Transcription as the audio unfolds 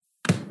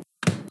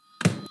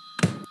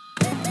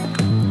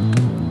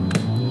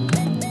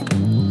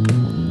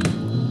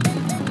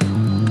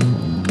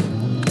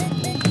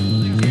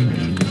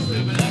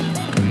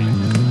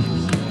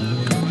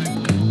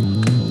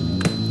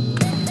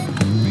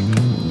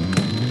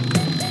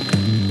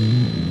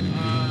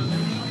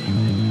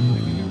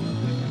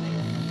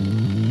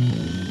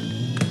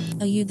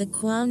the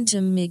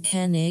quantum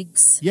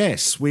mechanics.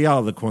 Yes, we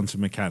are the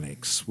Quantum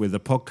Mechanics, with a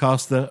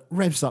podcast that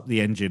revs up the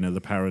engine of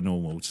the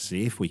paranormal to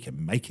see if we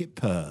can make it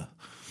purr.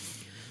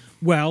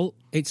 Well,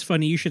 it's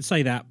funny you should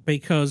say that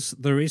because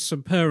there is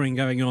some purring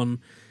going on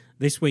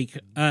this week.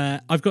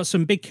 I've got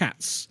some big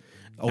cats.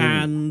 Oh,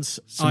 and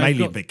some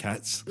alien big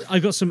cats.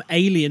 I've got some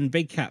alien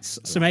big cats,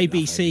 some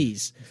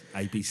A.B.Cs.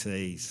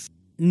 A.B.Cs.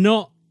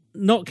 Not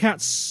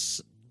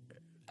cats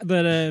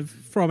that are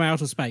from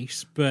outer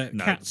space, but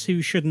cats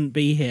who shouldn't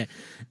be here.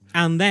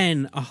 And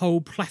then a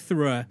whole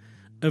plethora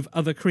of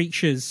other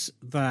creatures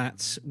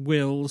that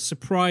will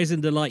surprise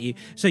and delight you.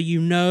 So you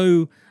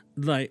know,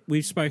 like,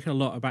 we've spoken a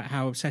lot about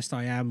how obsessed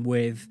I am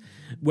with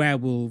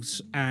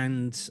werewolves,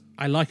 and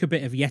I like a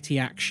bit of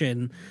Yeti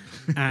action,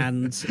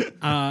 and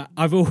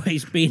I've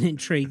always been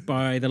intrigued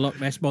by the Loch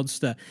Ness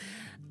Monster.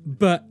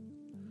 But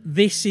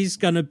this is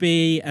going to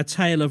be a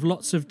tale of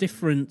lots of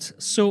different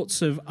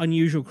sorts of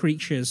unusual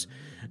creatures,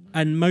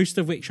 and most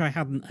of which I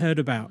hadn't heard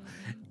about.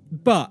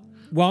 But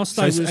whilst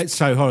I was...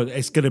 So hold on,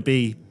 it's going to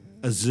be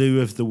a zoo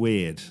of the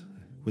weird.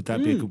 Would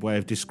that be a good way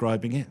of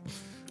describing it?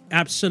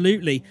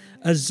 Absolutely.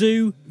 A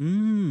zoo...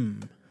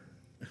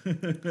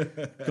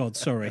 God,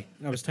 sorry.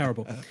 That was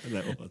terrible.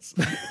 That was.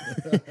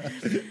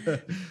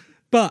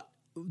 But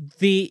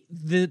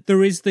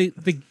there is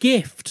the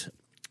gift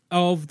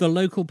of the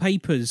local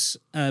papers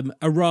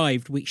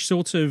arrived, which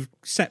sort of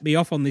set me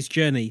off on this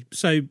journey.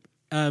 So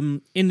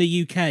in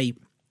the UK,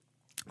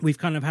 we've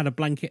kind of had a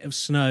blanket of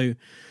snow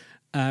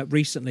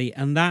recently,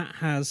 and that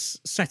has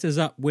set us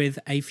up with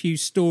a few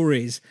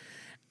stories.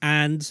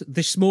 And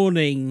this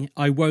morning,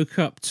 I woke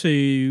up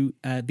to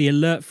the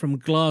alert from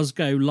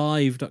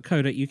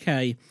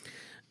glasgowlive.co.uk,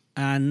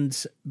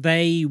 and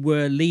they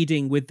were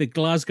leading with the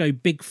Glasgow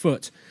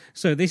Bigfoot.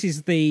 So this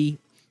is the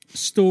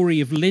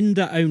story of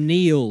Linda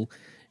O'Neill,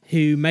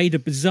 who made a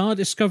bizarre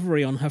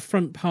discovery on her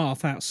front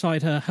path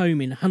outside her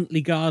home in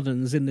Huntley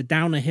Gardens in the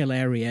Downer Hill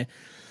area,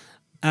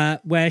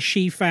 where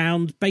she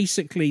found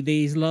basically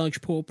these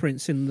large paw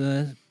prints in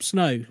the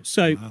snow.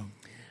 So... Wow.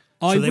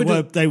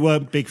 They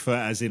weren't Bigfoot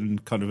as in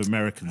kind of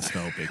American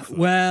style Bigfoot.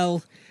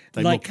 Well,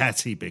 they were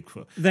catty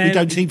Bigfoot. We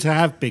don't seem to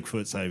have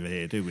Bigfoots over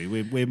here, do we?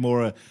 We're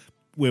more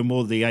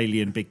the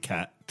alien big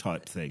cat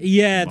type thing.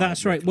 Yeah,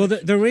 that's right. Well,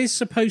 there is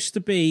supposed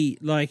to be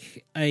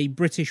like a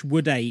British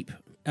wood ape,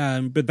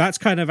 but that's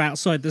kind of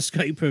outside the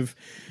scope of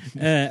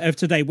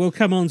today. We'll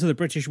come on to the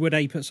British wood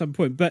ape at some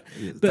point. But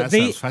that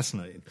sounds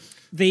fascinating.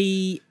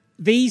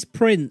 These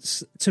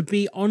prints, to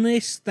be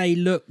honest, they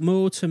look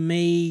more to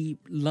me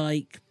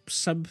like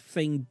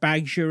something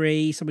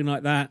badgery, something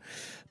like that.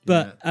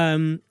 But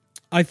I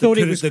thought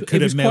it was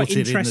quite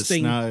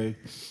interesting. In the snow.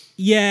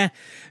 Yeah,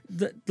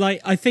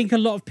 I think a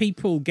lot of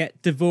people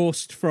get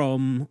divorced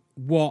from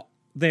what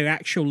their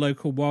actual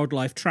local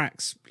wildlife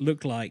tracks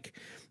look like,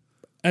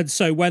 and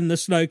so when the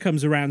snow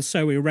comes around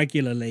so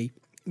irregularly,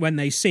 when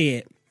they see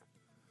it,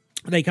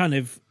 they kind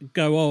of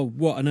go, "Oh,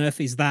 what on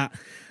earth is that?"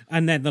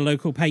 And then the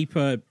local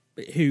paper,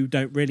 who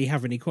don't really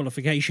have any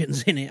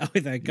qualifications in it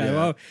either, go,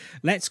 "Oh,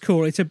 let's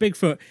call it a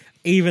Bigfoot,"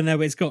 even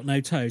though it's got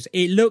no toes.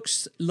 It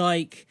looks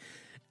like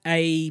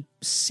a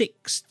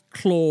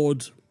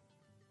six-clawed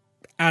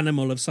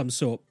animal of some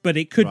sort, but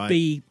it could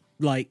be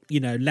like,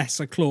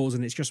 lesser claws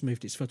and it's just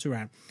moved its foot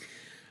around.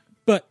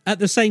 But at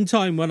the same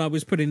time, when I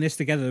was putting this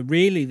together,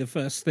 really the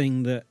first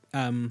thing that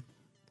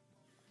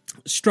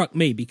struck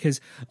me,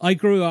 because I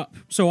grew up...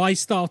 So I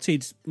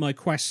started my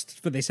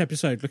quest for this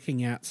episode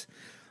looking at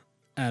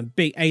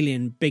big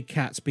alien big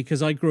cats,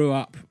 because I grew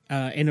up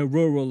in a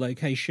rural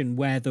location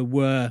where there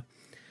were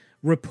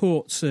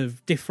reports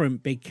of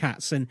different big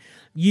cats, and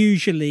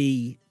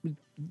usually,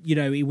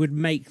 it would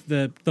make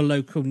the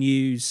local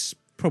news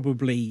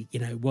probably,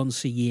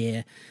 once a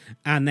year,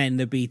 and then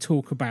there'd be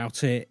talk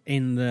about it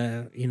in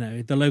the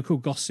local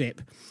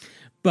gossip.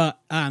 But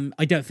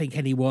I don't think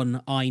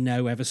anyone I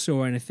know ever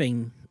saw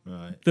anything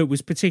that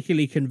was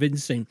particularly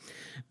convincing.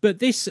 But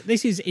this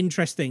is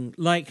interesting.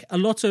 Like, a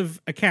lot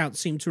of accounts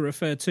seem to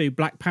refer to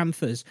Black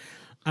Panthers,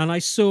 and I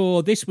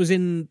saw this was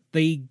in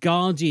The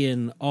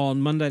Guardian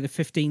on Monday the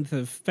 15th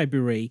of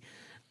February.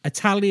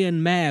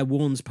 Italian mayor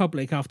warns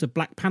public after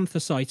Black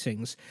Panther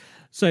sightings.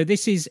 So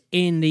this is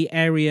in the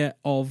area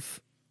of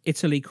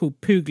Italy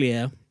called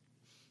Puglia,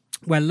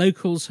 where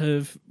locals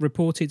have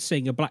reported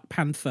seeing a black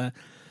panther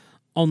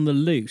on the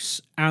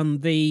loose,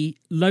 and the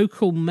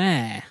local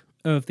mayor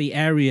of the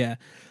area,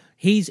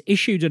 he's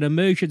issued an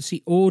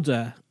emergency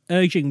order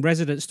urging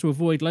residents to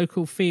avoid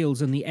local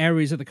fields and the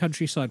areas of the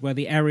countryside where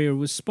the area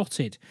was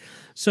spotted.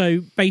 So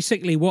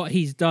basically what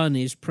he's done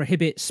is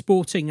prohibit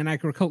sporting and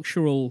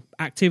agricultural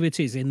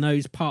activities in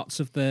those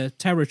parts of the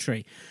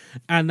territory.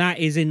 And that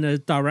is in a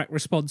direct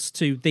response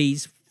to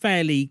these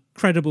fairly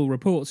credible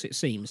reports, it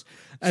seems.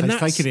 And so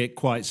he's taking it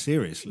quite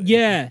seriously.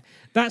 Yeah,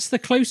 that's the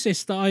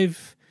closest that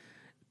I've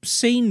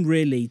seen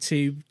really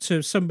to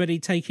somebody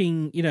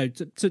taking,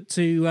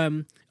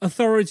 to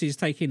authorities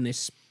taking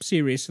this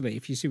seriously,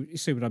 if you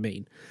see what I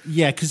mean.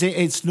 Yeah, because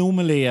it's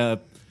normally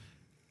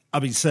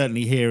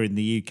certainly here in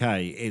the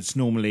UK, it's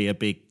normally a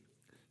big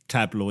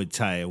tabloid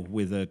tale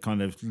with a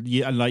kind of,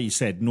 like you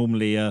said,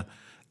 normally a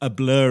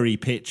blurry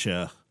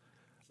picture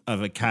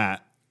of a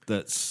cat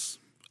that's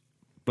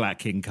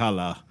black in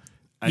colour.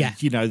 And,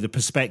 the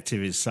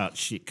perspective is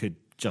such it could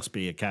just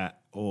be a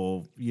cat,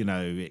 or,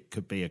 it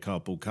could be a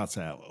cardboard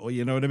cutout, or,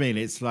 you know what I mean?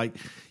 It's like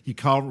you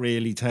can't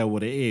really tell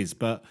what it is,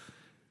 but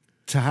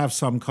to have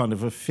some kind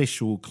of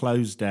official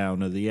close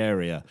down of the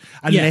area,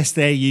 unless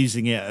they're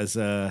using it as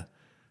a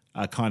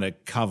kind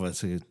of cover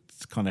to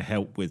kind of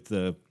help with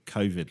the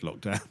COVID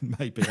lockdown.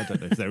 Maybe, I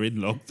don't know if they're in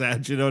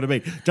lockdown. Do you know what I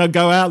mean? Don't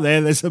go out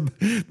there.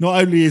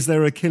 Not only is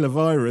there a killer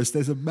virus,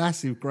 there's a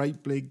massive,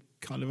 great big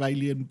kind of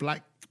alien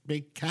black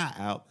big cat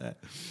out there.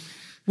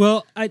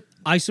 Well,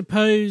 I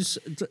suppose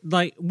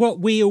like what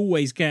we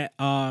always get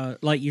are,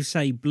 like you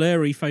say,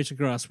 blurry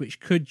photographs, which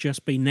could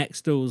just be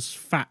next door's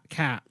fat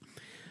cat.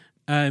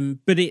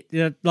 But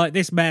it like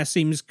this mayor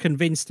seems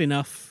convinced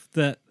enough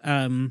that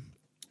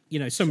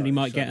somebody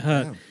might get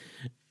hurt. Down.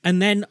 And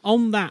then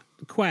on that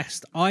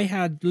quest, I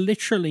had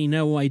literally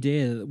no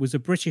idea that it was a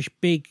British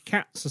Big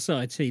Cat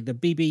Society, the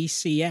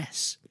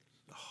BBCS.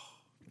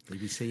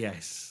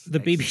 BBCS. The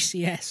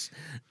BBCS.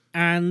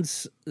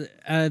 And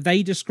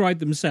they describe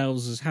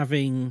themselves as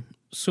having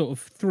sort of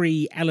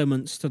three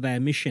elements to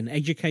their mission: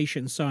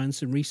 education,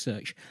 science, and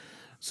research.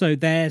 So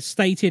their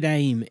stated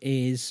aim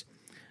is,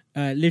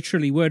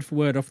 literally word for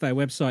word off their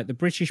website, the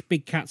British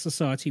Big Cat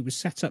Society was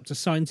set up to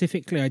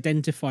scientifically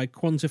identify,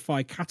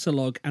 quantify,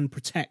 catalogue, and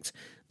protect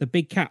the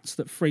big cats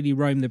that freely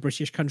roam the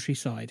British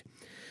countryside.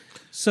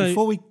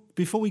 So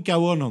before we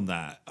go on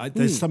that,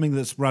 there's something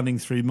that's running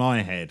through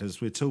my head as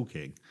we're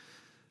talking.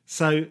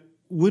 So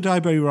would I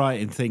be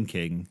right in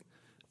thinking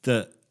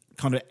that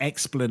kind of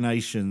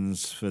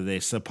explanations for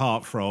this,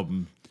 apart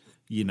from,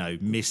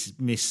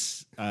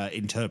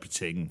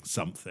 misinterpreting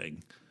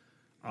something,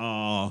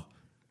 are,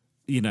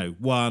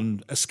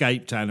 one,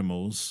 escaped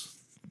animals,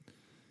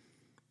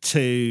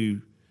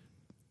 two,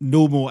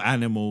 normal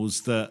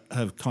animals that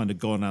have kind of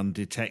gone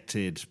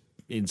undetected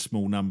in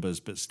small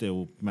numbers but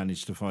still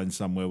managed to find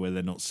somewhere where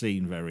they're not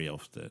seen very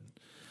often.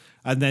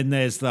 And then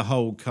there's the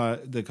whole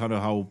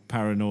paranormal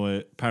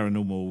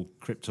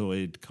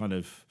cryptoid kind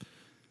of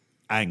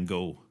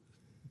angle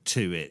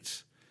to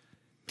it.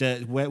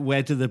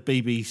 Where do the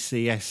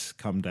BBCS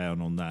come down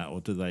on that, or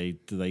are they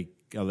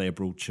a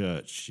broad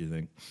church, do you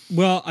think?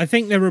 Well, I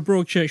think they're a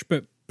broad church,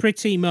 but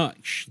pretty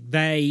much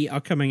they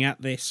are coming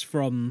at this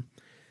from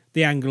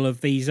the angle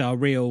of these are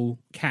real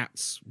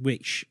cats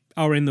which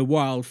are in the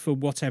wild for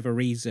whatever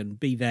reason,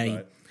 be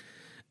they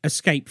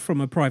escaped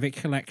from a private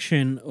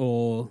collection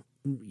or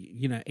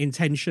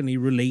intentionally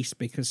released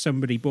because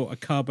somebody bought a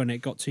cub and it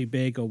got too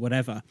big or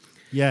whatever.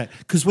 Yeah,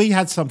 because we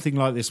had something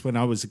like this when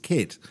I was a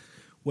kid,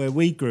 where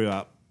we grew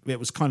up. It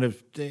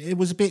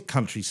was a bit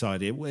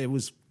countryside. It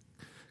was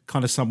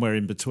kind of somewhere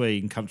in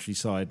between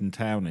countryside and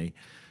towny.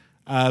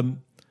 And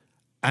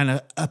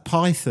a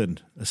python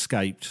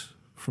escaped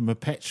from a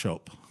pet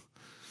shop.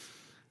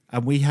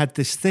 And we had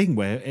this thing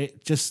where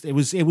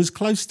it was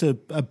close to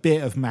a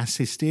bit of mass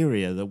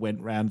hysteria that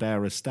went round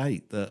our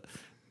estate, that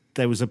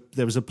there was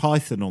a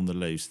python on the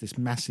loose, this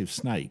massive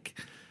snake,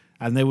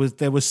 and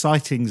there were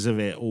sightings of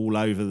it all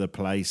over the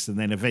place. And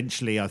then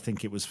eventually, I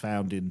think it was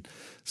found in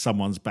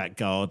someone's back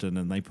garden,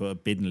 and they put a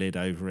bin lid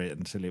over it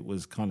until it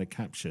was kind of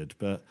captured.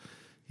 But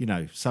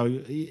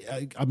so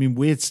I mean,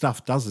 weird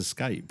stuff does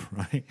escape,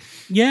 right?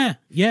 Yeah,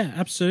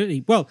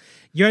 absolutely. Well,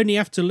 you only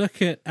have to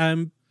look at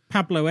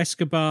Pablo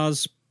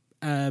Escobar's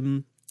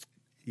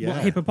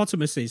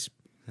hippopotamuses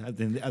at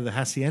the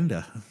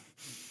hacienda.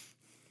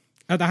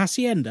 At the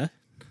hacienda.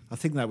 I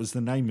think that was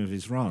the name of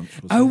his ranch.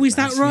 Oh, is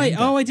that right?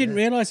 Oh, I didn't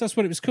realise that's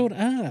what it was called.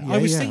 I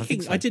was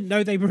thinking, I didn't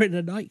know they were in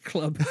a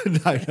nightclub.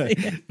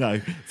 No.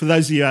 For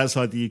those of you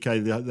outside the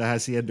UK, the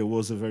Hacienda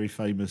was a very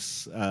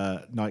famous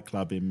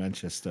nightclub in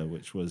Manchester,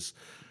 which was,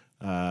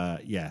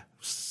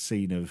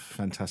 scene of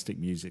fantastic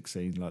music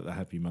scene like the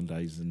Happy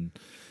Mondays and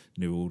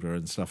New Order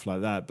and stuff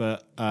like that.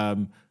 But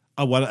I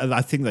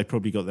think they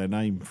probably got their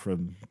name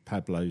from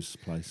Pablo's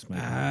place.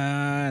 Maybe.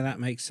 That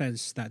makes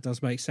sense. That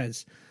does make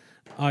sense.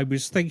 I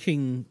was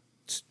thinking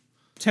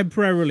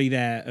temporarily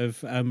there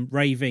of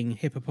raving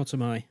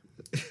hippopotami.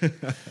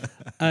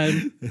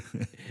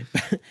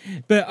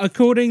 But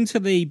according to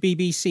the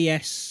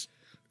BBCS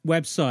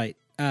website,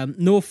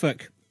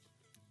 Norfolk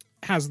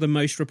has the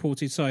most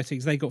reported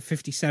sightings. They got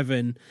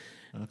 57.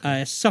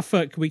 Okay.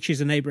 Suffolk, which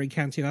is a neighbouring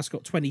county, that's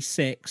got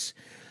 26.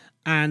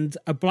 And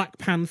a black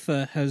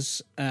panther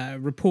has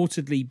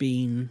reportedly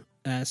been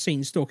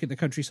seen stalking the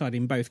countryside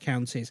in both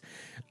counties.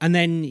 And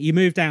then you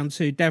move down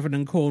to Devon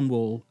and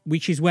Cornwall,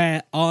 which is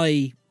where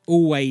I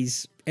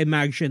always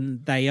imagine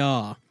they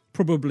are,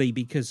 probably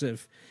because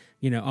of,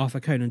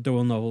 Arthur Conan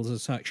Doyle novels and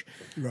such.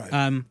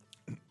 Right.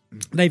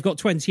 They've got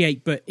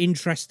 28, but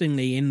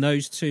interestingly, in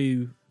those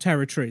two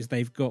territories,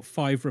 they've got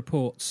 5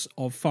 reports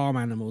of farm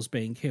animals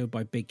being killed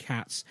by big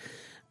cats.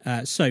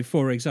 So,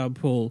 for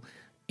example,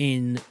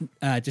 in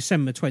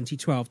December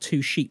 2012,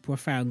 2 sheep were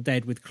found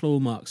dead with claw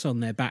marks on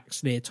their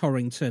backs near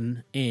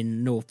Torrington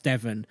in North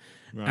Devon.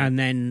 Right. And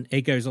then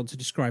it goes on to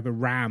describe a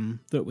ram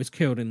that was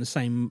killed in the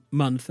same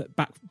month at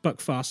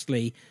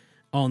Buckfastleigh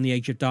on the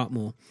Edge of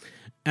Dartmoor.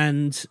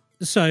 And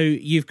so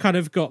you've kind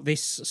of got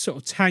this sort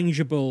of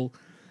tangible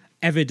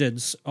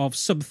evidence of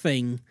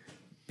something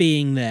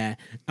being there.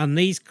 And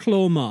these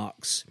claw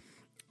marks,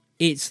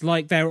 it's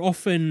like they're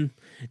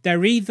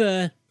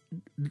either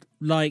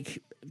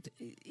like,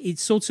 it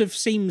sort of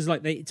seems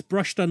like it's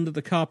brushed under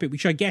the carpet,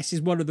 which I guess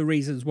is one of the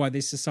reasons why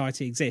this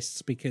society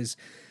exists, because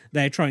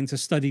they're trying to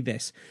study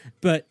this.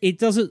 But it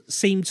doesn't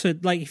seem to,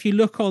 like, if you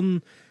look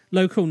on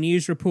local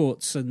news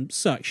reports and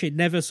such, it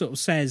never sort of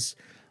says,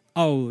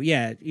 oh,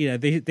 yeah,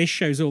 this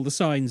shows all the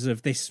signs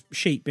of this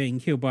sheep being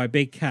killed by a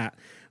big cat.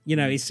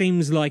 It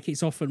seems like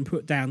it's often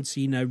put down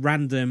to,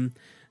 random,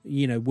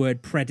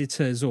 word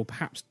predators or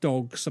perhaps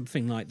dogs,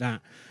 something like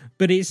that.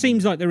 But it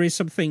seems like there is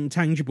something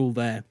tangible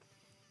there.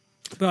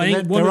 But I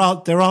think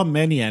there are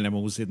many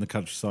animals in the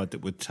countryside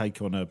that would take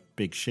on a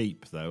big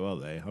sheep, though,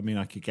 aren't they? I mean,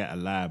 I could get a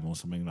lamb or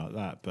something like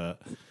that, but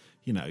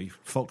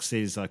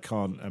foxes, I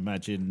can't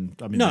imagine.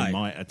 I mean, They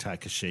might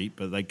attack a sheep,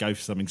 but they go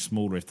for something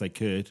smaller if they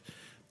could.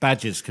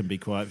 Badgers can be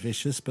quite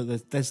vicious,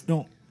 but there's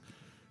not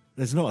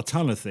a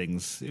ton of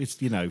things. It's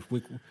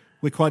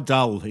we're quite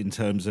dull in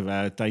terms of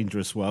our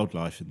dangerous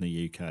wildlife in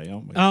the UK,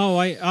 aren't we? Oh,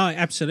 I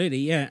absolutely,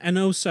 yeah, and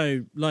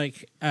also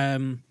like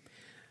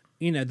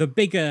the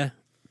bigger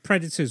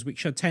predators,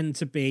 which tend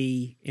to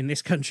be in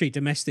this country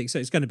domestic, so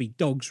it's going to be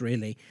dogs.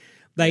 Really,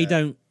 they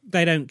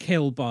don't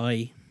kill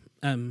by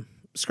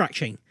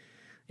scratching.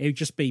 It would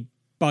just be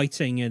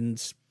biting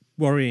and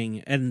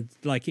worrying, and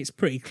like it's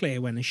pretty clear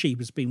when a sheep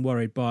has been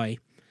worried by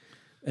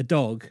a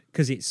dog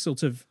because it's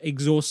sort of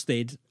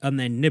exhausted and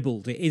then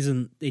nibbled.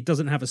 It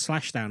doesn't have a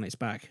slash down its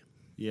back.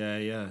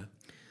 Yeah.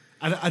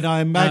 And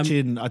I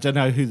imagine I don't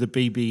know who the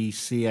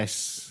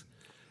BBCS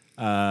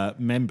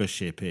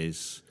membership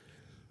is.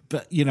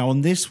 But,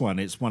 on this one,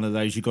 it's one of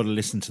those you've got to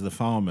listen to the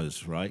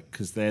farmers, right?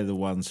 Because they're the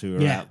ones who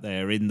are out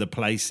there in the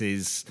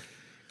places.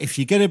 If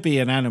you're going to be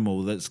an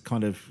animal that's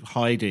kind of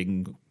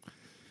hiding,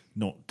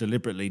 not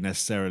deliberately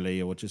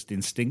necessarily or just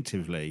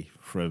instinctively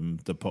from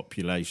the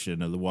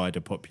population or the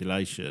wider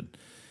population,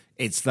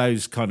 it's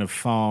those kind of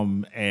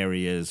farm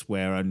areas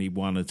where only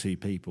one or two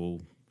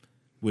people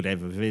would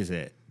ever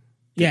visit.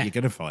 You're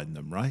going to find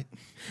them, right?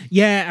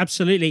 Yeah,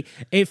 absolutely.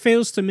 It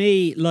feels to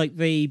me like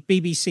the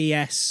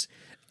BBCS...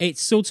 It's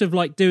sort of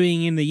like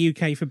doing in the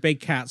UK for big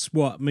cats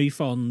what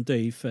MUFON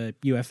do for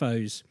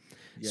UFOs.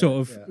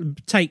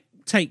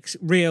 Takes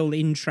real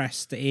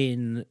interest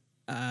in,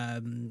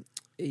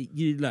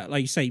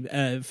 like you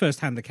say,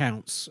 first-hand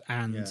accounts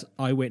and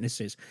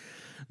eyewitnesses.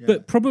 Yeah.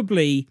 But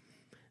probably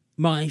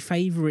my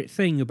favourite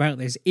thing about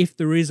this, if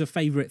there is a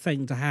favourite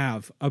thing to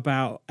have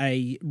about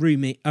a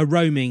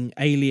roaming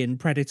alien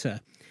predator,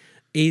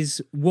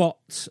 is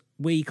what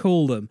we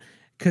call them.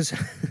 Because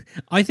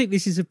I think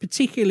this is a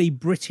particularly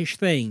British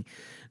thing.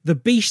 The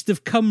Beast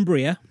of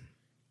Cumbria,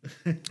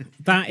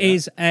 that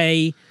is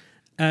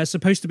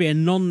supposed to be a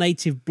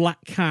non-native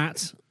black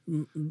cat,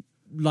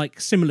 like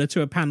similar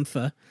to a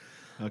panther.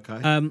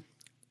 Okay.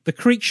 The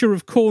Creature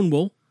of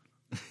Cornwall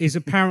is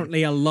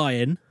apparently a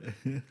lion.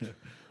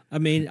 I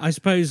mean, I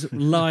suppose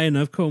Lion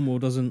of Cornwall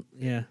doesn't,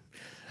 The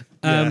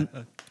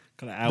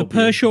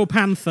Pershore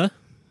Panther.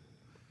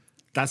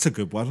 That's a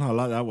good one. I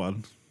like that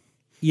one.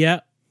 Yeah.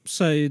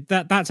 So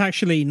that's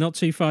actually not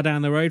too far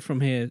down the road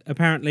from here.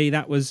 Apparently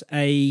that was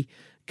a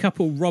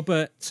couple,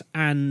 Robert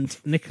and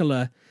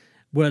Nicola,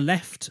 were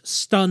left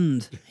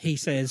stunned, he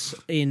says,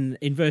 in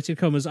inverted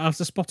commas,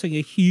 after spotting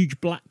a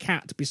huge black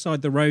cat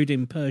beside the road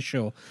in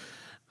Pershore.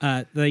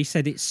 They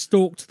said it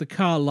stalked the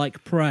car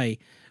like prey,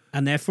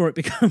 and therefore it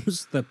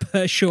becomes the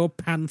Pershore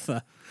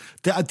Panther.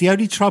 The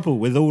only trouble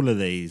with all of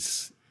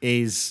these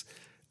is,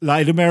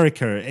 like in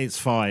America, it's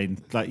fine.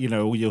 Like,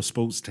 all your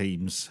sports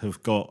teams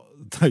have got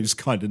those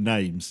kind of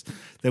names.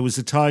 There was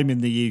a time in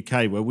the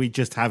UK where we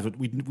just haven't,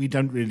 we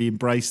don't really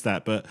embrace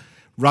that. But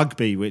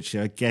rugby, which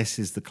I guess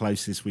is the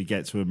closest we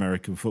get to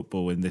American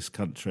football in this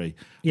country,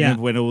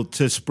 when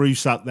to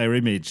spruce up their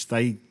image,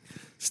 they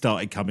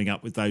started coming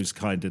up with those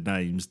kind of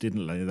names,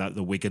 didn't they? Like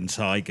the Wigan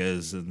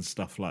Tigers and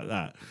stuff like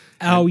that.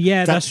 Oh,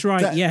 yeah, that's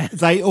right, yeah.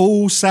 They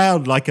all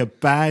sound like a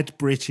bad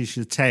British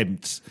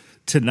attempt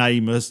to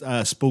name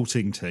a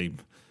sporting team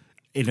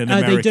in an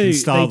American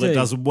style that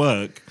doesn't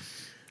work.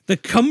 The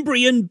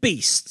Cumbrian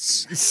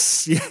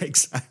Beasts. Yeah,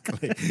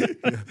 exactly.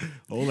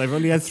 Oh, they've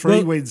only had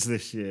 3 wins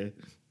this year.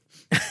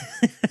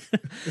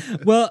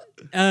 Well,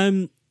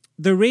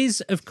 there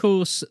is, of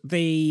course,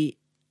 the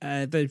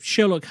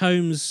Sherlock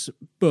Holmes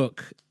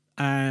book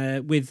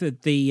with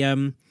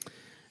the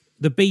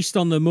Beast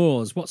on the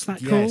Moors. What's that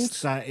called?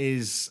 Yes, that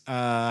is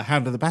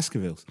Hound of the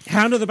Baskervilles.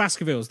 Hound of the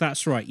Baskervilles,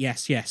 that's right.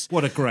 Yes.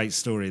 What a great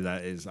story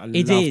that is. I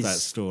love that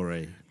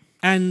story.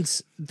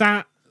 And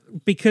that,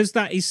 because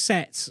that is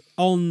set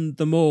on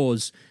the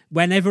moors,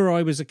 whenever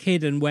I was a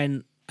kid and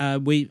when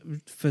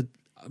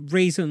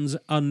reasons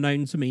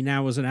unknown to me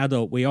now as an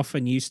adult, we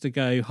often used to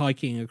go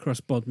hiking across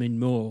Bodmin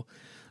Moor,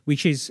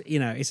 which is,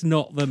 it's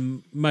not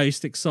the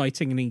most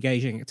exciting and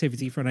engaging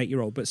activity for an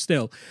 8-year-old, but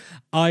still,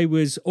 I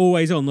was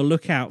always on the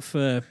lookout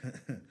for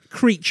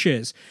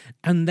creatures.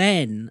 And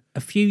then a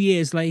few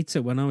years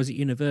later, when I was at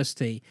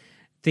university,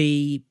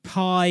 the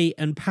pie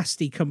and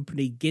pasty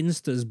company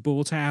Ginsters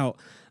bought out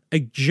a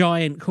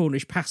giant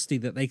Cornish pasty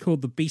that they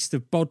called the Beast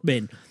of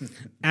Bodmin.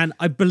 And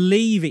I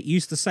believe it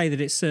used to say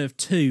that it served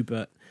 2,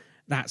 but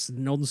that's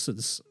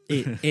nonsense.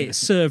 It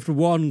served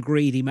 1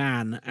 greedy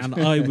man, and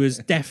I was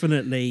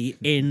definitely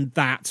in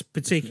that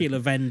particular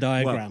Venn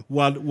diagram.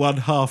 Well, one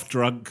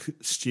half-drunk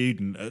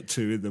student at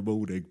 2 in the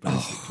morning,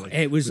 basically.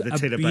 It was a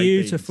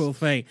beautiful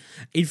thing.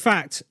 In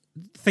fact,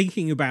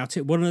 thinking about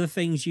it, one of the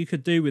things you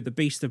could do with the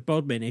Beast of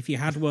Bodmin, if you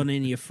had one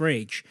in your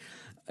fridge,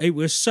 it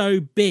was so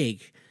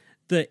big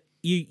that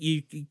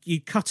you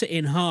cut it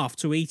in half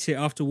to eat it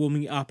after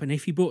warming it up, and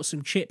if you bought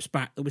some chips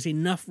back, there was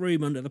enough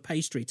room under the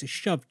pastry to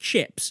shove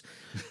chips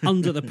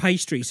under the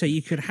pastry, so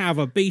you could have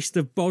a Beast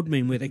of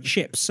Bodmin with a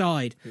chip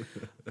side.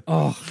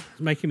 Oh, it's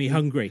making me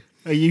hungry.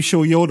 Are you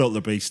sure you're not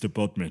the Beast of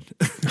Bodmin?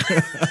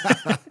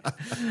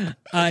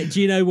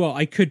 Do you know what?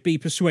 I could be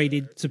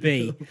persuaded to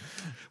be.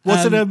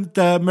 Wasn't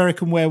the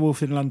American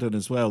Werewolf in London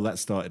as well? That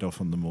started off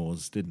on the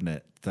moors, didn't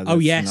it?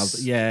 Yes.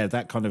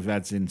 That kind of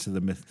adds into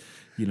the myth,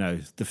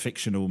 the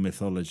fictional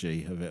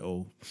mythology of it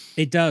all.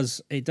 It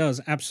does,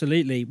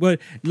 absolutely. Well,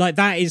 like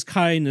that is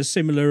kind of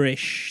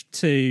similar-ish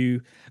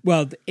to,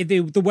 well,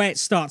 the way it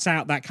starts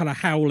out, that kind of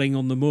howling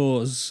on the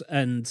moors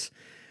and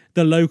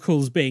the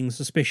locals being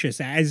suspicious.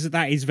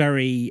 That is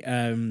very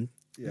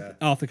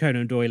Arthur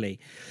Conan Doyle.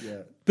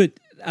 Yeah. But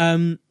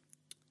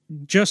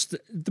just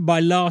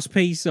my last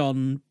piece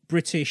on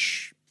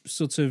British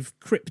sort of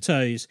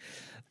cryptos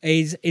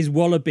is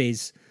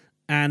wallabies,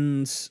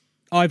 and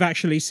I've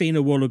actually seen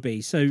a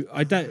wallaby. So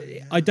I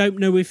don't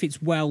know if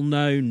it's well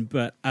known,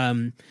 but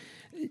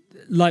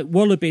like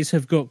wallabies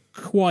have got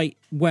quite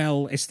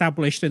well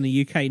established in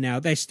the UK now.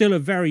 They're still a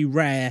very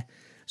rare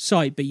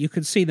sight, but you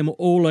can see them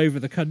all over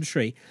the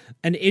country.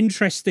 And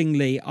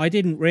interestingly, I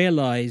didn't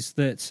realise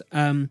that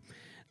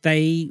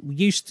they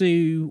used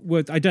to,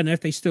 well, I don't know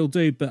if they still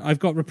do, but I've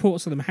got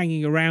reports of them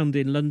hanging around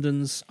in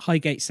London's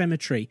Highgate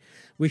Cemetery,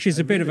 which is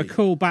a bit of a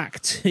callback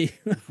to...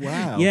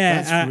 Wow,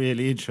 yeah, that's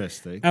really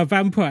interesting. A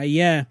vampire,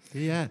 yeah.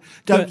 Yeah.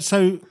 But,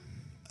 so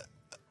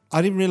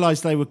I didn't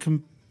realise there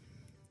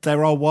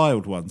are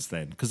wild ones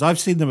then, because I've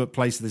seen them at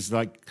places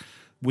like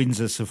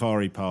Windsor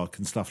Safari Park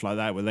and stuff like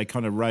that, where they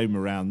kind of roam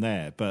around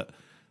there, but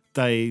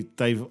they've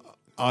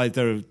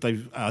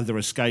either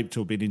escaped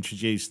or been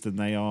introduced, and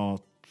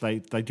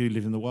they do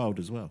live in the wild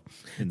as well.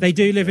 They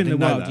do live in the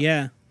wild,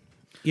 yeah.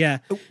 Yeah.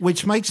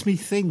 Which makes me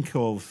think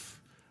of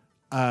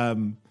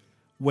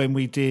when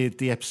we did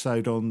the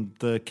episode on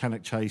the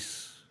Cannock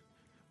Chase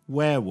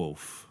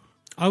werewolf.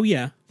 Oh,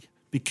 yeah.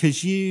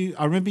 Because I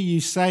remember you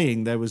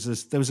saying there was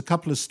a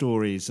couple of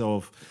stories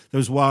of, there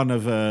was one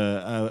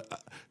of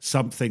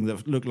something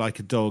that looked like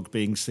a dog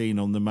being seen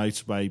on the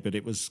motorway, but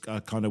it was a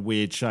kind of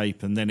weird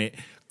shape, and then it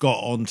got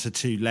onto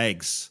 2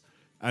 legs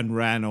and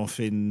ran off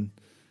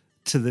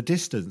to the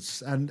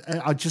distance. And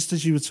I just,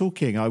 as you were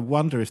talking, I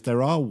wonder if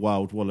there are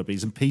wild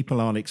wallabies and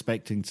people aren't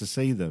expecting to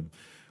see them,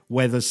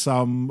 whether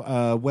some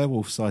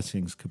werewolf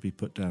sightings could be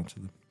put down to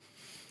them,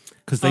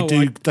 because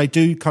they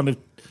do kind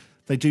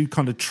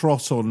of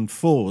trot on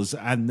 4s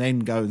and then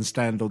go and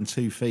stand on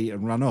 2 feet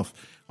and run off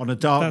on a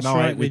dark night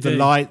right, with the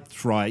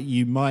light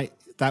right.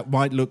 That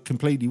might look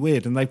completely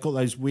weird, and they've got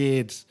those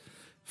weird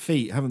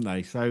feet, haven't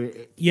they? So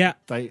yeah,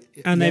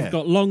 they've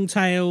got long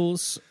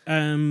tails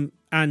and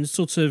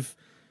sort of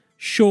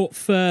short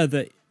fur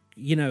that,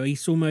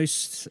 it's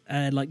almost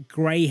like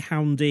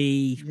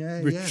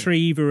greyhoundy,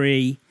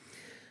 retrievery.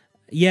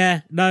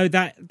 Yeah, no,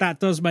 that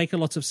does make a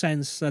lot of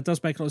sense. That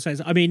does make a lot of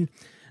sense. I mean,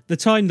 the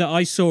time that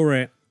I saw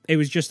it, it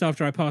was just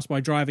after I passed my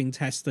driving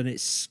test, and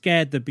it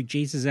scared the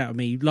bejesus out of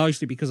me,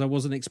 largely because I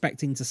wasn't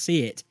expecting to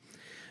see it.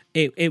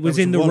 It was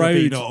in the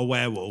road. Not a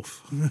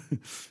werewolf.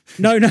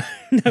 No,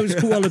 it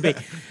was a wallaby,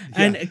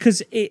 and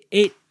because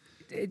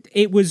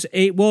it was,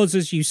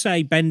 as you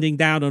say, bending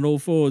down on all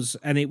 4s,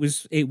 and it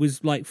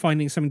was like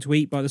finding something to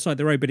eat by the side of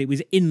the road, but it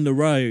was in the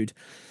road,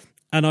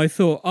 and I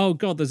thought, oh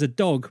God, there's a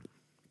dog,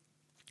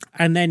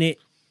 and then it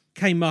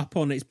came up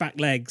on its back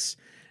legs,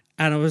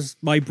 and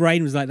my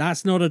brain was like,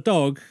 that's not a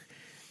dog.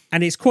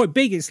 And it's quite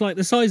big. It's like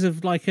the size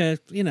of like as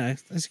a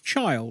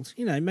child,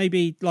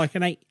 maybe like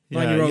an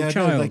 8-9-year-old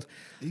child.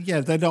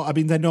 They're not. I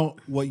mean, they're not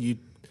what you.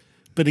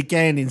 But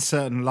again, in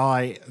certain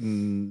light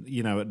and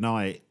at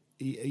night,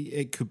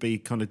 it could be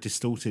kind of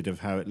distorted of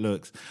how it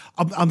looks.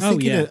 I'm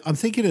thinking. I'm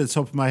thinking at the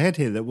top of my head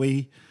here that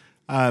we,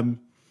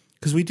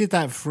 because we did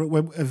that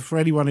for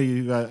anyone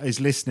who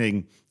is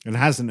listening and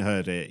hasn't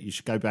heard it, you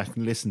should go back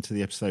and listen to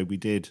the episode we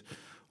did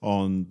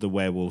on the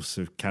werewolves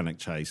of Cannock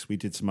Chase. We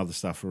did some other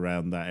stuff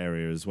around that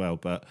area as well,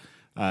 but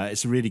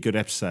it's a really good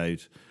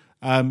episode.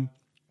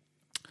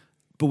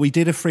 But But we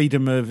did a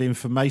freedom of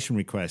information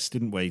request,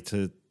 didn't we,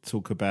 to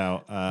talk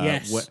about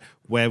Yes.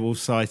 werewolf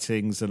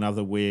sightings and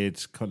other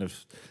weird kind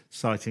of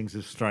sightings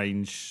of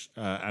strange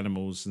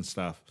animals and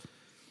stuff.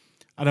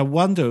 And I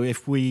wonder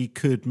if we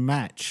could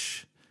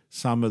match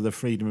some of the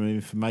freedom of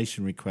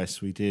information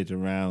requests we did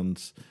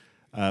around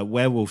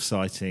werewolf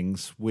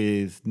sightings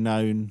with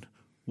known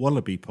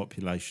wallaby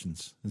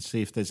populations and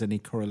see if there's any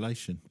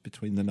correlation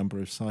between the number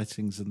of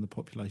sightings and the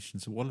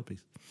populations of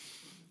wallabies.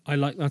 I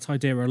like that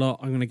idea a lot.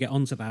 I'm going to get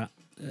onto that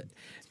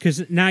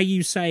because now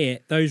you say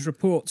it, those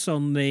reports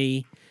on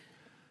the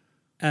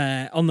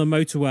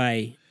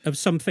motorway of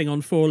something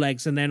on 4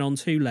 legs and then on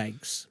 2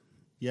 legs,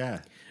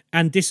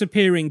 and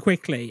disappearing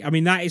quickly. I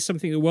mean, that is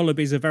something that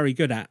wallabies are very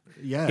good at.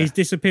 Is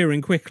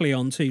disappearing quickly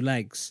on 2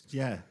 legs.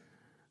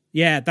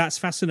 Yeah, that's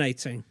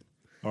fascinating.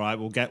 All right,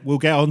 we'll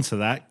get onto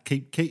that.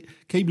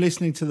 Keep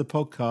listening to the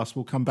podcast.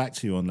 We'll come back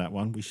to you on that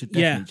one. We should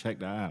definitely check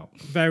that out.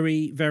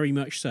 Very, very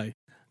much so.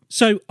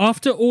 So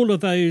after all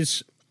of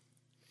those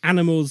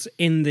animals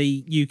in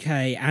the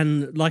UK,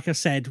 and like I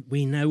said,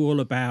 we know all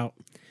about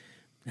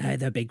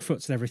their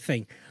Bigfoots and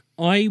everything,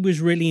 I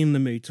was really in the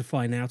mood to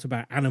find out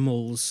about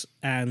animals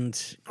and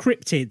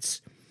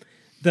cryptids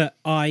that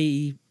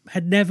I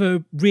had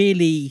never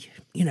really,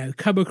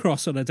 come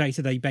across on a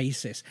day-to-day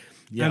basis,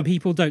 and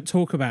people don't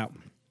talk about.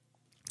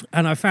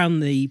 And I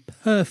found the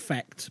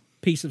perfect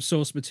piece of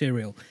source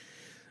material.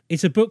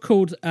 It's a book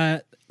called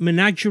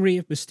Menagerie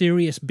of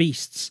Mysterious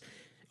Beasts,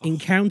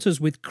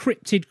 Encounters with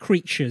Cryptid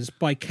Creatures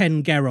by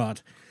Ken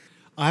Gerard.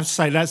 I have to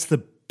say, that's the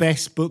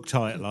best book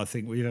title I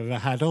think we've ever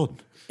had on.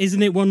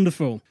 Isn't it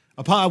wonderful?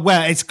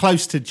 Well, it's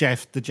close to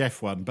the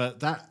Jeff one, but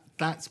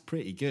that's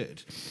pretty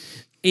good.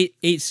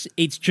 It's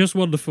just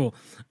wonderful.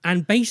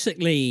 And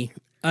basically,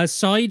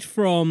 aside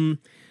from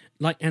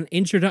like an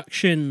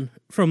introduction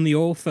from the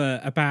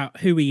author about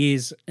who he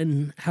is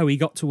and how he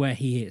got to where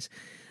he is,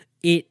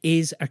 it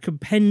is a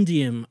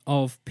compendium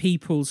of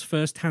people's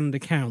first-hand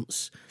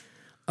accounts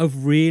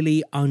of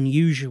really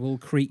unusual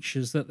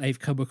creatures that they've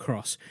come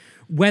across.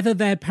 Whether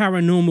they're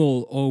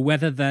paranormal or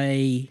whether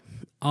they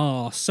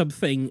are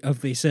something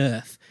of this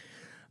earth.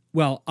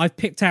 Well, I've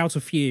picked out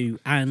a few,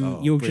 and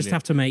you'll brilliant. just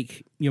have to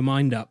make your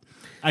mind up.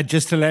 And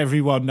just to let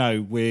everyone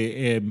know,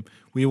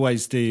 we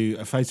always do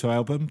a photo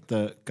album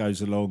that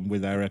goes along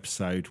with our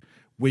episode.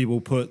 We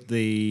will put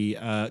the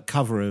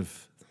cover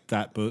of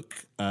that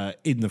book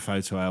in the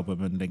photo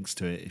album and links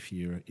to it if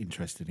you're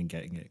interested in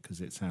getting it, because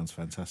it sounds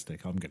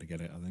fantastic. I'm going to get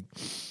it, I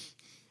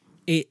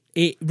think.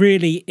 It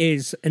really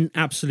is an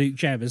absolute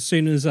gem. As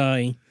soon as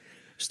I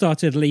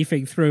started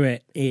leafing through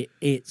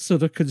it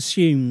sort of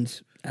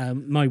consumed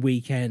my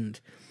weekend.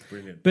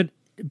 Brilliant.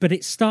 But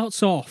it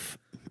starts off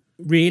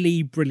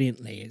really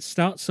brilliantly. It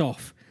starts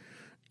off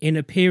in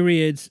a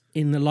period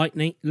in the late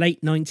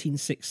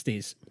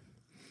 1960s,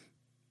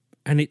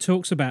 and it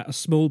talks about a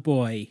small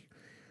boy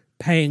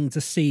paying to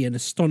see an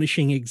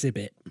astonishing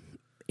exhibit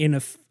in a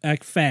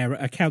fair,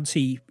 a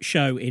county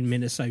show in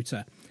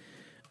Minnesota.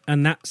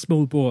 And that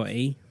small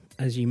boy,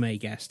 as you may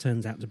guess,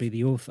 turns out to be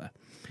the author.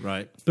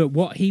 Right. But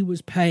what he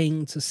was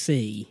paying to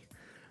see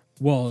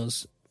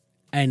was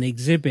an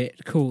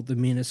exhibit called the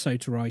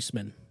Minnesota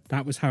Iceman.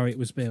 That was how it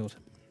was billed.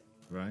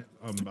 Right.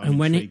 I'm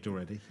intrigued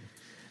already.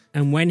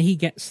 And when he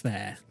gets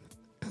there,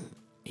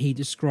 he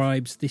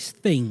describes this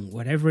thing,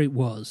 whatever it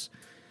was.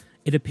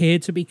 It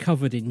appeared to be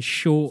covered in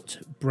short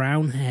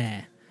brown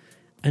hair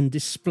and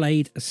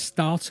displayed a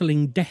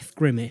startling death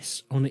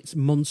grimace on its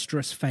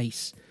monstrous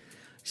face.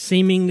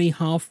 Seemingly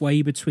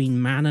halfway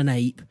between man and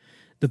ape,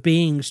 the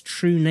being's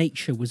true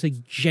nature was a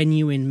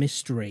genuine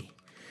mystery.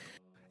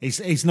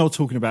 He's not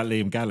talking about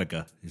Liam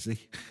Gallagher, is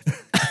he?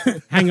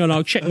 Hang on,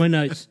 I'll check my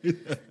notes.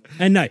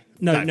 No,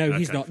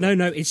 he's okay, not.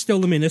 No, it's still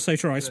the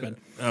Minnesota Iceman.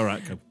 All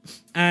right, cool.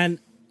 And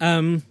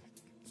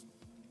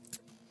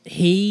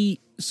he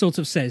sort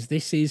of says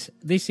this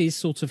is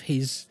sort of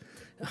his.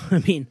 I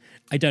mean,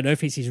 I don't know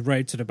if it's his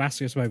road to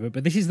Damascus moment,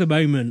 but this is the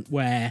moment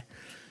where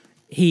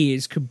he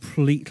is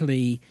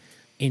completely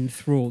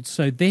enthralled.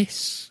 So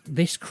this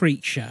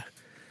creature,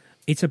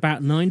 it's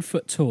about 9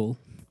 foot tall.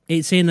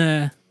 It's in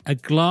a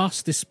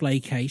glass display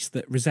case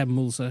that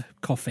resembles a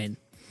coffin.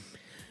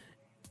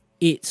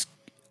 It's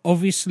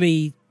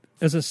obviously,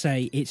 as I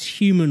say, it's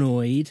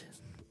humanoid.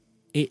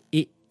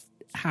 It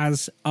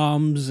has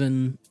arms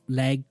and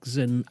legs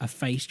and a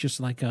face just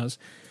like us.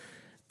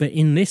 But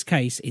in this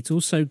case, it's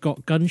also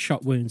got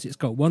gunshot wounds. It's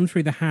got one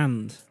through the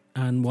hand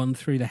and one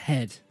through the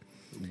head.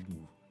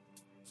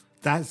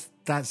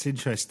 That's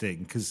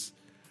interesting, because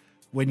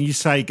when you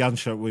say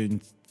gunshot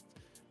wound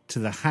to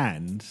the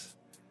hand,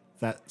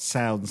 that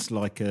sounds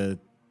like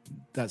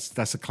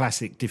that's a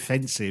classic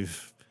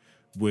defensive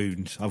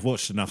wound. I've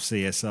watched enough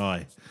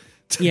CSI.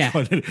 Yeah,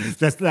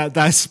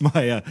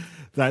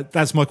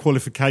 that's my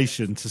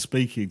qualification to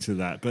speaking to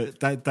that. But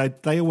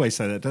they always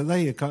say that, don't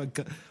they?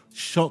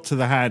 Shot to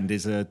the hand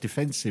is a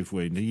defensive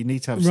wound. You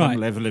need to have some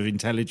level of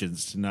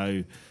intelligence to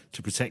know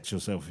to protect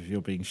yourself if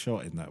you're being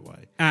shot in that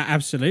way.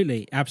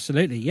 Absolutely,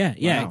 yeah.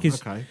 Wow,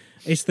 Because okay.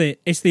 It's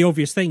the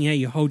obvious thing. Yeah,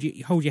 you hold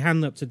your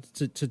hand up to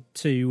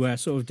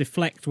sort of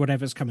deflect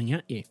whatever's coming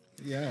at you.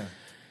 Yeah.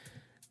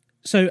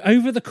 So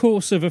over the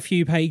course of a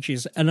few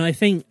pages, and I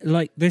think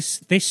like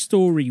this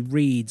story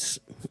reads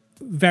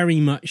very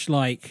much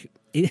like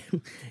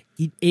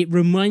it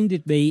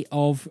reminded me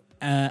of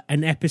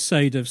an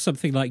episode of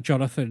something like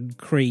Jonathan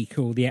Creek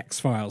or The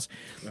X-Files.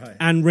 Right.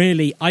 And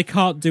really, I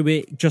can't do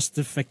it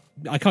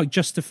I can't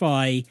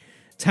justify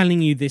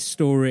telling you this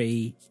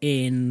story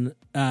in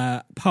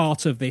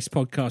part of this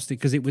podcast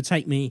because it would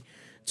take me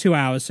 2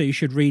 hours, so you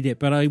should read it,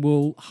 but I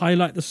will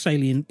highlight the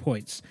salient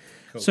points.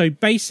 Cool. So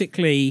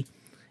basically,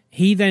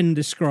 he then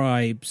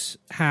describes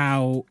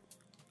how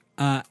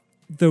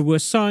there were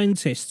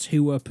scientists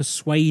who were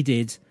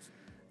persuaded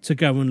to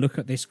go and look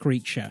at this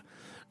creature.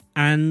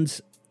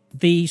 And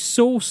the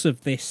source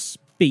of this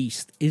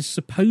beast is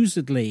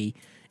supposedly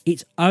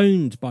it's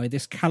owned by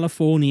this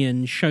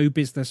Californian show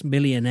business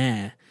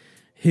millionaire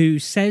who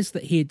says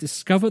that he had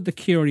discovered the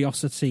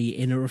curiosity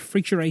in a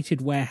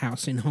refrigerated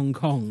warehouse in Hong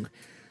Kong,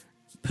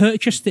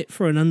 purchased it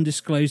for an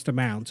undisclosed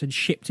amount, and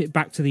shipped it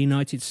back to the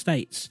United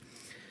States.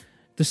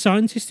 The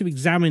scientists who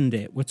examined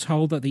it were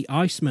told that the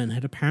Iceman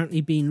had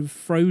apparently been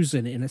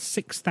frozen in a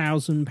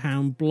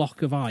 6,000-pound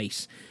block of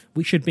ice,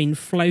 which had been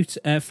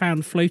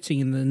found floating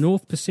in the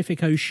North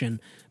Pacific Ocean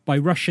by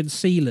Russian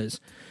sealers,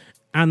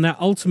 and that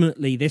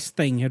ultimately this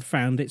thing had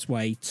found its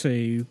way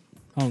to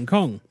Hong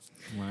Kong.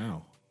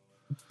 Wow.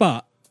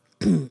 But,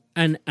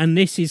 and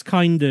this is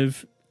kind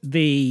of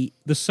the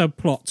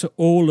subplot to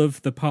all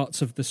of the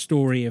parts of the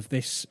story of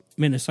this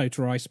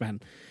Minnesota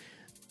Iceman.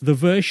 The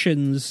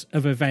versions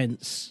of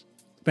events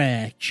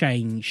there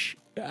change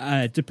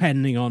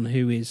depending on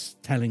who is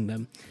telling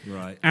them.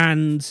 Right.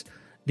 And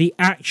the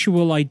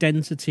actual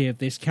identity of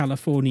this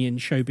Californian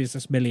show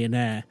business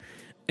millionaire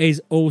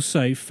is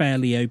also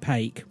fairly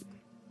opaque.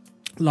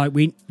 Like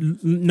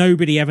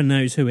nobody ever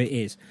knows who it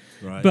is.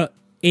 Right. But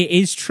it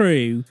is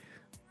true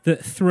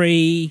that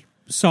 3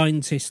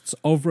 scientists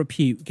of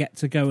repute get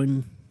to go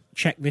and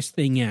check this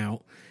thing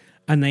out,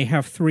 and they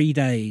have 3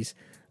 days.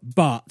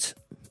 But,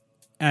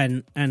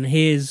 and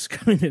here's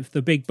kind of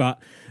the big but,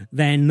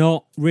 they're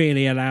not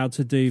really allowed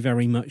to do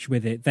very much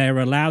with it. They're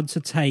allowed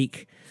to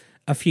take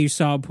a few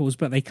samples,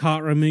 but they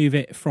can't remove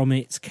it from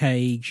its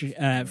cage,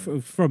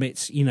 from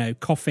its,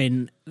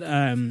 coffin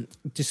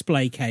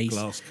display case.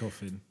 Glass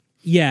coffin.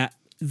 Yeah.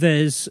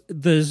 There's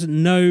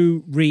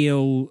no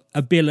real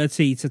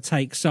ability to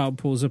take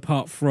samples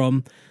apart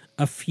from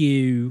a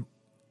few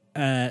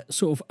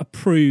sort of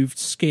approved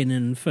skin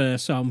and fur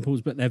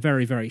samples, but they're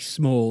very, very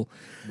small.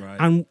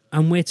 Right.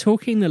 And we're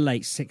talking the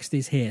late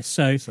 60s here.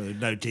 So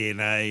no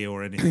DNA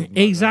or anything like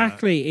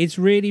exactly. that. It's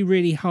really,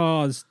 really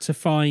hard to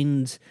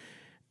find,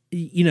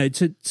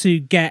 to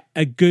get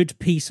a good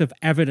piece of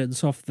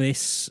evidence of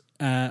this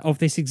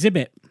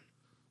exhibit.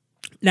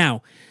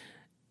 Now,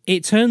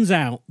 it turns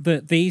out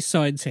that these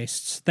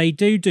scientists, they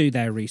do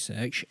their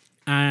research,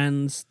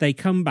 and they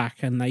come back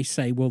and they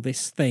say, well,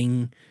 this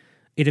thing,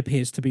 it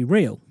appears to be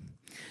real.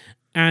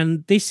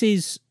 And this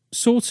is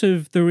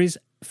there is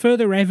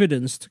further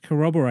evidence to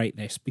corroborate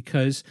this,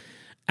 because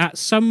at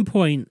some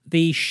point,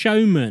 the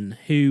showman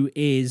who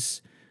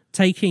is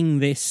taking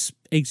this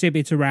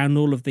exhibit around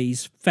all of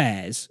these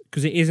fairs,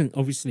 because it isn't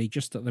obviously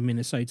just at the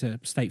Minnesota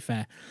State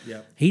Fair,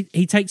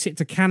 he takes it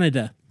to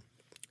Canada.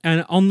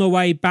 And on the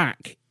way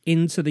back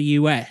into the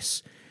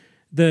US,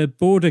 the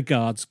border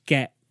guards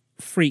get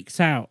freaked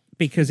out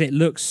because it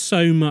looks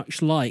so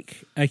much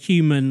like a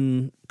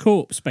human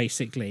corpse,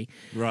 basically.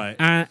 Right.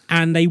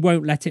 And they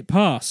won't let it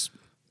pass.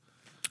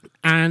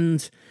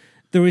 And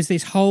there is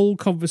this whole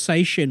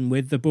conversation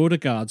with the border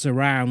guards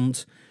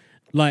around,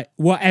 like,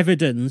 what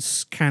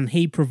evidence can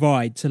he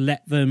provide to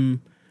let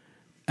them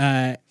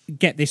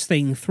get this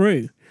thing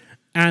through?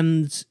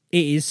 And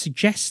it is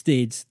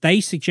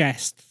they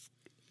suggest,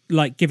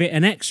 like, give it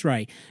an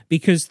X-ray,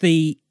 because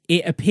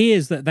it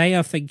appears that they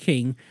are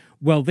thinking,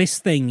 well, this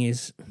thing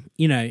is,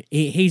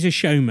 he's a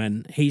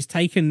showman. He's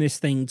taken this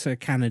thing to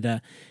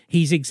Canada.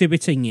 He's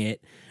exhibiting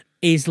it.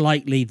 Is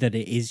likely that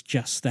it's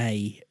just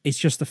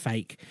a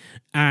fake.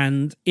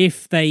 And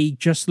if they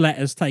just let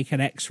us take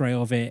an X-ray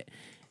of it,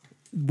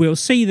 we'll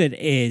see that it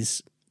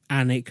is,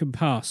 and it can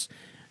pass.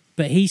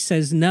 But he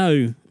says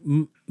no,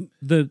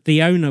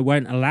 the owner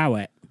won't allow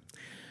it.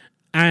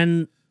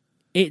 And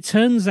it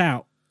turns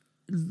out,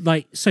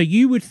 like, so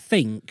you would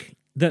think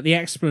that the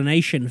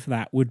explanation for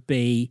that would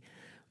be,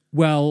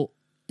 well,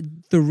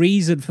 the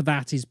reason for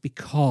that is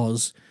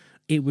because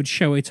it would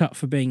show it up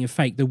for being a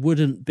fake. There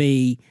wouldn't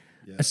be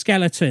a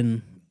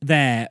skeleton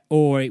there,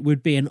 or it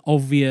would be an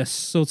obvious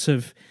sort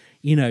of,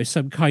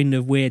 some kind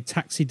of weird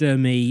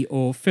taxidermy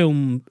or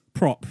film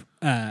prop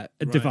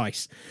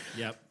device.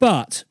 Yep.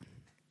 But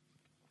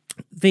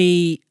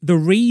the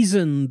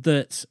reason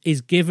that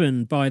is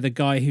given by the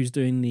guy who's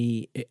doing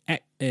the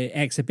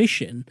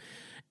exhibition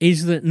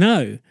is that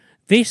no,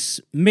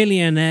 this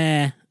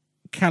millionaire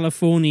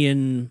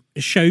Californian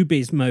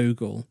showbiz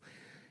mogul,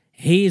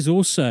 he is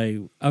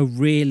also a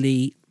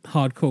really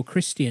hardcore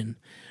Christian,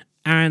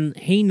 and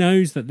he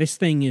knows that this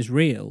thing is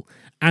real,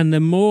 And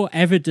the more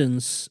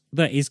evidence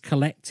that is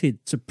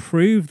collected to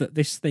prove that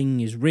this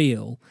thing is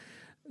real,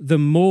 the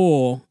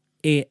more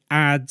it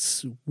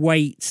adds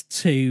weight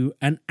to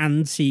an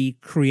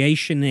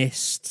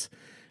anti-creationist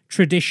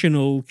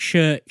traditional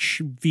church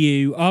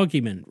view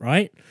argument,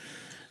 right?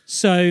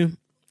 So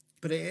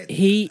But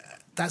he...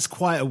 That's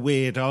quite a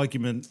weird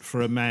argument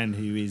for a man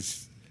who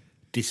is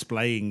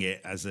displaying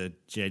it as a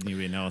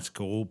genuine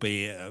article,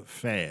 albeit at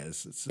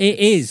fairs. It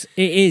is.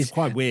 It's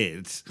quite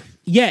weird.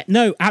 Yeah,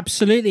 no,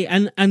 absolutely.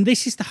 And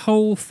this is the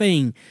whole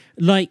thing.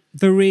 Like,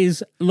 there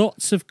is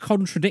lots of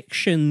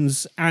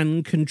contradictions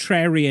and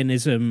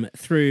contrarianism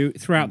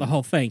throughout the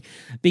whole thing.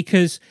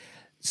 Because,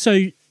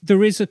 so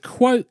there is a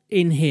quote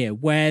in here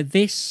where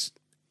this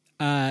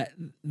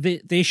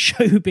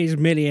showbiz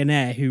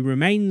millionaire who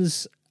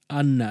remains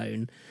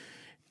unknown,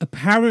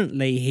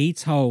 apparently he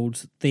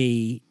told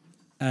the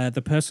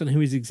person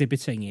who is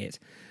exhibiting it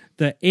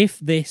that if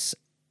this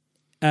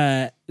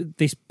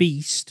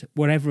beast,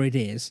 whatever it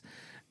is,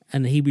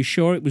 and he was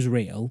sure it was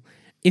real,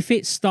 if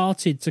it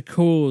started to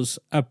cause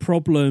a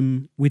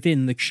problem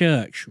within the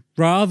church,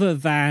 rather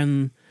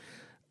than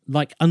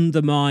like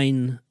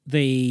undermine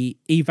the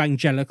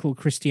evangelical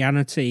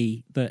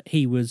Christianity that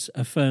he was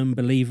a firm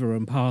believer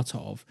and part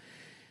of,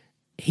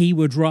 he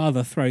would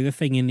rather throw the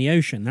thing in the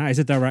ocean. That is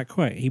a direct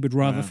quote. He would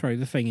rather throw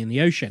the thing in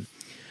the ocean.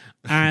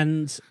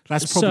 And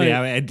that's probably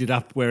how it ended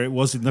up where it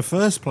was in the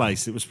first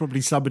place. It was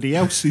probably somebody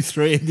else who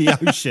threw it in the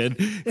ocean,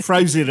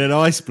 froze in an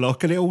ice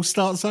block, and it all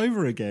starts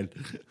over again.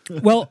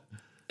 Well,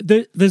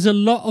 there's a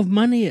lot of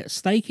money at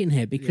stake in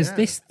here because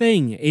this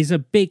thing is a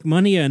big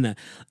money earner,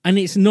 and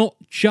it's not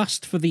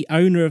just for the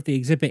owner of the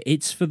exhibit;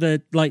 it's for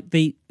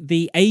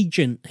the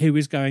agent who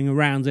is going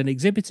around and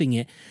exhibiting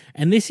it,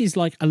 and this is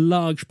like a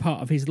large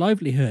part of his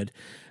livelihood.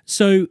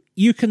 So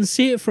you can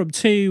see it from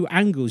two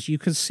angles. You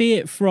can see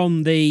it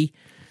from the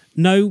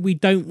no, we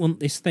don't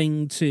want this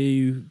thing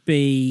to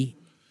be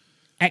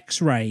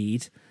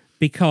X-rayed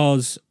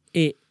because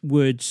it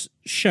would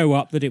show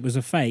up that it was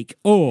a fake.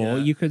 Or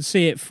you could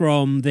see it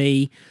from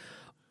the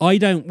I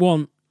don't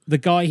want the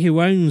guy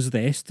who owns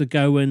this to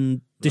go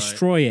and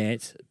destroy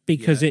it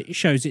because it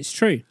shows it's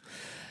true.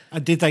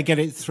 And did they get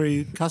it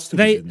through customs?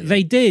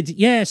 They did,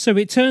 yeah. So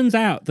it turns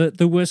out that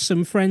there were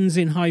some friends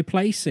in high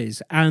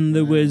places and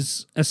there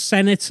was a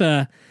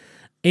senator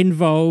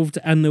involved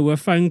and there were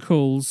phone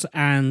calls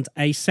and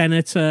a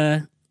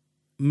senator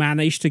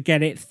managed to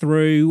get it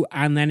through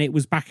and then it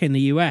was back in the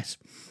US.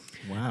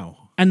 Wow.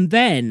 And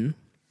then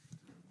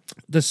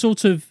the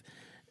sort of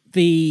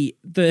the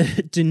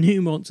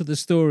denouement to the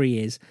story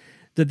is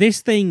that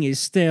this thing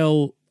is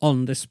still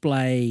on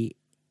display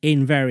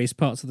in various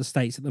parts of the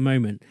States at the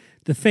moment.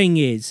 The thing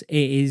is,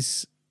 it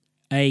is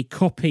a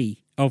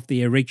copy of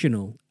the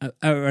original,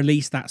 or at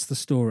least that's the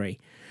story.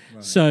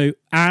 Right. So,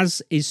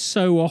 as is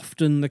so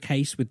often the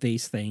case with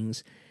these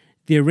things,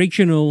 the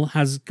original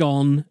has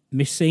gone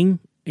missing,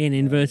 in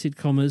inverted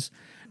commas,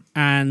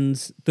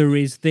 and there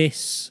is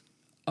this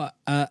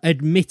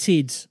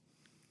admitted,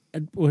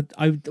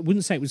 I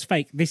wouldn't say it was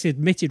fake, this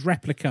admitted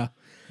replica,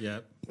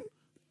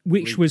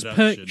 which was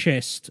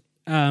purchased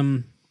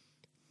for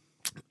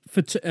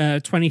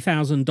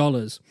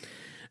 $20,000,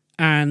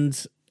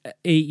 and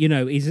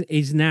it,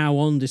 is now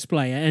on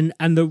display, and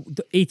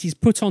it is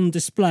put on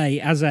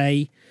display as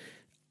a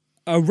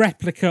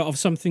replica of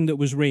something that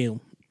was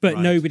real, but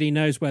nobody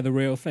knows where the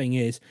real thing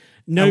is.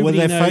 Nobody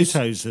were there knows.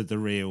 Photos of the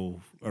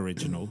real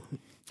original?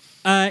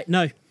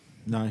 No.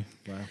 Wow.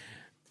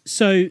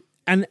 So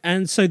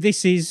and so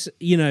this is,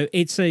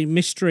 it's a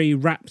mystery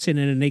wrapped in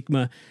an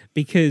enigma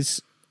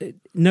because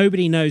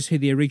nobody knows who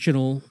the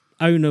original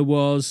owner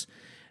was.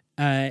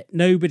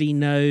 Nobody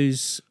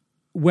knows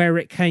where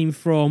it came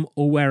from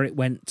or where it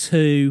went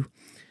to.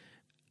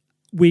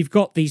 We've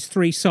got these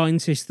three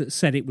scientists that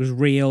said it was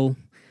real,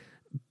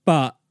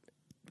 but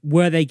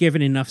were they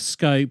given enough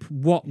scope?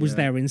 What was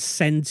their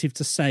incentive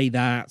to say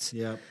that?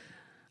 Yeah.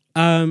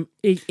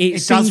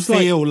 It does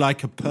feel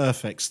like a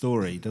perfect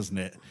story, doesn't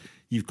it?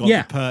 You've got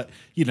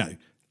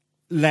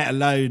let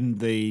alone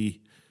the,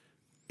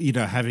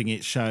 having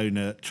it shown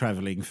at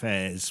travelling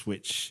fairs,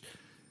 which,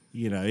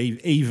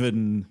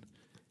 even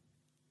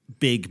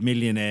big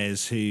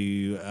millionaires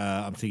who,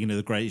 I'm thinking of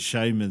The Great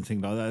Showman,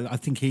 thing like that. I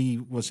think he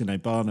was,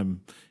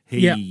 Barnum.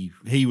 He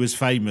was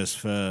famous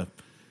for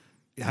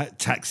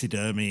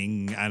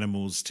taxidermying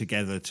animals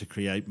together to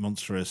create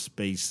monstrous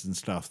beasts and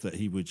stuff that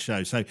he would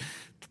show. So,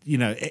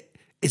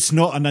 it's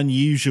not an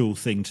unusual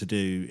thing to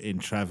do in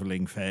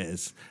travelling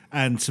fairs,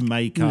 and to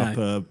make up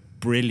a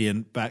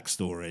brilliant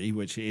backstory,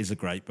 which is a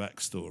great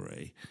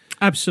backstory.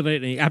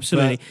 Absolutely.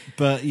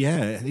 But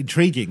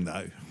intriguing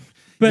though.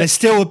 But there's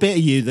still a bit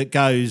of you that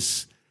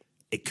goes,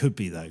 it could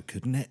be though,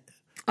 couldn't it?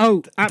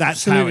 Oh, absolutely.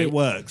 That's how it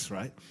works,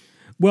 right?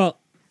 Well,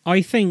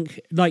 I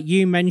think, like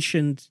you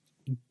mentioned,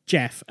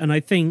 Jeff, and I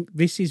think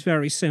this is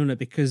very similar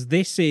because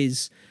this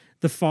is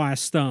the fire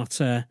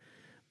starter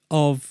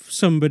of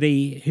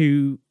somebody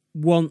who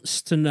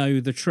wants to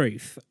know the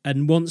truth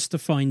and wants to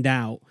find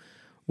out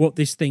what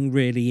this thing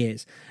really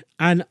is.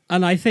 And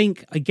I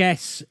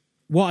guess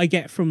what I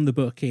get from the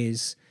book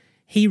is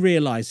he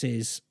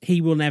realizes he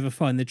will never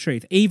find the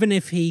truth. Even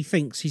if he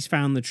thinks he's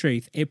found the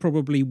truth, it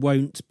probably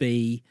won't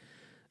be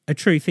a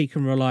truth he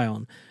can rely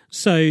on.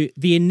 So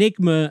the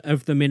enigma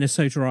of the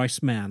Minnesota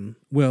Iceman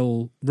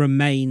will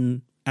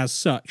remain as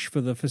such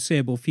for the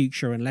foreseeable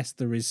future unless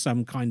there is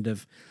some kind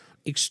of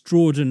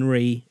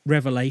extraordinary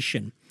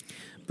revelation.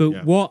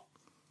 But what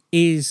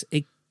is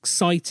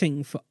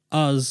exciting for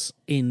us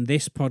in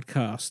this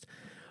podcast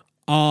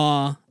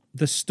are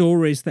the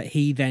stories that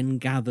he then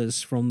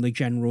gathers from the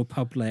general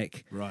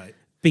public, right?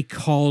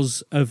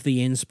 Because of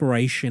the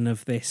inspiration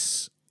of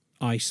this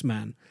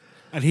Iceman.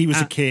 And he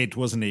was a kid,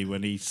 wasn't he,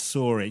 when he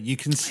saw it? You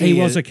can see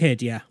he was a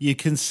kid, yeah. You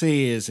can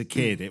see as a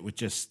kid, it would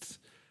just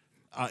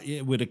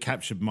it would have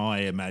captured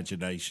my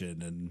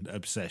imagination and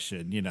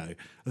obsession. You know,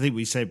 I think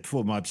we said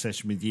before, my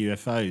obsession with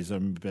UFOs. I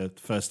remember the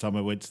first time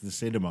I went to the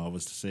cinema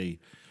was to see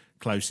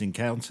Close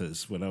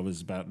Encounters when I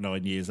was about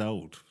 9 years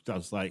old. I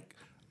was like,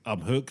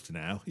 I'm hooked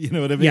now. You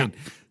know what I mean? Yeah.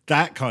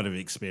 That kind of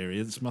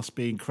experience must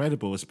be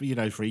incredible. You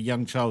know, for a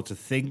young child to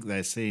think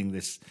they're seeing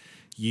this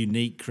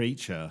unique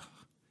creature.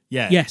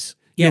 Yeah. Yes.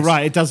 You're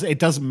right. It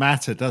doesn't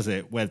matter, does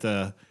it,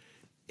 whether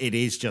it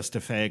is just a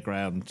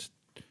fairground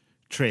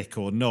trick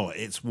or not?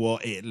 It's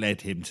what it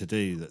led him to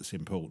do that's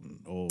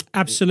important. Or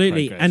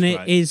absolutely, and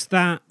it is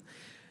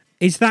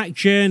that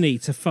journey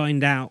to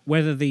find out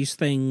whether these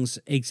things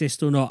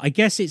exist or not. I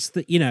guess it's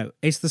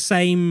the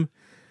same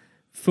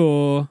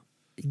for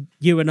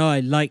you and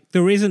I. Like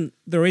there isn't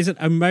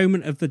a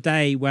moment of the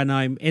day when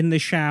I'm in the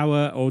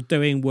shower or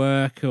doing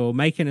work or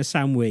making a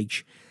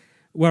sandwich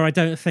where I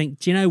don't think,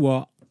 do you know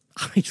what?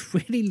 I'd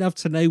really love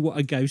to know what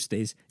a ghost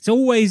is. It's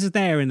always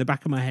there in the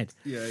back of my head.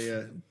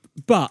 Yeah.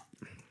 But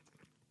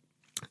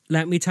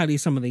let me tell you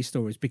some of these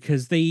stories,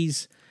 because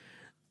these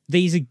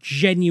are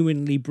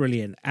genuinely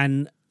brilliant.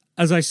 And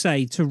as I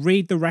say, to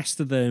read the rest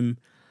of them,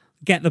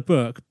 get the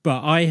book.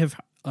 But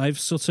I've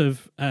sort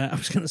of, I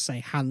was going to say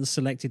hand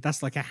selected.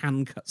 That's like a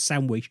hand cut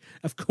sandwich.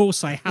 Of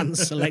course I hand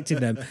selected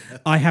them.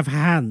 I have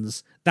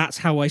hands. That's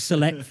how I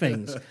select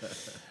things.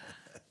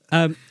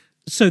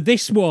 So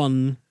this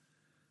one,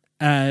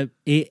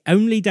 it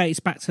only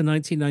dates back to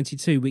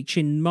 1992, which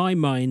in my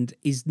mind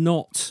is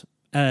not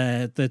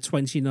the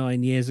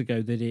 29 years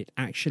ago that it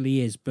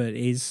actually is, but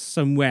is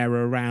somewhere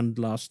around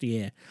last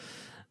year.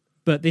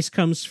 But this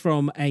comes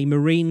from a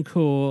Marine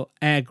Corps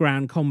Air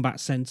Ground Combat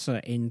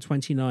Center in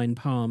 29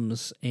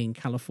 Palms in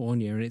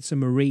California, and it's a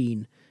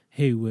Marine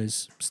who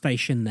was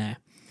stationed there.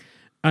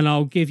 And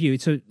I'll give you,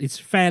 it's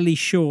a fairly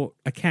short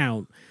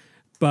account,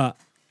 but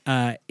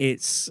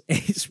it's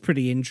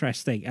pretty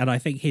interesting, and I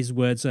think his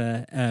words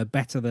are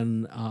better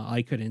than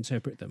I could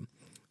interpret them.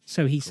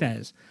 So he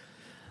says,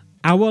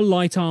 our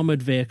light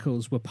armoured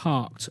vehicles were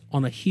parked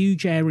on a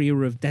huge area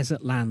of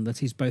desert land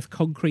that is both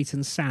concrete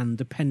and sand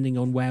depending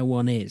on where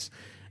one is,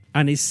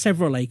 and is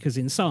several acres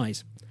in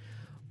size.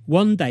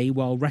 One day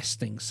while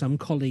resting, some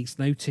colleagues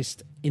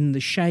noticed in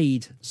the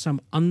shade some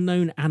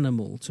unknown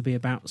animal to be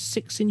about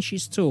 6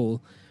 inches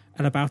tall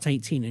and about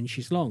 18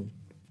 inches long.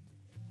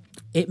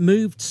 It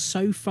moved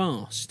so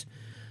fast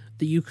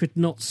that you could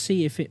not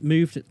see if it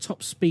moved at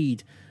top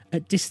speed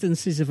at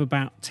distances of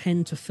about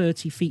 10 to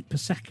 30 feet per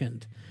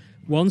second.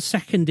 1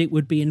 second it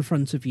would be in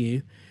front of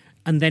you,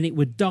 and then it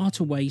would dart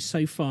away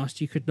so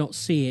fast you could not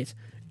see it,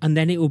 and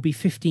then it would be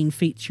 15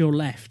 feet to your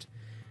left.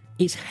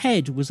 Its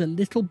head was a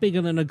little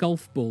bigger than a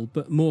golf ball,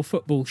 but more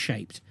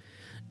football-shaped.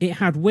 It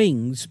had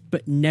wings,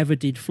 but never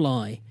did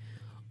fly.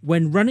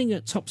 When running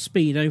at top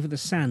speed over the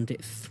sand,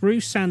 it threw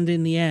sand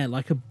in the air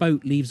like a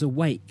boat leaves a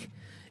wake.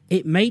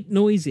 It made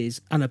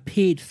noises and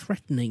appeared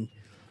threatening.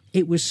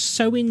 It was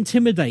so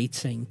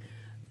intimidating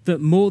that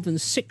more than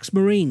 6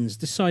 Marines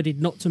decided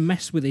not to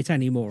mess with it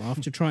anymore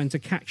after trying to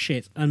catch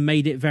it, and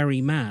made it very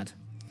mad.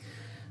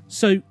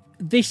 So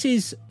this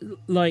is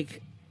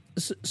like...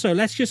 So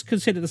let's just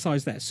consider the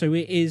size there. So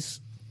it is...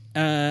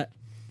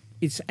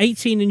 it's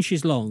 18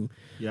 inches long.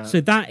 Yeah. So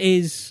that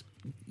is...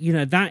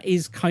 that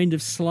is kind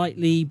of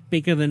slightly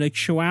bigger than a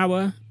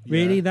chihuahua,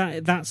 really. Yeah.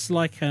 That's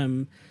like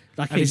a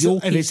Yorkie-sized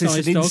dog. And is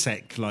this an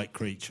insect-like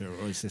creature,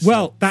 or is this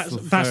that's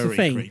the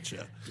thing.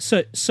 Creature?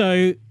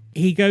 So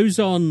he goes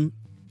on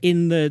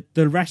in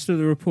the rest of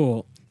the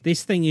report.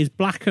 This thing is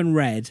black and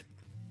red,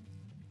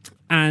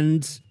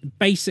 and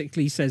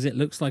basically says it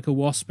looks like a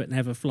wasp but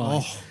never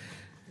flies.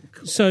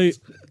 Oh, so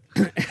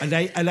an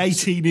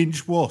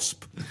 18-inch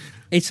wasp.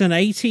 It's an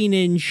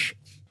 18-inch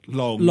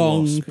long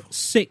wasp.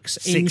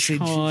 6-inch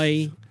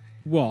high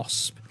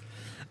wasp.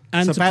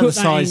 And it's about the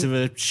size of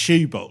a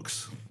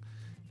shoebox.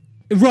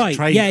 Right,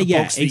 box yeah,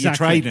 that exactly. Your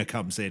trainer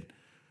comes in.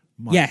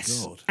 My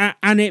yes, God.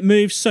 And it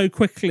moves so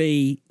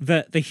quickly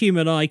that the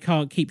human eye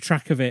can't keep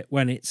track of it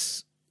when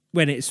it's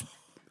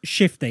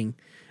shifting.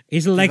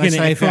 He's legging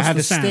it across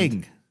the sand.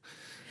 Sting?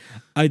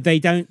 They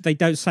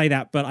don't say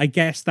that, but I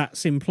guess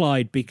that's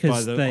implied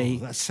because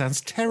that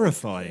sounds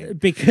terrifying.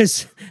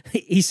 Because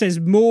he says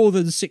more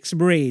than 6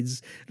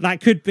 Marines.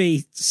 That could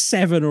be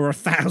 7 or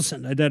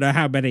 1,000. I don't know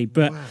how many,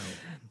 but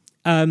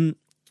wow.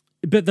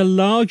 But the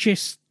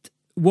largest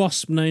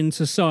wasp known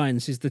to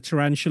science is the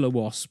tarantula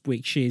wasp,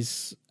 which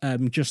is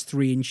just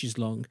 3 inches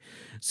long.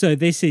 So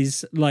this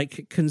is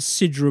like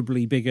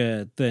considerably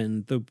bigger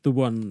than the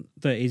one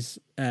that is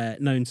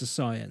known to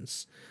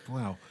science.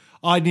 Wow.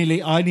 I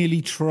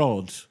nearly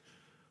trod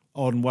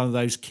on one of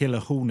those killer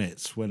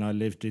hornets when I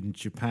lived in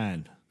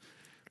Japan.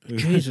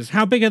 Jesus,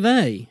 how big are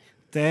they?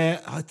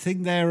 I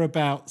think they're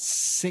about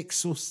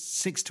 6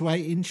 to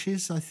 8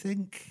 inches, I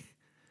think.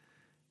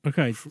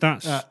 Okay,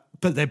 that's...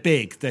 but they're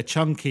big. They're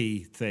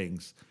chunky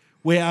things.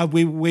 We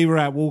were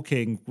out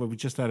walking when we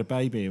just had a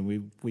baby,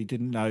 and we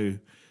didn't know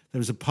there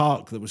was a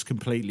park that was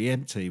completely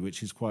empty,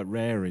 which is quite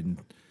rare in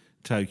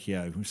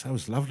Tokyo. So it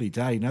was a lovely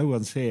day. No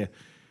one's here.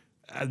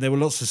 And there were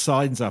lots of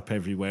signs up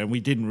everywhere, and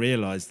we didn't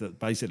realise that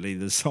basically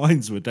the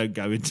signs were "Don't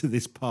go into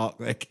this park,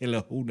 they're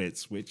killer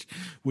hornets," which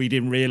we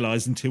didn't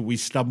realise until we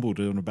stumbled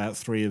on about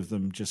 3 of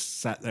them just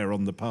sat there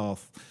on the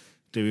path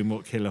doing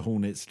what killer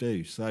hornets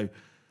do. So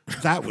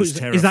that was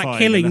terrifying. Is that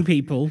killing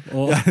people?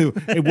 Or? No,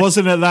 it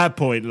wasn't at that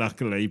point,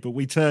 luckily, but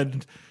we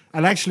turned...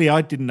 And actually,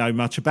 I didn't know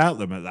much about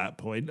them at that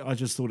point. I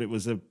just thought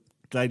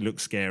they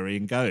looked scary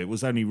and go. It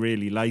was only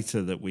really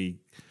later that we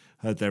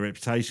heard their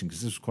reputation,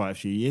 because this was quite a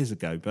few years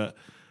ago, but...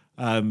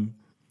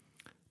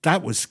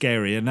 that was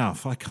scary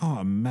enough. I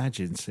can't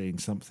imagine seeing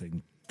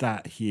something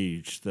that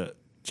huge that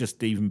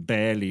just even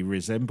barely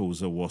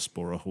resembles a wasp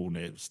or a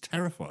hornet. It was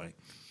terrifying.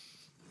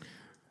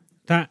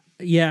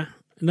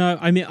 No,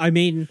 I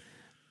mean,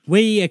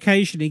 we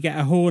occasionally get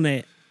a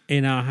hornet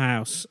in our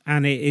house,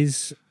 and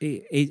it's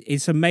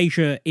a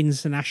major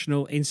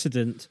international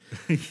incident.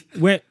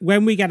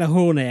 When we get a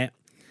hornet,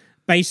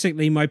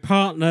 basically my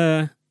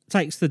partner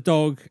takes the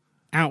dog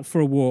out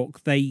for a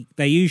walk. They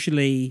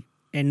usually,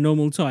 in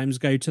normal times,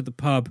 go to the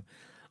pub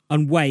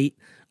and wait.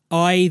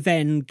 I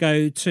then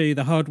go to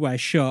the hardware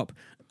shop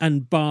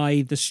and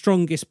buy the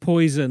strongest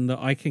poison that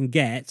I can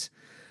get.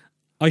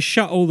 I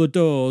shut all the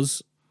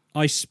doors.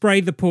 I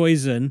spray the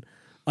poison.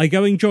 I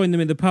go and join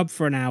them in the pub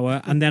for an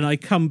hour, and then I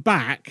come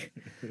back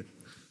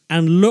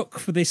and look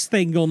for this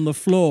thing on the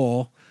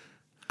floor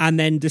and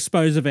then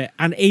dispose of it.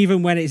 And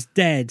even when it's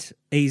dead,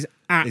 he's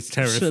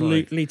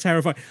absolutely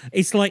terrifying.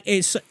 It's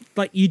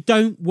like you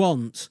don't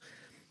want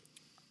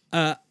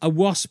a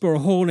wasp or a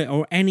hornet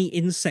or any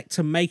insect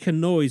to make a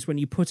noise when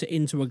you put it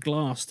into a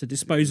glass to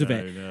dispose of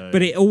it. No.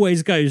 But it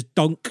always goes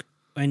donk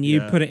when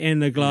you put it in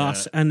the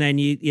glass, and then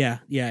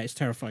it's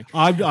terrifying.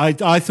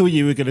 I thought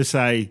you were going to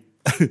say,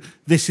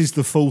 this is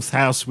the 4th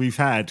house we've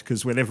had,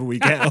 because whenever we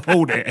get a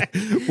hornet,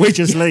 we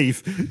just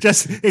leave.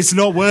 It's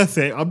not worth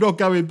it. I'm not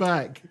going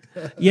back.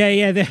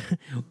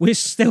 We're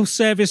still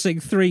servicing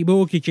 3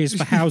 mortgages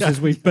for houses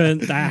we've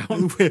burnt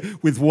down.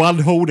 With one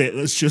hornet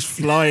that's just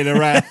flying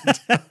around.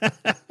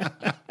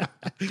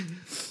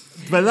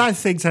 But I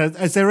think,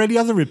 is there any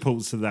other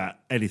reports of that?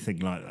 Anything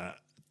like that?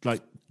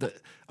 Like,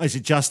 is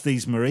it just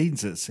these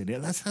Marines that's in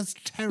it? That's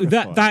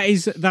terrifying.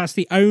 That's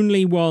the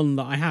only one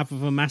that I have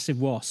of a massive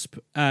wasp.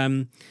 But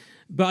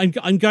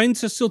I'm going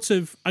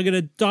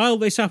to dial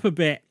this up a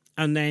bit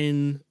and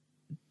then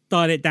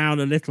dial it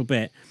down a little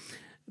bit,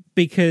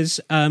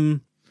 because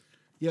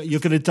you're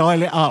going to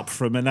dial it up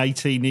from an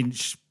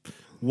 18-inch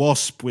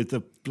wasp with the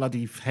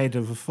bloody head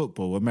of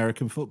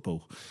American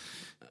football.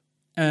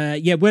 Well,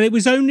 it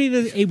was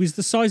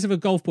the size of a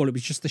golf ball. It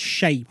was just the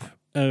shape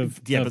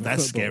of but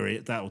that's football. Scary.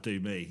 That'll do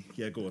me.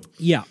 Yeah, go on.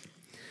 Yeah.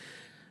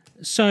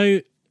 So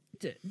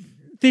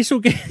this will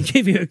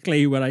give you a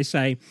clue when I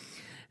say.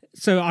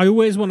 So I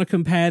always want to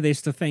compare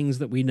this to things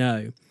that we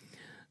know.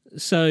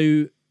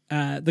 So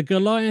the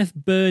Goliath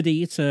bird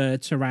eater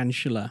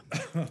tarantula.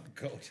 Oh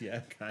God,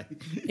 yeah,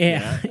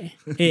 okay.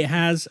 It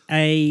has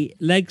a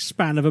leg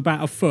span of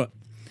about a foot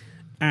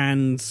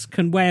and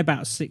can weigh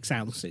about 6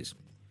 ounces.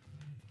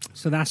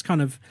 So that's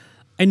kind of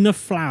enough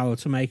flour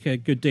to make a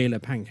good deal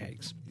of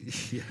pancakes.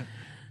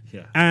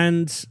 Yeah.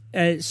 And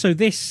so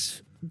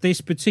this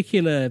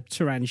particular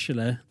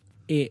tarantula,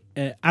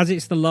 as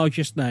it's the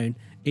largest known,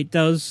 it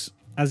does,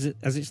 as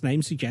its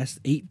name suggests,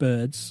 eat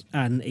birds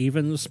and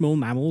even small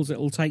mammals.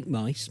 It'll take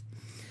mice.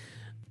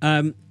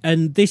 And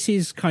this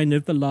is kind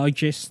of the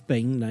largest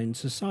thing known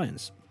to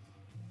science.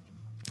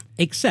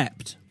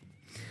 Except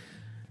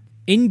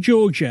in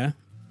Georgia,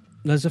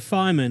 there's a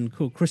fireman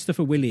called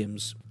Christopher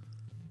Williams,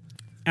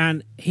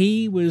 and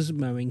he was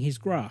mowing his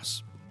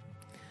grass.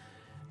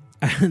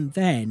 And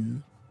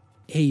then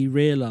he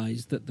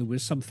realised that there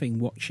was something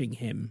watching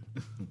him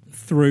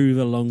through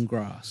the long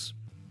grass.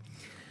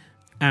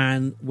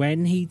 And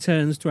when he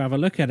turns to have a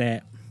look at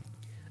it,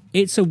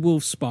 it's a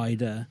wolf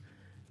spider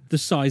the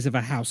size of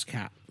a house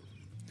cat.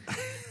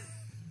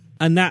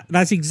 And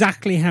that's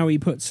exactly how he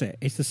puts it.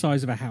 It's the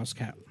size of a house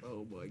cat.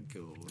 Oh, my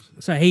God.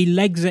 So he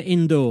legs it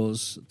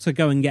indoors to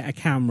go and get a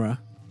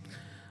camera.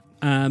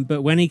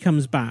 But when he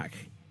comes back,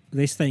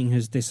 this thing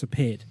has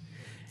disappeared.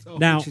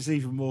 Now, which is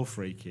even more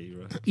freaky,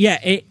 right? Yeah,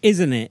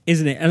 isn't it?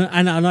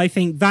 And I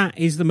think that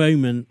is the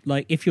moment,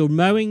 like, if you're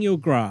mowing your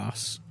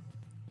grass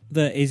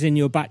that is in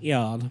your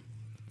backyard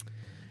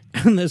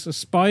and there's a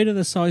spider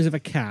the size of a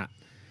cat,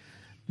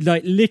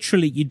 like,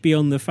 literally you'd be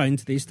on the phone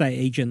to the estate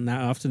agent that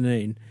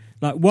afternoon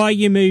Like, why are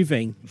you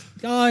moving?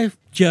 I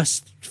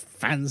just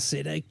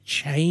fancied a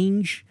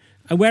change.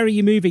 And where are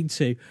you moving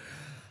to?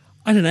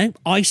 I don't know,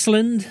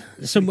 Iceland,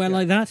 somewhere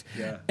like that.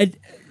 Yeah. And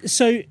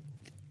so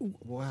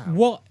Wow.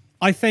 what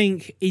I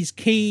think is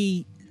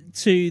key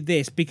to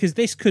this, because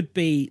this could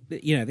be,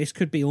 this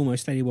could be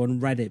almost anyone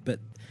read it, but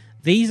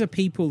these are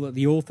people that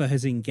the author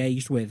has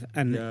engaged with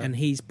and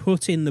he's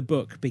put in the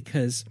book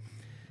because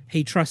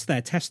he trusts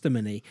their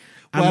testimony.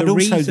 And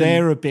also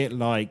they're a bit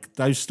like,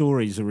 those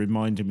stories are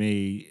reminding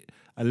me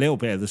a little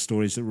bit of the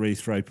stories that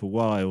Ruth Roper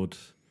Wilde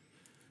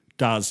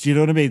does. Do you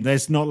know what I mean?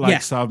 There's not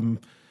like some,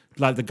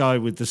 like the guy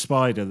with the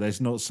spider,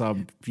 there's not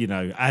some,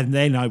 and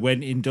then I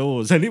went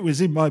indoors and it was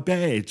in my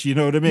bed. You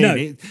know what I mean?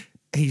 No.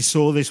 He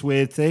saw this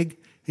weird thing.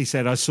 He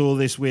said, I saw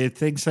this weird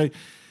thing. So,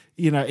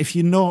 if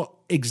you're not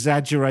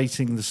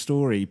exaggerating the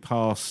story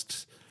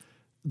past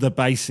the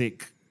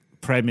basic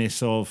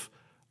premise of,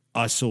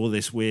 I saw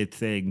this weird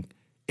thing,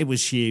 it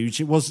was huge.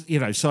 It was,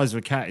 size of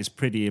a cat is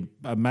pretty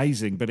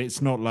amazing, but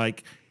it's not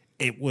like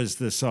it was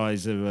the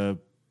size of a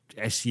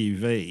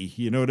SUV.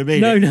 You know what I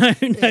mean? No,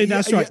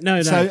 that's right.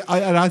 No. So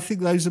I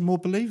think those are more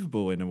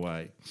believable in a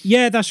way.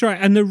 Yeah, that's right.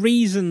 And the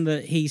reason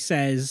that he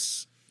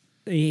says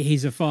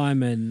he's a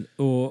fireman,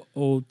 or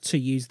to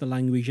use the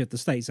language of the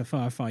States, a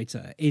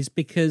firefighter, is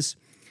because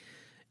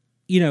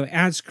it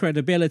adds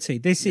credibility.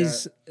 This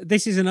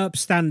is an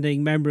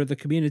upstanding member of the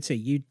community.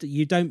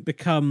 You don't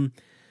become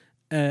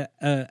a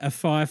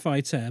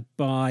firefighter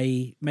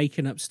by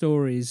making up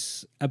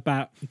stories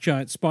about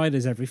giant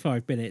spiders every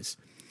 5 minutes.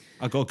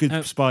 I got a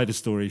good spider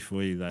story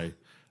for you, though.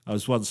 I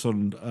was once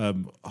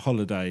on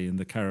holiday in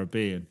the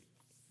Caribbean,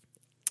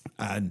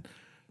 and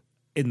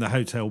in the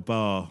hotel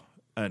bar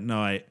at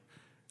night,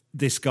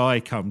 this guy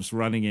comes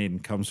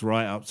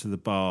right up to the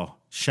bar,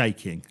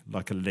 shaking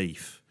like a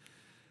leaf.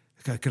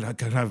 Can I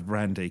have a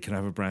brandy? Can I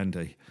have a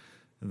brandy?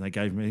 And they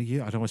gave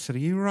me, I said, are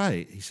you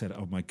right? He said,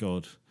 oh my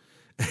God.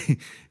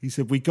 He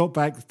said, we got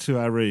back to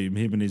our room,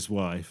 him and his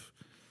wife,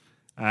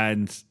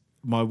 and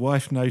my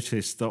wife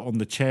noticed that on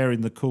the chair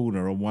in the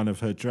corner on one of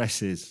her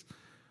dresses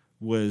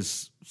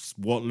was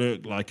what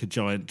looked like a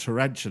giant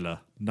tarantula,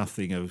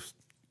 nothing of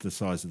the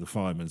size of the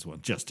fireman's one,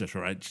 just a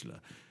tarantula.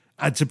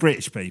 And to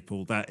British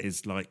people, that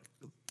is like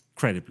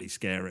incredibly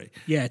scary.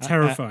 Yeah,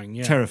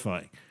 terrifying.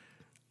 Terrifying.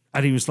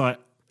 And he was like,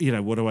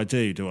 what do I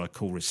do? Do I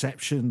call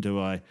reception? Do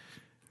I?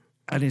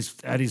 And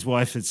his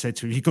wife had said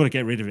to him, you've got to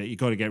get rid of it. You've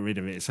got to get rid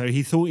of it. So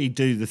he thought he'd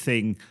do the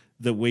thing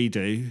that we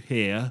do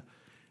here.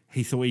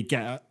 He thought he'd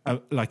get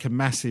a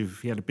massive,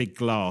 he had a big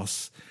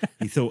glass.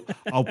 He thought,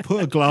 I'll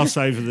put a glass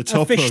over the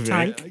top fish of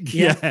tank. it.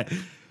 Yeah.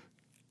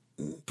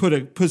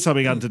 Put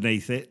something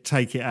underneath it,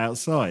 take it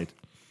outside.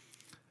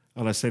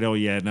 And I said, oh,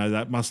 yeah, no,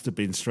 that must have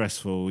been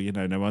stressful.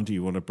 No wonder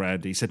you want a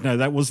brandy. He said, no,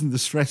 that wasn't the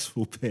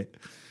stressful bit.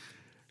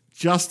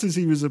 Just as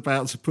he was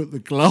about to put the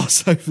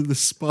glass over the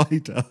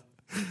spider,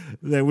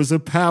 there was a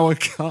power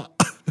cut.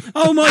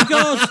 Oh, my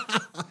God.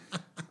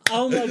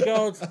 Oh, my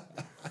God.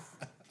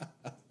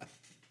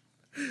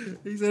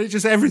 He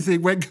said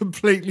everything went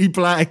completely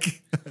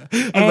black.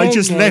 And they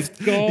just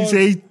left. God. He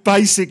said,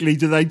 basically,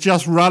 they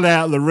just run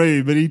out of the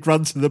room and he'd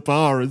run to the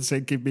bar and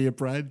said, give me a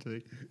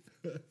brandy.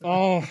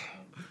 Oh,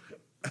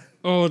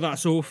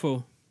 that's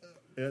awful.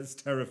 Yeah, it's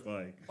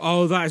terrifying.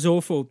 Oh, that is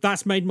awful.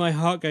 That's made my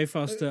heart go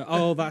faster.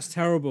 Oh, that's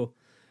terrible.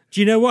 Do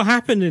you know what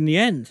happened in the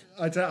end?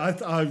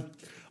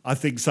 I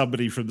think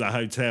somebody from the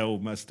hotel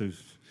must have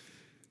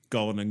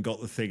gone and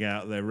got the thing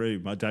out of their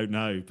room. I don't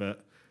know,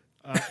 but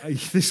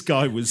this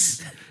guy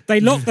was... They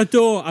locked the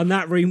door and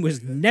that room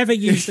was never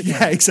used again.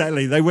 Yeah,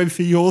 exactly. They went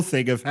for your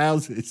thing of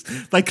houses.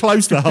 They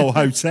closed the whole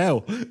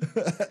hotel.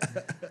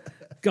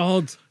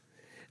 God.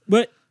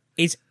 But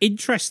it's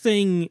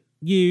interesting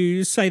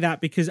you say that,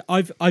 because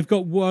I've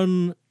got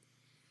one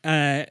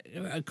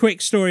a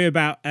quick story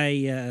about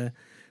a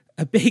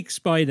big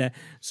spider.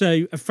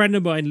 So a friend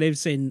of mine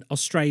lives in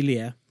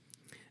Australia,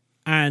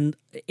 and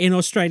in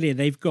Australia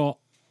they've got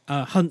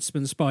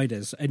huntsman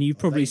spiders, and you've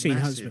probably seen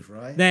massive,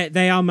 huntsman. Right?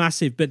 They are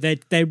massive, but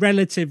they're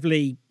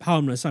relatively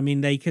harmless. I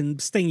mean, they can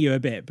sting you a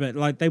bit, but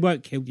like they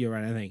won't kill you or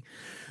anything.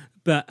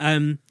 But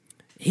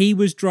he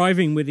was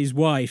driving with his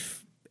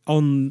wife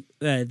on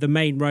the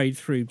main road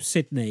through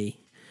Sydney,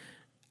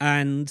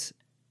 and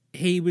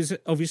he was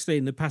obviously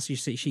in the passenger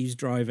seat. She's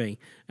driving,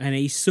 and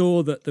he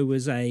saw that there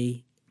was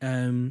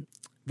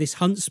this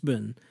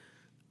huntsman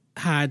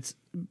had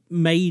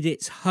made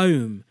its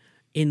home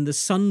in the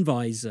sun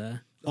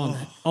visor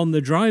on the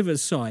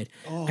driver's side,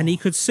 and he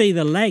could see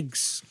the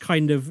legs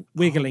kind of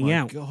wiggling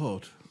out.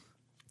 God.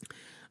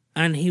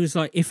 And he was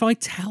like, if I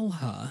tell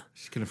her,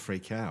 She's going to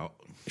freak out.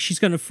 She's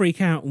going to freak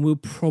out and we'll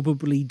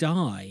probably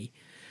die.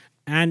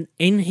 And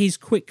in his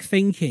quick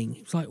thinking,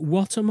 he was like,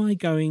 what am I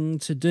going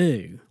to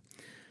do?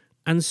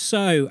 And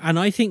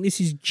I think this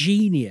is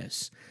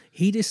genius,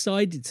 he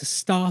decided to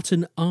start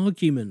an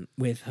argument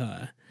with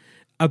her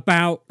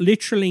about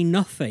literally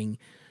nothing,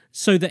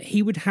 so that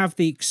he would have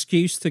the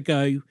excuse to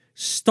go,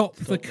 stop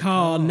the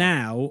car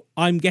now,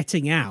 I'm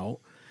getting out.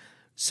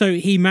 So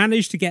he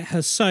managed to get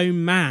her so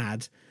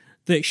mad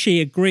that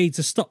she agreed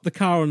to stop the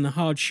car on the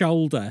hard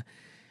shoulder.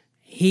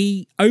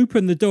 He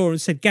opened the door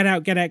and said, "Get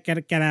out, get out, get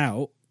out, get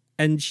out."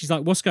 And she's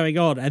like, "What's going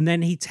on?" And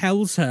then he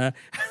tells her.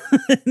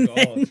 And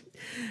then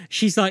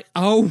she's like,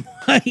 "Oh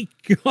my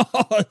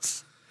God."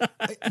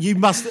 You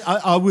must.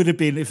 I would have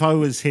been, if I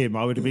was him,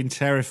 I would have been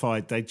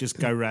terrified. They'd just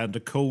go round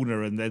a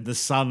corner and then the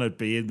sun would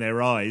be in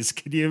their eyes.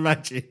 Can you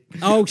imagine?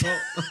 Oh,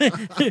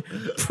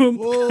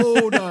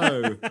 Oh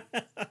no.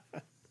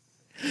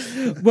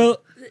 Well,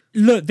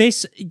 look,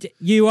 this,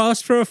 you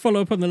asked for a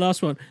follow-up on the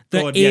last one.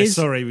 God, yeah,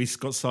 sorry, we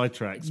got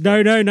sidetracked.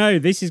 No,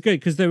 this is good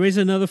because there is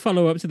another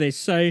follow-up to this.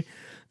 So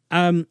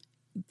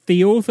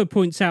the author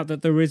points out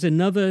that there is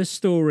another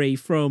story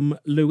from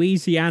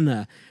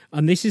Louisiana,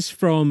 and this is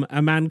from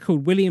a man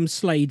called William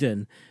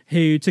Sladen,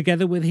 who,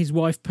 together with his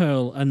wife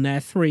Pearl and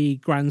their 3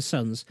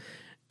 grandsons,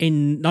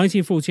 in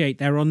 1948,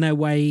 they're on their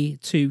way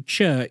to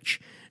church,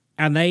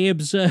 and they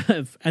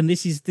observe, and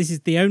this is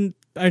the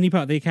only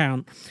part of the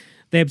account,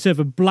 they observe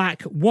a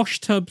black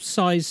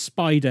washtub-sized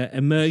spider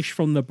emerge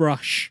from the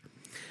brush.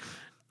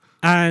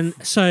 And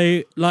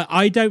so, like,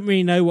 I don't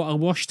really know what a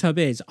washtub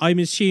is. I'm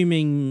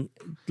assuming,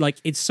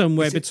 like, it's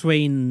somewhere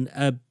between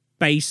a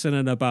basin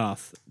and a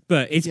bath.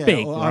 But it's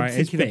big, right? I'm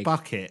thinking it's big. a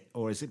bucket,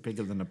 or is it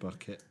bigger than a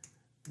bucket?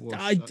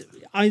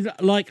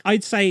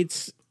 I'd say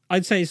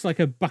it's like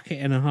a bucket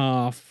and a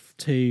half,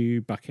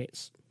 2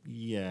 buckets.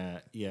 Yeah,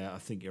 I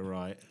think you're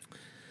right.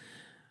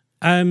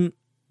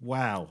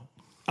 Wow.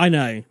 I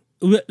know.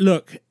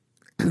 Look,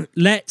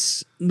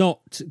 let's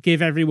not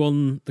give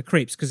everyone the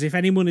creeps, because if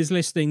anyone is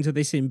listening to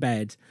this in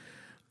bed,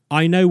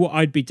 I know what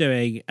I'd be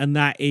doing, and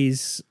that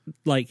is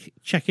like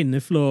checking the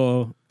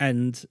floor,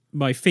 and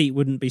my feet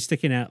wouldn't be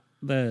sticking out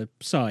the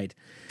side.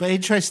 But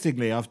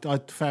interestingly, I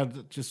found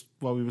that just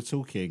while we were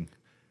talking,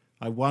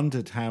 I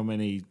wondered how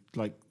many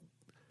like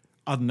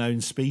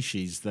unknown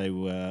species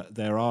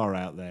there are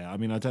out there. I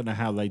mean, I don't know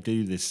how they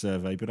do this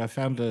survey, but I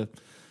found a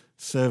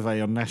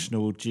survey on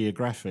National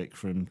Geographic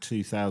from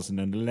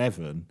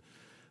 2011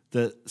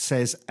 that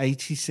says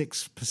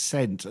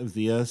 86% of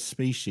the Earth's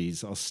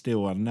species are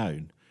still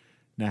unknown.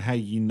 Now, how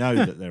you know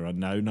that they're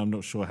unknown, I'm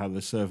not sure how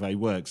the survey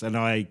works. And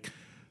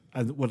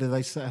what do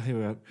they say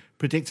here?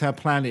 Predict our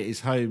planet is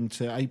home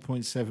to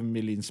 8.7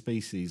 million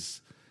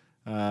species,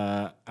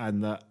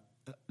 and that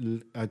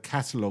we've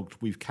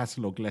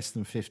catalogued less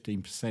than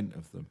 15%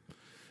 of them.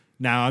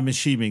 Now, I'm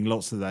assuming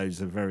lots of those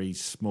are very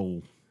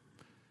small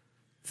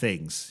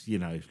things,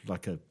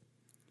 like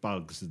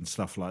bugs and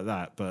stuff like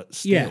that, but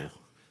still,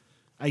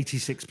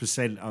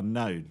 86%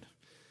 unknown.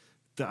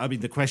 I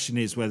mean, the question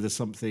is whether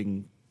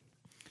something...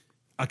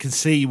 I can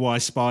see why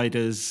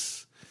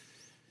spiders...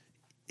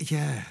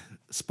 Yeah,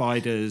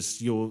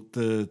 spiders, you're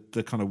the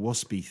kind of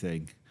waspy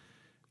thing.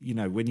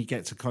 When you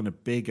get to kind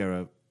of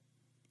bigger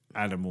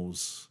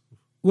animals...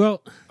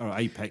 Well, or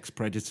apex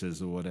predators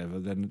or whatever,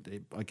 then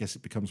I guess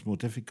it becomes more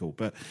difficult.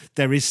 But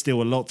there is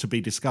still a lot to be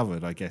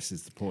discovered, I guess,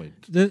 is the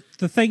point. The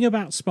thing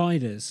about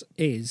spiders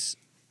is,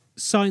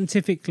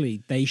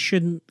 scientifically, they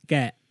shouldn't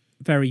get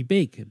very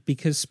big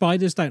because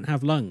spiders don't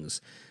have lungs.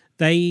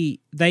 They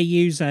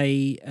use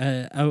a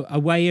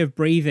way of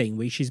breathing,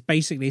 which is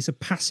basically it's a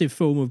passive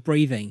form of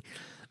breathing,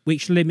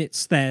 which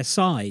limits their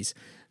size.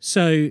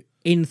 So,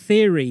 in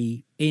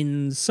theory,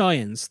 in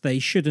science, they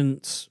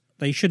shouldn't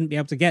be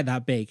able to get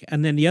that big.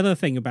 And then the other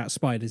thing about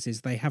spiders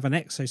is they have an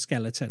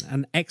exoskeleton,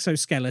 and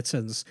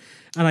exoskeletons.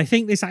 And I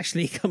think this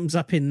actually comes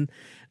up in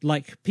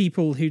like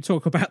people who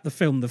talk about the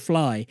film The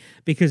Fly,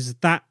 because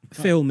that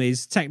film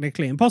is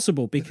technically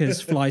impossible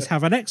because flies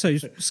have an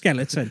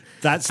exoskeleton.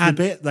 That's the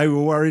bit they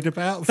were worried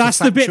about. That's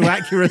the bit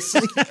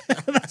accuracy.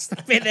 That's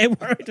the bit they're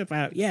worried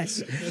about.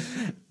 Yes.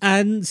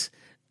 And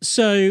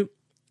so,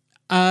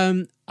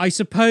 I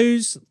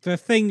suppose the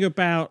thing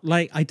about,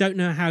 like, I don't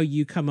know how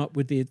you come up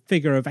with the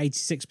figure of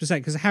 86%,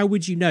 because how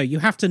would you know? You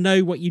have to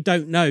know what you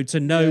don't know to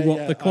know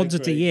what the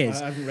quantity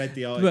is. I haven't read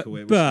the article.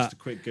 It was just a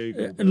quick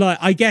Google. Like,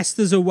 I guess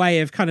there's a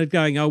way of kind of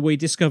going, we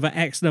discover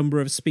X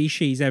number of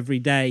species every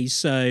day,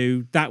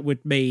 so that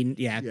would mean,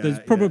 there's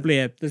probably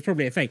a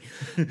thing.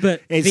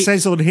 But it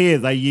says on here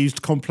they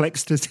used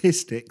complex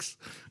statistics.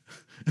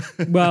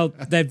 Well,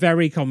 they're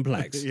very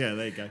complex. Yeah,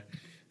 there you go.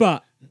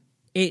 But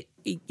it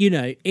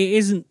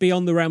isn't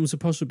beyond the realms of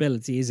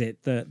possibility, is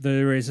it, that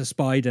there is a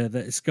spider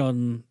that's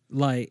gone,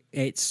 like,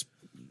 it's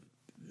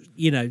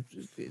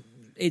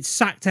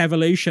sacked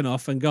evolution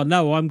off and gone,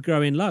 no, I'm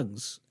growing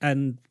lungs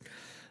and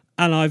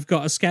I've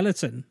got a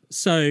skeleton.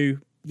 So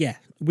yeah,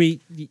 you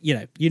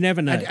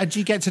never know. And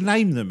you get to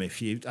name them I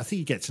think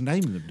you get to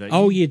name them, don't you?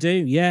 Oh, you do.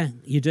 Yeah,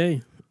 you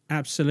do.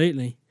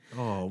 Absolutely.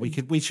 Oh,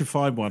 we should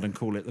find one and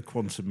call it the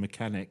quantum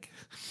mechanic.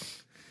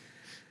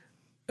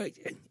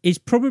 It's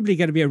probably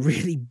going to be a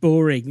really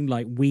boring,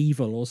 like,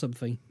 weevil or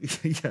something.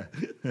 Yeah,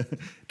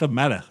 doesn't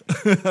matter.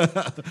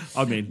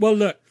 I mean, well,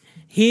 look,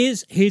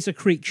 here's a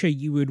creature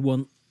you would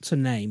want to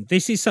name.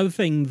 This is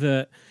something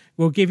that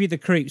will give you the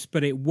creeps,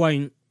 but it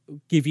won't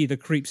give you the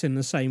creeps in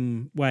the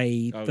same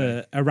way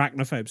that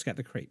arachnophobes get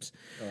the creeps.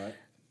 All right.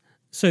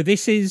 So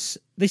this is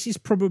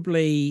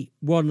probably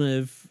one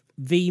of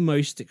the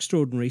most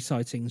extraordinary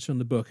sightings from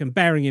the book. And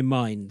bearing in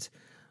mind,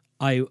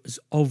 I was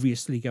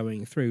obviously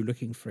going through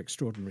looking for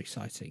extraordinary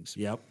sightings.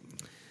 Yep.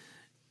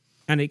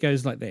 And it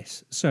goes like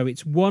this. So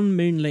it's one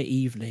moonlit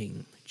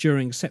evening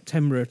during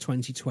September of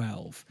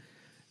 2012.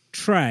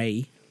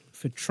 Trey,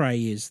 for Trey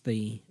is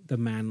the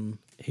man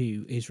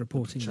who is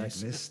reporting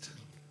this.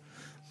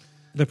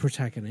 The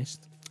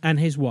protagonist. And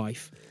his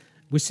wife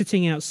were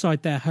sitting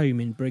outside their home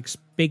in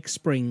Big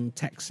Spring,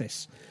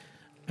 Texas.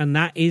 And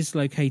that is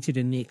located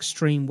in the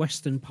extreme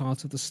western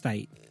part of the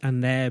state.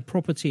 And their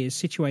property is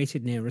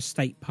situated near a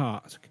state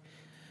park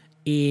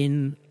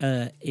in,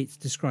 it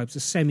describes a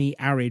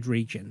semi-arid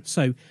region.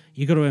 So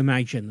you've got to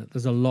imagine that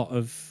there's a lot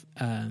of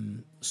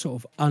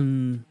sort of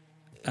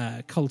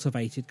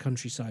uncultivated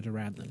countryside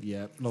around them.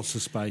 Yeah, lots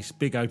of space,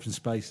 big open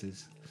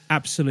spaces.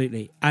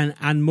 Absolutely.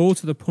 And more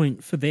to the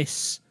point for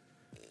this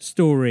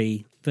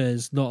story,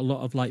 there's not a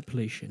lot of light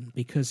pollution,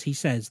 because he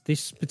says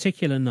this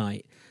particular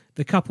night,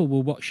 the couple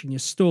were watching a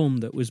storm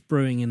that was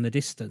brewing in the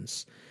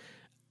distance.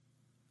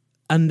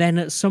 And then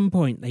at some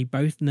point, they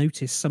both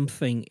noticed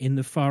something in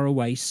the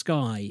faraway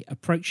sky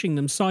approaching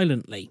them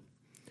silently.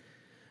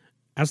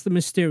 As the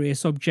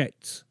mysterious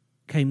object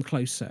came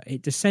closer,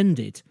 it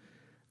descended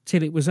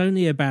till it was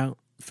only about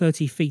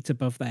 30 feet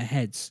above their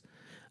heads,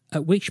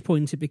 at which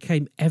point it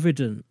became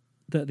evident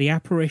that the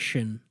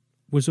apparition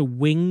was a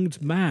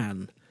winged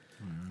man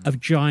of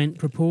giant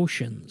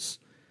proportions,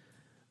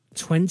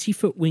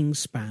 20-foot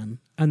wingspan,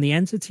 and the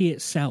entity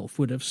itself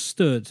would have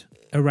stood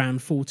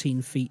around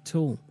 14 feet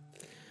tall.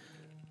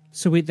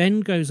 So it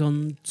then goes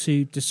on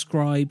to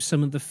describe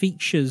some of the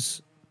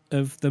features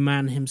of the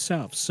man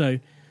himself. So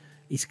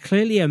he's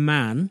clearly a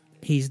man.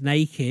 He's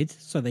naked,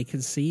 so they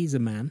can see he's a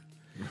man.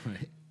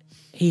 Right.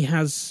 He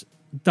has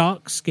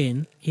dark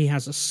skin. He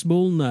has a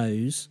small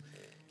nose.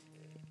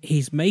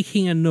 He's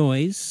making a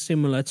noise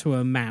similar to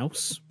a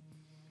mouse.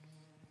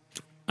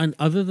 And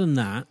other than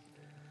that,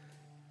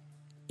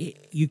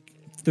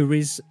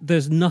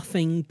 there's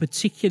nothing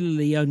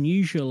particularly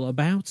unusual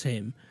about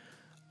him,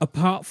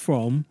 apart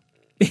from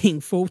being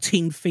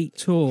 14 feet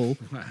tall.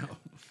 Wow.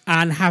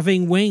 And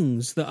having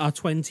wings that are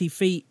 20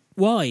 feet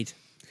wide.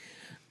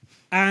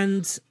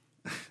 And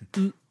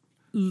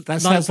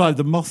that sounds like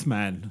the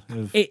Mothman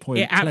of it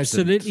Point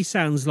absolutely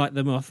sounds like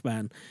the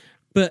Mothman.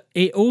 But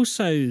it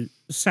also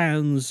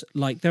sounds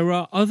like there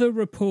are other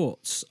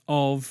reports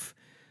of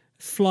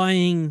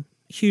flying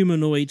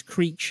humanoid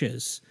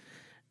creatures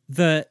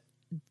that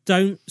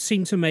don't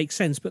seem to make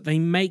sense, but they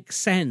make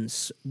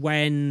sense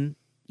when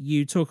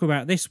you talk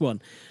about this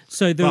one.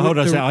 So hold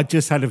on a second. I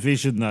just had a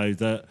vision though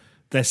that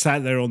they're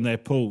sat there on their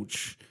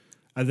porch,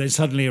 and then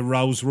suddenly a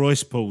Rolls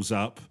Royce pulls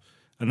up,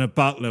 and a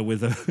butler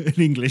with an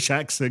English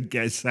accent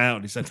gets out,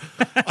 and he said,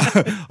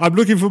 "I'm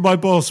looking for my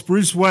boss,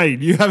 Bruce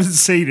Wayne. You haven't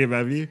seen him,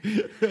 have you?"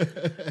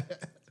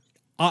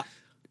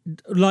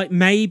 Like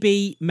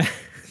maybe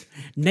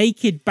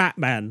Naked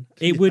Batman.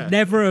 It would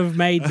never have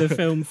made the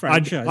film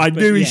franchise. I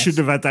knew he shouldn't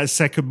have had that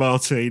second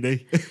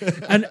martini.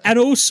 and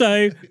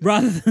also,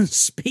 rather than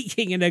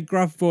speaking in a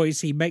gruff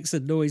voice, he makes a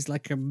noise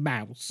like a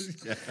mouse.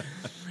 Yeah.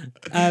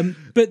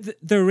 But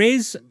there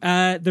is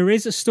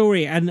a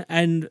story,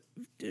 and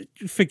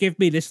forgive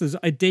me, listeners,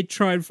 I did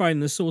try and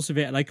find the source of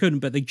it, and I couldn't.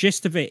 But the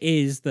gist of it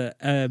is that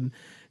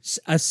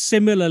a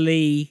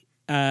similarly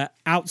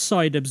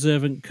outside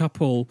observant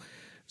couple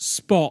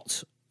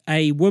spot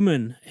a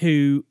woman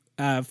who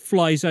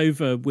flies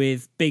over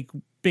with big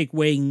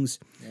wings.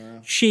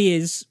 Yeah.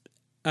 She's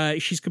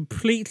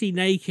completely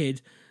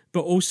naked,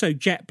 but also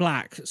jet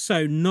black.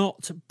 So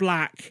not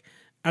black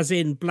as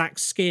in black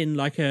skin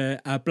like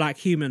a black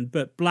human,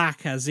 but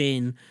black as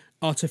in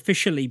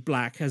artificially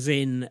black, as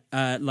in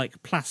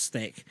like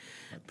plastic.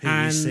 Like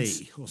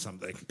PVC or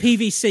something.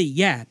 PVC,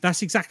 yeah,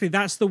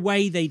 that's the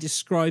way they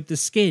describe the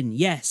skin.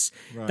 Yes,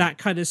 right. That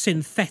kind of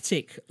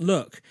synthetic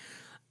look.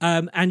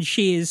 And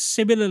she is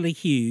similarly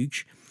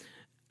huge.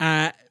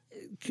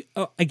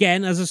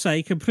 Again, as I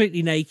say,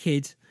 completely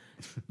naked,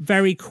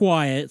 very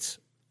quiet,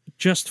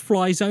 just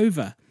flies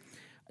over.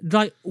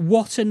 Like,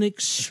 what an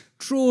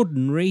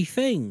extraordinary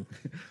thing.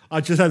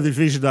 I just had the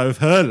vision, though, of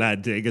her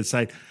landing and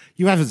saying,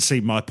 "You haven't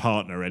seen my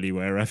partner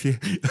anywhere, have you?"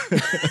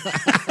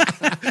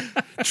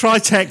 Try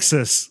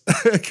Texas.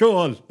 Go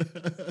on.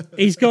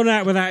 He's gone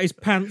out without his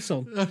pants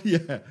on.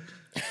 Yeah.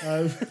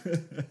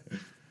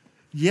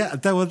 Yeah,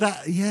 they were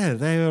that. Yeah,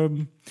 they.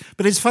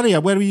 But it's funny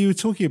when you were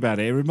talking about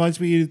it. It reminds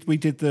me we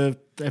did the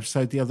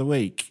episode the other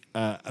week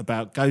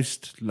about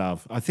ghost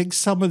love. I think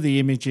some of the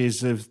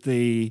images of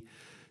the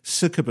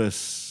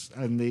succubus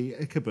and the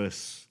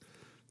incubus,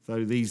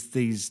 though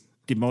these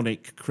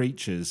demonic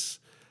creatures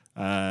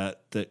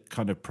that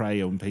kind of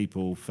prey on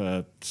people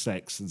for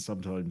sex, and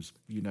sometimes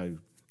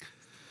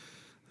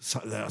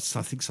I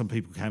think some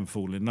people can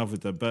fall in love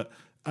with them. But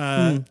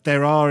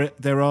there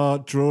are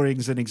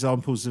drawings and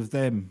examples of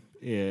them.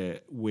 Yeah,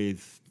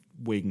 with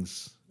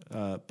wings,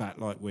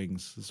 bat-like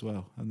wings as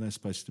well, and they're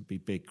supposed to be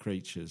big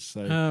creatures.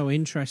 So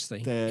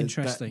interesting.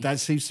 That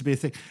seems to be a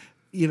thing,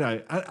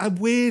 and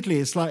weirdly,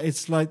 it's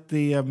like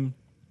the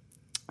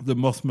the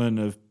Mothman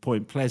of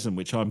Point Pleasant,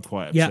 which I'm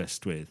quite Yeah.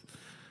 obsessed with.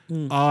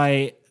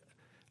 I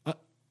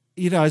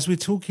as we're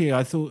talking,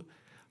 I thought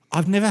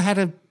I've never had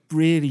a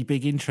really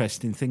big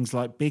interest in things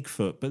like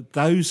Bigfoot, but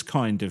those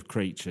kind of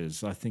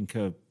creatures I think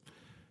are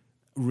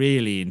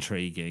really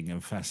intriguing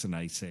and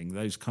fascinating.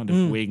 Those kind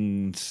of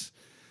winged,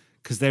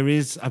 because there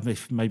is, I mean,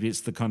 maybe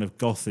it's the kind of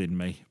goth in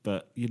me,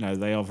 but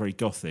they are very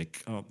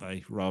gothic, aren't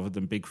they? Rather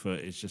than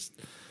Bigfoot,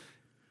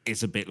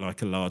 it's a bit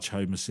like a large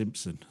Homer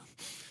Simpson.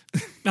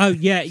 Oh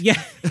yeah.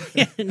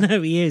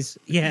 No, he is.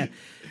 Yeah,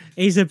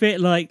 he's a bit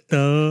like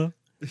the.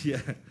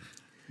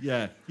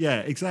 Yeah,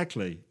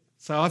 exactly.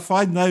 So I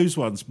find those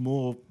ones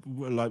more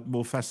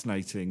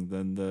fascinating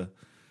than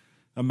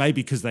and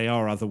maybe because they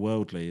are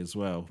otherworldly as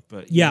well.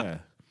 But Yeah,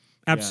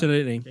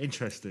 absolutely. Yeah.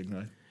 Interesting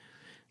though.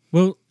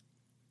 Well,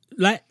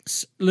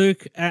 let's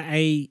look at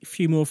a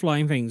few more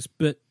flying things.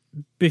 But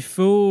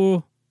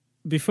before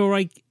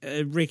I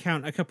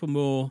recount a couple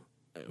more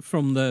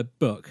from the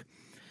book,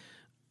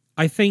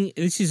 I think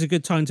this is a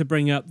good time to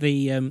bring up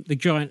the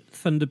giant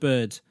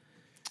thunderbird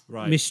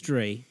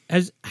mystery.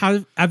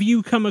 Have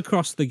you come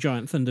across the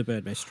giant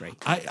thunderbird mystery?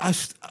 I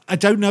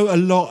don't know a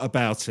lot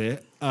about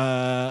it.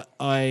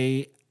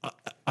 I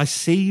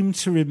seem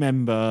to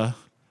remember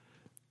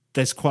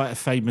there's quite a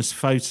famous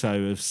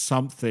photo of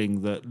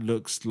something that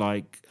looks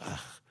like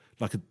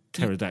a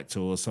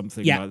pterodactyl or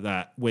something like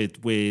that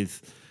with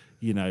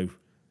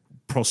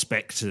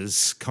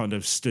prospectors kind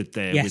of stood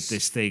there with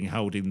this thing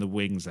holding the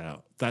wings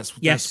out.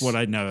 That's what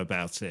I know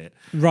about it.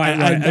 Right.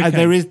 And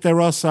okay. there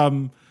are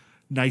some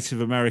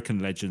Native American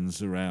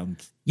legends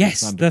around.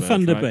 Yes, the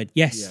Thunderbird. Right?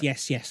 Yes.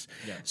 Yeah.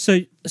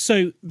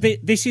 So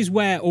this is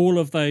where all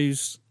of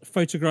those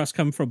photographs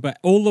come from, but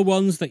all the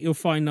ones that you'll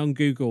find on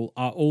Google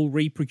are all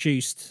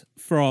reproduced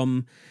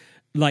from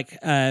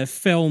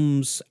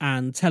films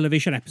and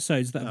television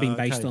episodes that have been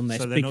based on this.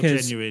 So they're not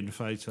genuine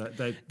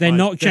photos. They're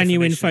not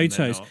genuine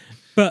photos, not.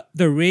 but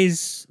there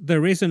is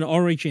an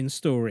origin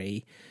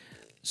story.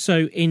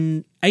 So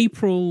in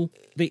April,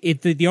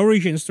 the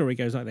origin story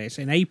goes like this.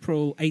 In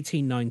April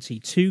 1890,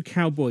 2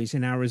 cowboys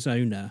in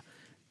Arizona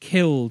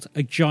killed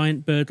a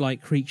giant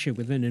bird-like creature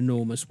with an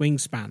enormous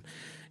wingspan.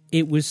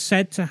 It was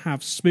said to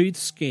have smooth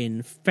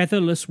skin,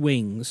 featherless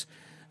wings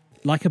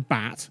like a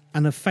bat,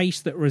 and a face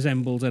that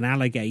resembled an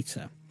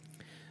alligator.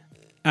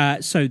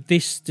 So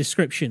this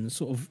description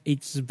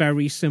it's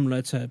very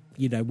similar to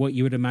what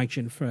you would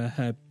imagine for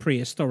a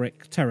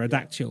prehistoric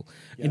pterodactyl.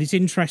 Yeah. And it's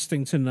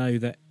interesting to know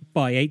that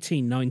by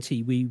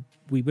 1890 we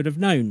would have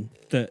known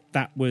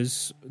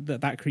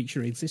that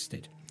creature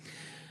existed.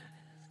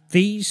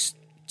 These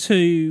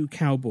 2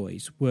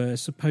 cowboys were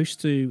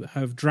supposed to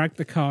have dragged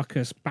the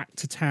carcass back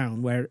to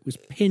town, where it was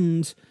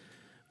pinned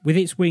with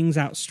its wings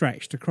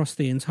outstretched across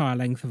the entire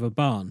length of a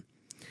barn.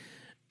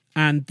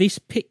 And this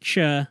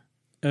picture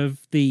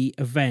of the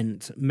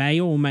event may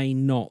or may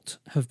not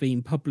have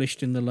been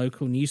published in the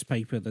local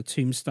newspaper, the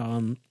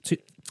Tombstone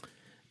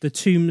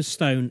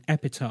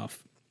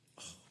Epitaph.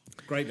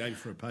 Great name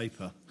for a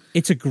paper.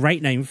 It's a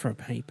great name for a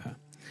paper.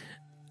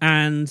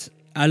 And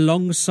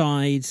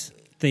alongside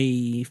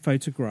the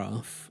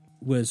photograph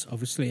was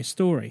obviously a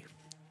story.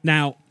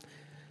 Now,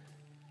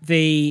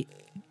 the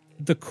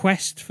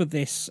quest for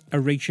this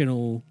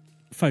original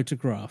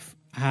photograph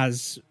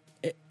has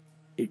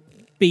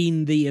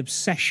been the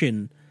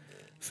obsession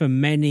for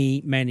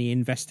many, many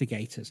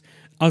investigators.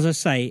 As I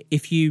say,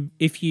 if you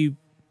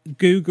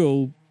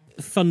Google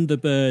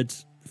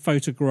Thunderbird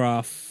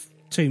photograph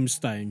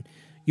tombstone,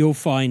 you'll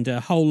find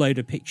a whole load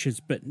of pictures,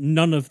 but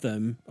none of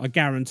them, I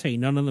guarantee,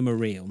 none of them are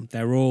real.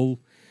 They're all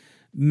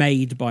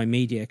made by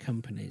media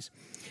companies.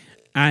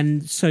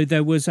 And so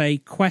there was a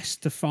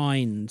quest to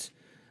find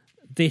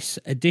this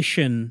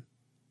edition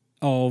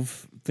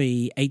of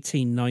the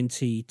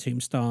 1890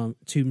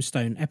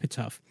 tombstone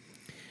epitaph.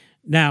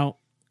 Now,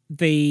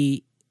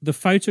 the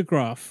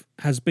photograph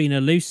has been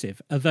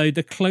elusive, although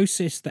the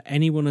closest that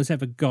anyone has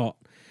ever got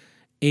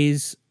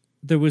is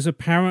there was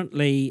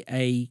apparently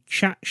a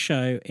chat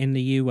show in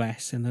the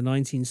US in the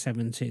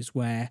 1970s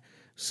where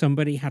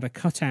somebody had a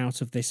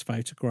cutout of this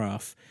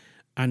photograph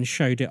and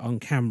showed it on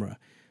camera.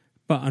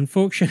 But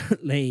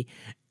unfortunately,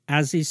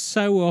 as is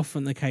so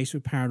often the case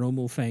with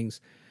paranormal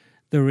things,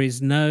 there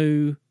is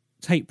no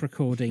tape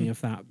recording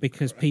of that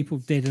because people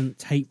didn't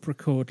tape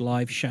record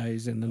live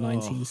shows in the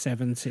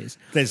 1970s.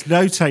 There's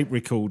no tape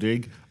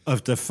recording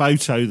of the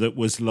photo that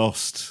was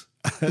lost.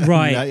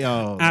 Right,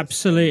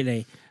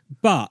 absolutely.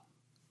 But,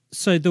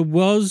 so there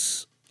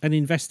was an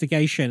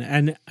investigation,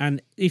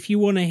 and if you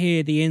want to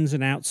hear the ins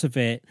and outs of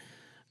it,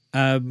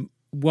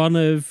 one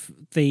of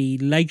the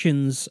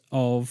legends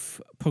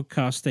of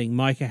podcasting,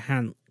 Micah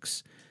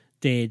Hanks,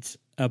 did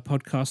a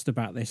podcast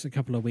about this a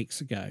couple of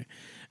weeks ago,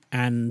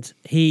 and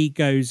he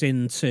goes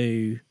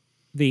into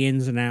the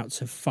ins and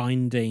outs of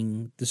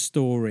finding the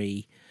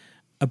story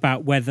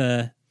about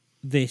whether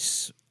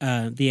this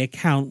the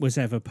account was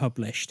ever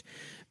published,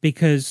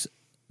 because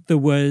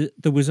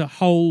there was a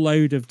whole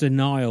load of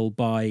denial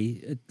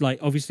by, like,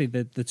 obviously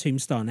the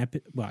tombstone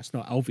well, it's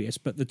not obvious,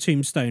 but the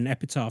tombstone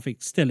epitaph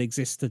still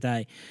exists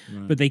today,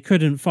 but they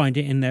couldn't find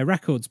it in their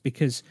records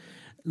because,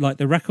 like,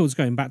 the records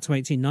going back to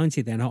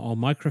 1890, they're not on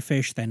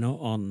microfiche, they're not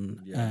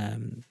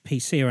on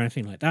PC or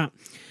anything like that,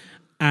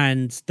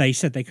 and they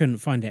said they couldn't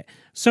find it.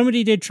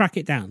 Somebody did track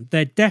it down.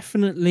 There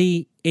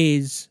definitely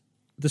is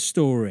the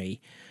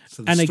story.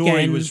 So the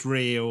story was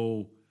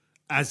real,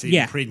 as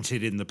in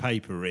printed in the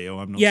paper real.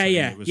 I'm not saying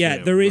it was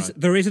real.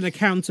 There is an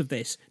account of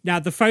this. Now,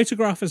 the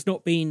photograph has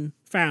not been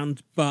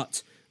found,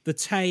 but the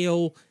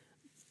tale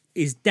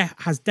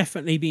has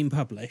definitely been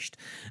published.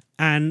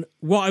 And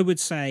what I would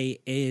say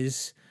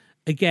is,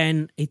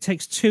 again, it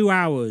takes 2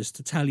 hours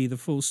to tell you the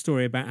full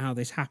story about how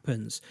this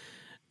happens.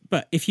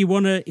 But if you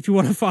want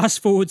to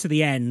fast forward to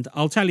the end,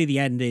 I'll tell you the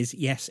end is,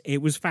 yes,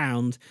 it was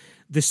found.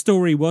 The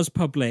story was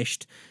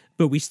published,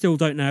 but we still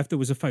don't know if there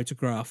was a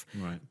photograph.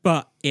 Right.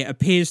 But it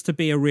appears to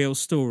be a real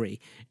story.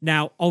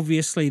 Now,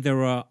 obviously,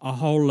 there are a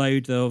whole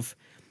load of,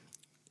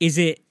 is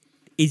it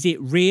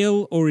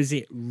real or is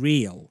it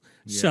real?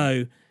 Yeah.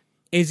 So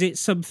is it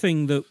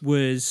something that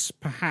was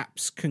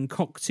perhaps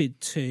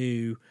concocted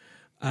to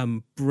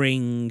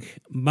bring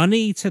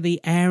money to the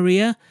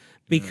area?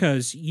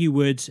 Because you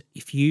would,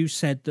 if you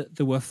said that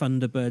there were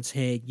Thunderbirds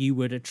here, you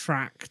would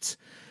attract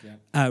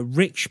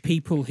rich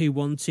people who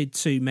wanted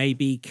to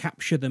maybe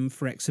capture them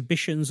for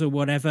exhibitions or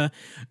whatever,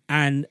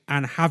 and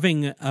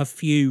having a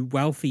few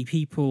wealthy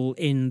people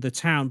in the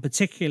town,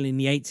 particularly in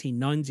the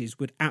 1890s,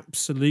 would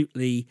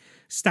absolutely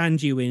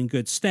stand you in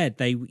good stead.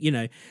 They,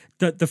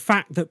 the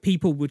fact that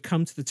people would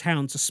come to the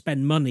town to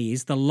spend money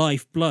is the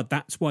lifeblood.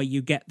 That's why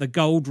you get the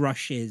gold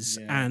rushes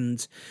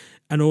and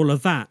all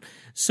of that.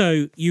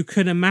 So you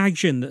can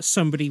imagine that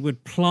somebody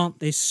would plant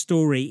this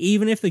story,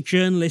 even if the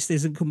journalist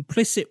isn't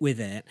complicit with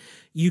it.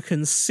 You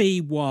can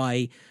see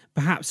why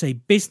perhaps a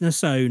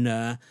business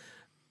owner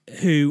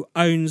who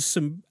owns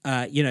some,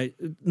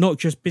 not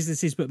just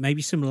businesses, but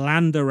maybe some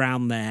land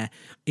around there,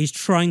 is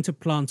trying to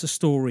plant a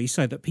story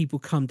so that people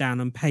come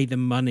down and pay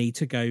them money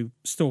to go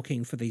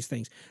stalking for these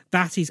things.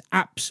 That is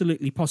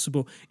absolutely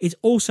possible. It's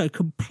also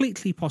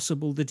completely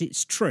possible that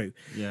it's true.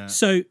 Yeah.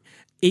 So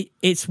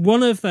it's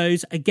one of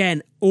those,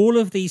 again, all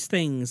of these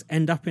things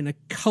end up in a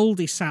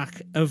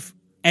cul-de-sac of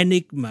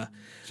enigma.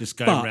 Just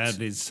going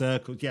around in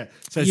circles. Yeah.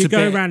 So you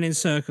go around in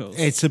circles.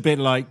 It's a bit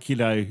like, you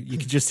can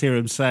just hear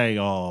him saying,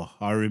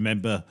 I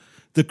remember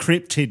the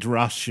cryptid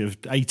rush of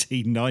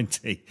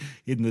 1890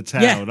 in the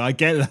town. Yeah. I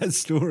get that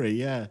story,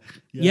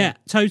 yeah,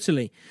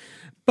 totally.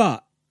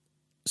 But,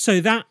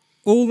 so that,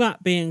 all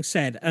that being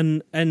said,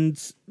 and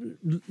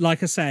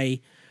like I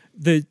say,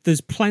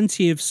 there's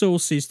plenty of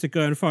sources to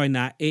go and find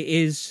that. It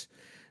is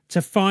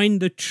to find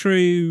the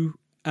true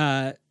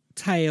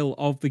tale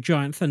of the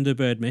giant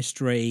Thunderbird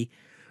mystery.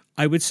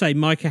 I would say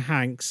Micah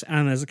Hanks,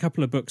 and there's a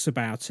couple of books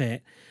about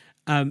it.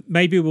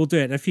 Maybe we'll do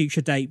it at a future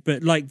date,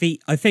 but like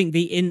I think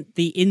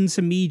the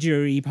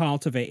intermediary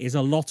part of it is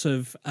a lot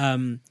of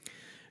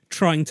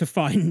trying to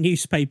find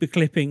newspaper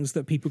clippings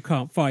that people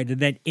can't find,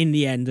 and then in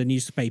the end, a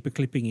newspaper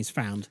clipping is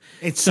found.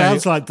 It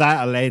sounds like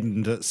that'll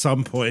end at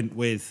some point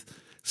with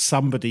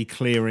somebody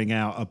clearing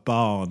out a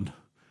barn.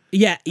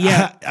 Yeah.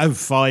 And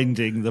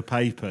finding the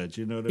paper. Do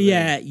you know what I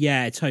mean?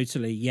 Yeah,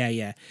 totally.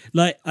 Yeah.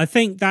 Like, I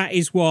think that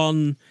is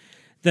one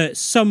that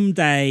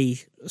someday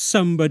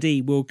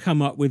somebody will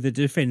come up with a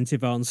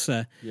definitive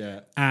answer. Yeah.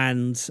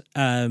 And,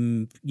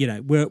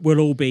 we'll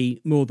all be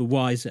more the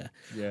wiser.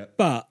 Yeah.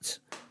 But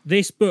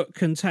this book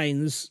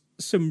contains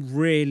some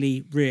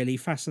really, really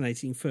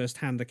fascinating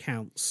first-hand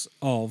accounts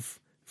of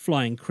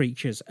flying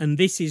creatures. And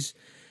this is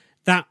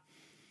that.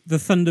 The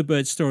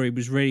Thunderbird story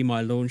was really my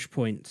launch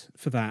point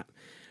for that.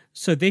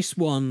 So this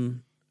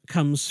one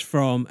comes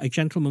from a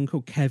gentleman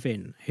called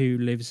Kevin who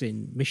lives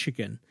in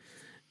Michigan,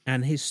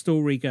 and his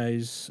story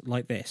goes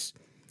like this.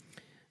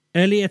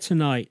 Earlier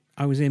tonight,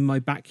 I was in my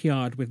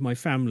backyard with my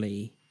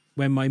family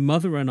when my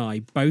mother and I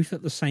both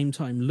at the same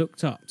time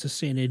looked up to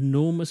see an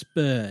enormous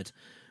bird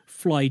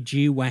fly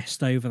due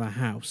west over the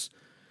house.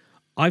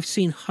 I've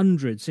seen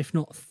hundreds, if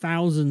not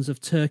thousands, of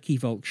turkey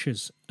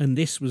vultures, and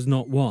this was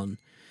not one.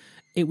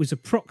 It was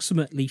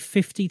approximately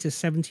 50 to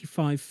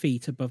 75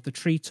 feet above the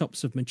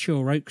treetops of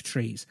mature oak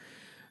trees,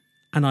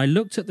 and I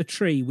looked at the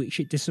tree which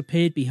it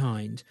disappeared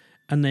behind,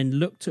 and then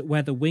looked at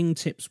where the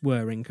wingtips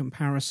were in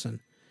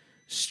comparison.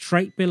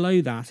 Straight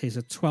below that is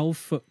a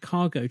 12-foot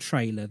cargo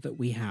trailer that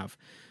we have,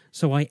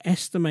 so I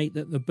estimate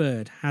that the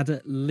bird had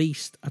at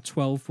least a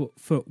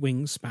 12-foot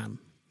wingspan.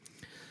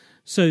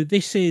 So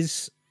this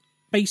is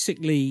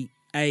basically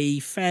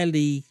a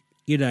fairly,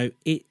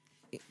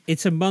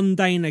 it's a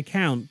mundane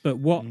account, but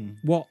what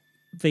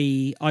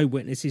the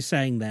eyewitness is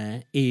saying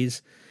there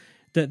is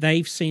that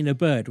they've seen a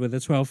bird with a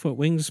 12-foot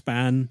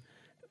wingspan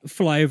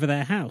fly over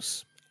their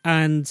house.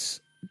 And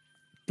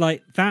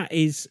like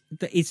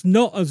it's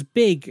not as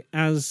big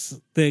as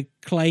the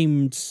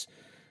claimed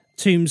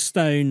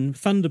tombstone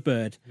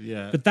Thunderbird.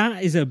 Yeah. But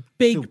that is a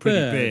big Still pretty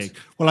bird. Big.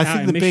 Well, I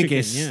think the Michigan,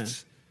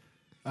 biggest,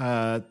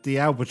 the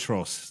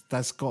albatross,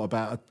 that's got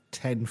about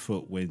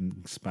 10-foot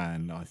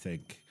wingspan, I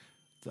think.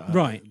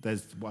 Right.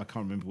 I can't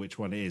remember which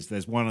one it is.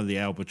 There's one of the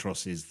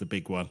albatrosses, the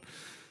big one,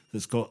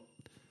 that's got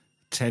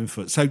 10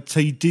 foot. So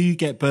you do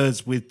get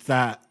birds with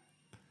that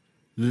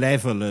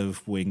level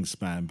of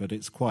wingspan, but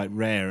it's quite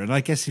rare. And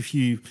I guess if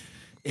you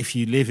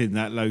live in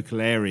that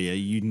local area,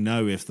 you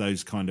know if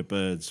those kind of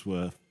birds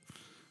were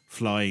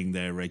flying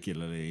there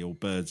regularly or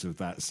birds of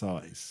that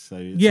size. So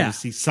it's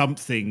obviously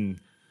something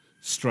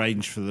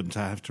strange for them to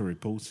have to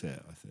report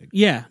it, I think.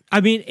 Yeah,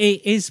 I mean,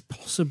 it is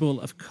possible,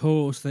 of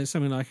course, there's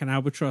something like an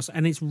albatross,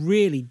 and it's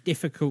really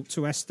difficult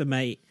to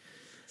estimate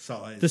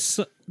the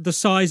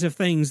size of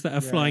things that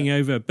are flying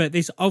over. But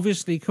this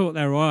obviously caught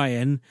their eye,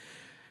 and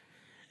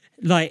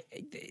like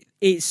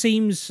it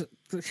seems,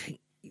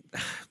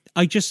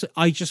 I just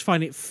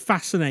find it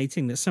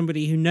fascinating that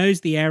somebody who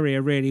knows the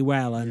area really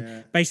well,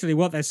 and basically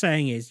what they're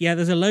saying is,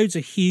 there's loads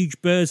of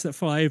huge birds that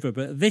fly over,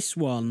 but this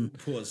one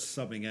was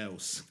something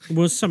else.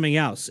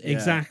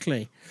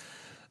 Exactly.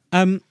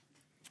 Then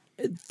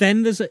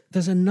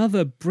there's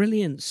another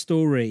brilliant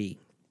story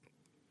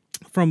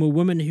from a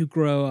woman who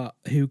grew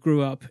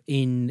up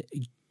in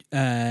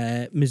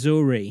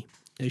Missouri.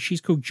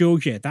 She's called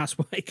Georgia. That's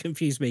why it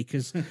confused me,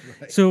 because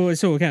it's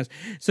all counts.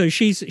 So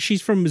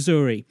she's from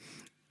Missouri,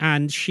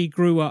 and she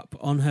grew up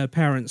on her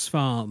parents'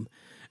 farm.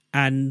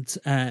 And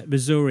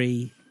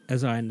Missouri,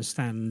 as I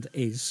understand,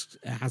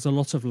 has a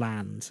lot of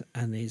land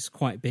and is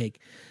quite big.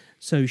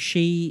 So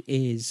she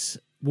is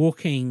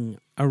walking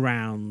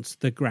around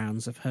the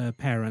grounds of her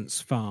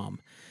parents' farm,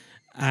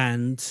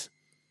 and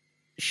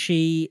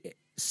she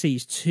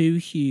sees two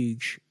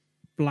huge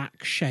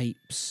black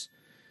shapes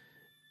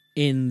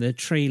in the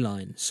tree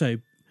line. So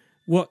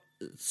what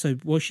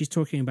she's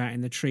talking about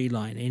in the tree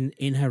line,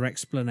 in her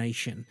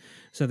explanation,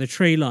 so the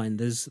tree line,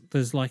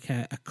 there's like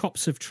a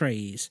copse of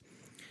trees,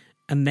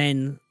 and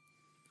then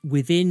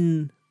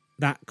within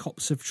that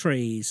copse of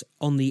trees,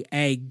 on the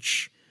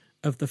edge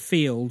of the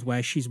field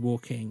where she's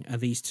walking, are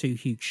these two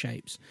huge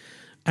shapes.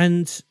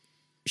 And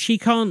she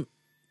doesn't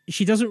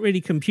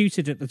really compute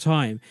it at the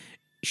time.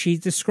 She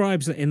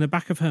describes that in the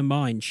back of her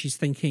mind, she's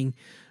thinking,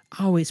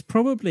 oh, it's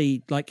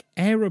probably like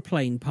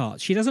aeroplane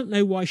parts. She doesn't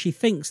know why she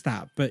thinks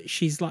that, but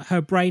she's like,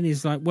 her brain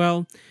is like,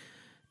 well,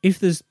 if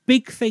there's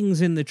big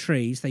things in the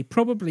trees, they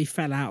probably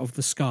fell out of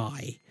the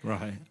sky.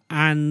 Right.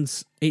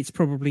 And it's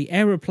probably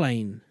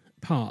aeroplane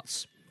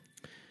parts.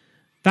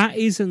 That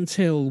is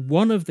until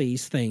one of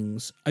these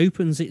things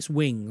opens its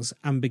wings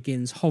and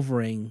begins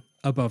hovering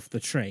above the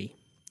tree.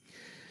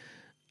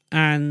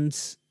 And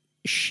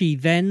she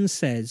then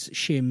says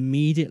she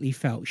immediately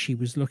felt she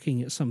was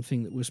looking at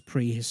something that was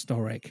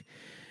prehistoric.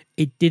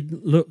 It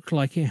didn't look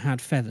like it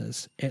had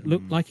feathers. It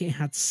looked like it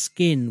had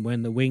skin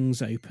when the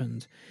wings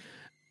opened.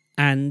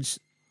 And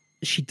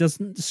she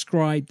doesn't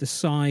describe the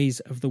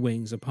size of the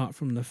wings apart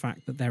from the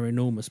fact that they're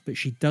enormous, but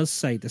she does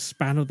say the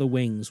span of the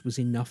wings was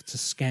enough to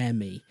scare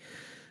me.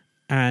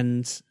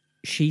 And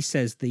she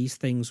says these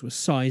things were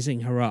sizing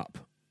her up,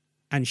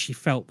 and she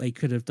felt they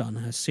could have done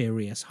her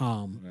serious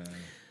harm. Right.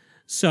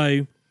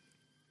 So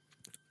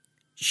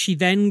she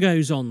then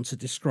goes on to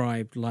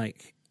describe,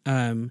 like,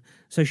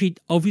 so she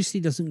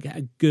obviously doesn't get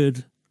a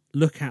good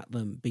look at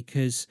them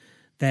because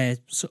they're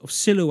sort of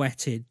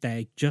silhouetted.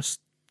 They're just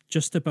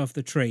above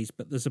the trees,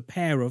 but there's a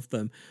pair of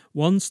them.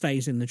 One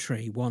stays in the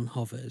tree, one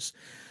hovers.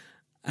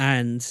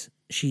 And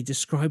she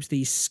describes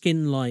these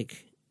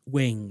skin-like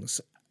wings,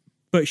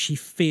 but she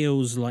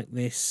feels like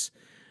this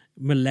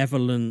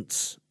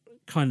malevolent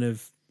kind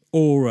of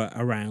aura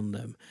around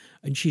them.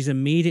 And she's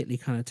immediately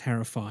kind of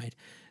terrified.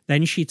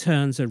 Then she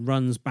turns and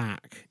runs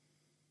back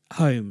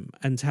home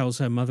and tells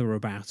her mother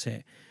about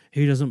it,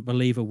 who doesn't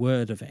believe a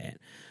word of it.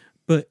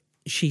 But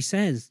she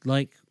says,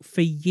 like,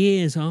 for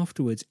years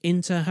afterwards,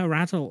 into her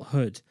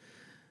adulthood,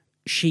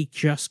 she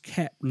just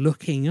kept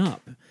looking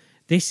up.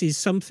 This is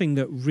something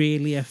that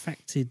really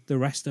affected the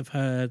rest of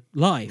her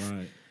life.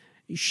 Right.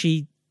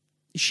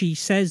 She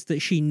says that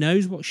she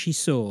knows what she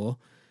saw.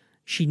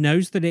 She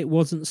knows that it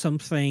wasn't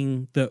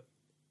something that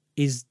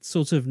is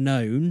sort of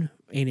known,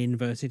 in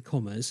inverted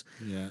commas.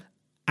 Yeah.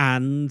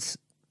 And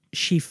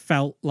she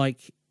felt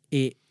like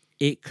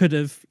it could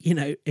have,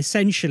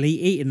 essentially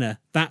eaten her.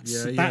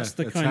 That's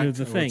the kind of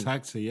the thing.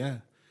 Attacked her, yeah.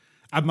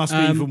 It must be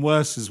even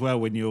worse as well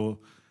when you're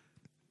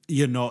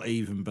not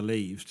even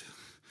believed.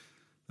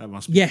 That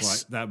must be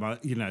quite,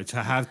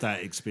 to have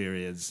that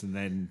experience and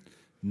then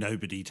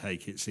nobody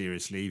take it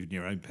seriously, even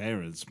your own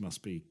parents,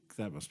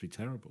 that must be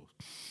terrible.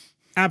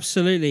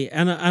 Absolutely.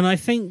 And I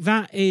think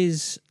that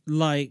is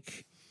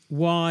like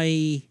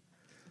why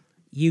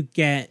you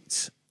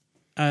get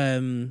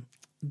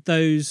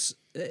those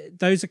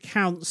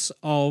accounts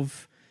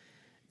of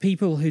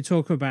people who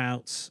talk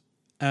about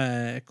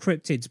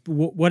cryptids,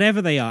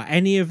 whatever they are,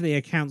 any of the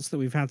accounts that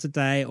we've had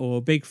today,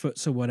 or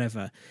Bigfoots or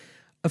whatever.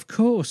 Of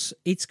course,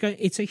 it's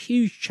a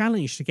huge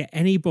challenge to get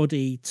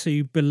anybody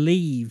to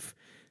believe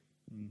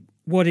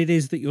what it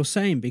is that you're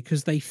saying,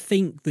 because they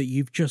think that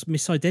you've just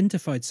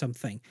misidentified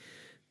something.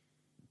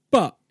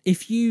 But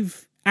if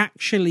you've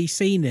actually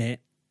seen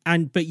it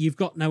but you've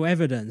got no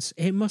evidence.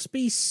 It must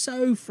be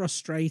so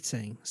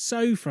frustrating,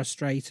 so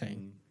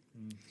frustrating.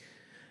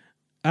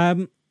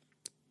 But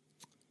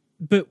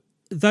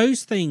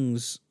those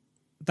things,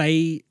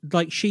 they,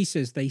 like she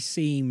says, they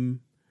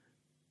seem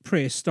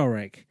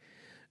prehistoric.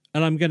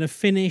 And I'm going to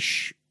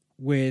finish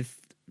with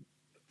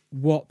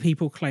what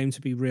people claim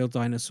to be real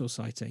dinosaur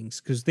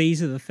sightings, because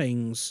these are the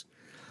things,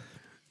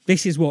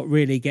 this is what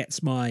really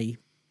gets my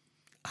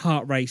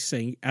heart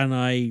racing, and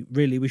I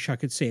really wish I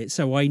could see it.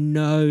 So I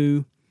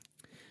know,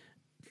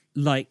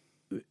 like,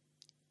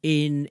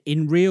 in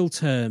real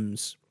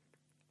terms,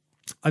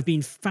 I've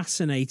been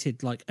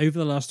fascinated, like, over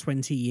the last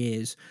 20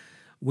 years,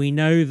 we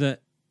know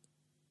that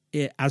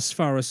as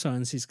far as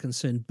science is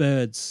concerned,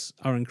 birds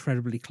are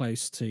incredibly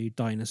close to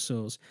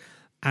dinosaurs.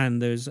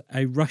 And there's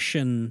a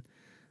Russian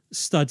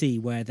study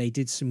where they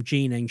did some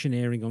gene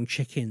engineering on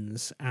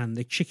chickens, and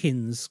the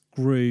chickens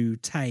grew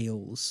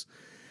tails.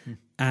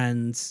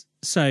 And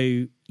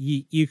so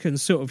you can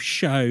sort of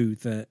show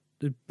that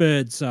the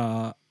birds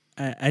are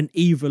an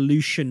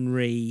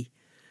evolutionary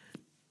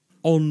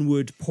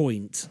onward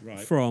point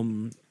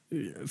from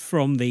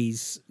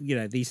these,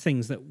 these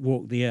things that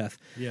walk the earth.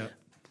 Yeah.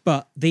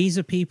 But these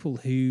are people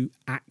who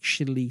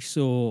actually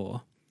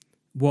saw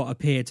what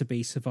appear to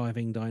be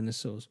surviving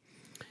dinosaurs.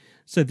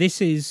 So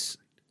this is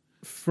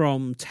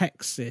from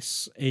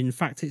Texas. In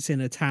fact, it's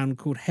in a town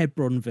called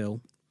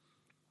Hebronville.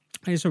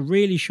 It's a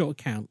really short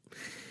account.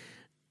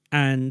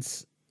 And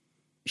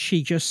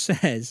she just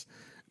says,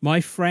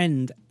 my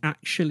friend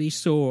actually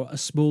saw a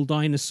small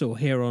dinosaur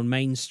here on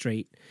Main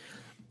Street.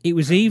 It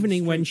was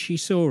evening when she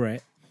saw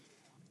it.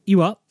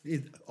 You up?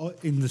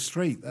 In the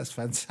street, that's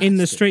fantastic. In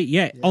the street,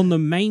 yeah. On the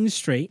main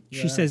street.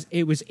 She says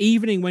it was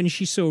evening when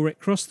she saw it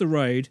cross the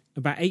road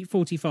about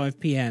 8:45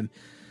 p.m.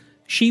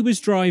 She was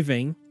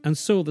driving and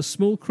saw the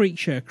small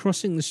creature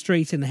crossing the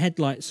street in the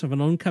headlights of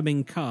an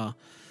oncoming car.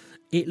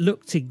 It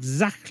looked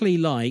exactly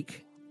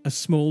like a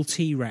small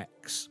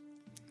T-Rex.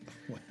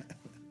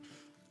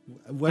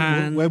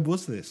 When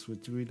was this?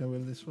 Do we know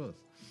when this was?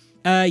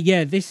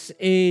 This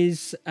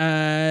is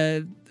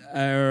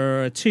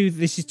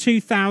this is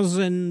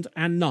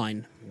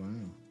 2009. Wow.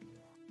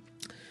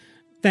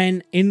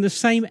 Then in the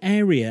same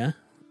area,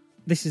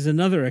 this is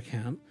another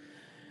account.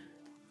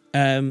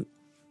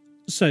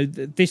 So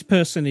this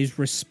person is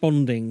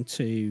responding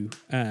to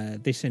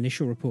this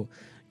initial report.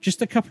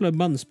 Just a couple of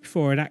months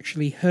before I'd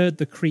actually heard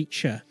the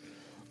creature,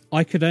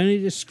 I could only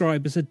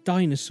describe as a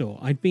dinosaur.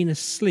 I'd been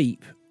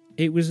asleep.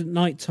 It was at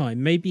night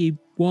time, maybe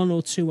 1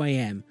 or 2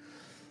 a.m.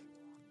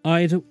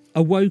 I'd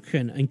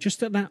awoken, and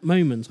just at that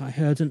moment I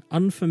heard an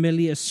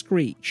unfamiliar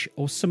screech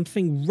or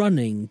something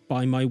running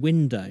by my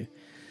window.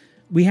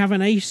 We have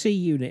an AC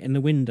unit in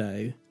the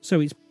window, so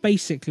it's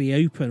basically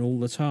open all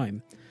the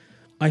time.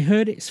 I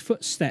heard its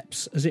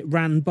footsteps as it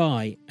ran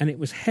by, and it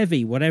was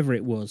heavy, whatever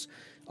it was.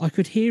 I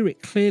could hear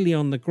it clearly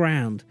on the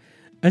ground.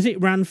 As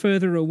it ran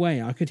further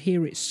away, I could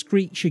hear it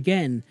screech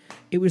again.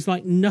 It was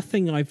like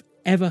nothing I've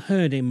ever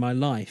heard in my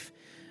life.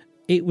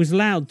 It was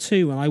loud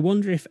too, and I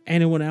wonder if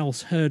anyone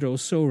else heard or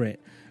saw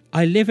it.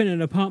 I live in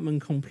an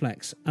apartment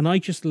complex, and I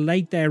just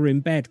laid there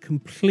in bed,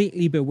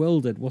 completely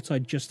bewildered what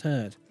I'd just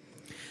heard.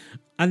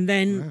 And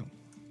then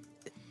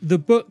the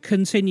book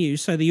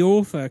continues, so the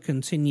author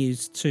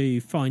continues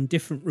to find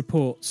different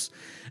reports,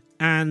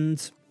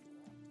 and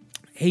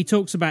he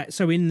talks about,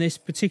 so in this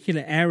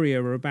particular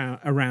area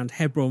around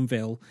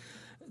Hebronville,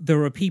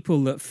 there are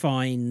people that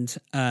find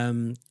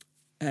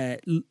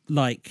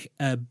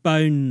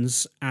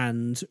bones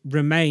and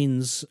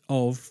remains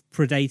of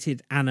predated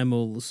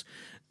animals.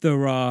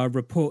 There are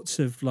reports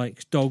of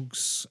like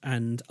dogs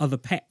and other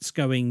pets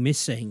going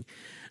missing,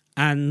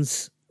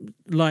 and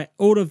like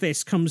all of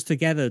this comes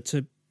together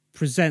to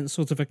present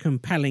sort of a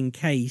compelling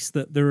case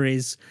that there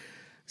is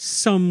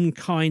some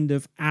kind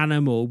of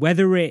animal,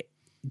 whether it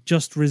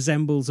just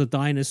resembles a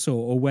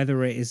dinosaur or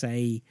whether it is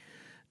a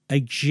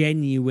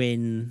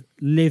genuine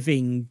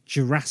living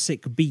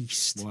Jurassic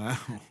beast. Wow.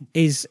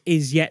 is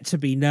yet to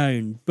be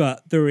known,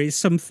 but there is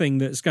something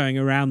that's going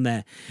around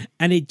there,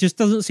 and it just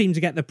doesn't seem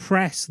to get the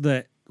press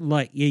that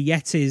like your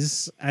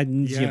Yetis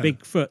and your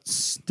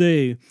Bigfoots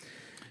do.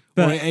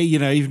 But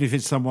even if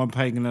it's someone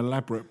paying an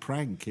elaborate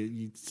prank,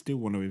 you'd still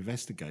want to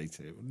investigate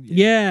it, wouldn't you?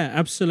 Yeah,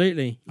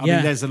 absolutely. I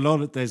mean, there's a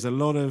lot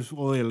of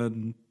oil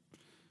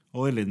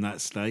in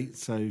that state,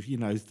 so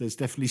there's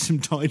definitely some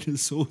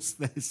dinosaurs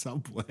there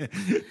somewhere.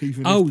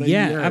 Even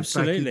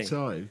absolutely. Back in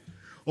time.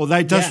 Although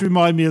it does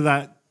remind me of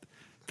that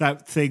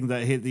thing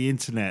that hit the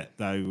internet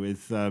though.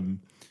 With do you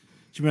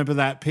remember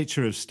that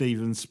picture of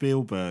Steven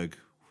Spielberg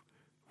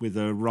with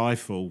a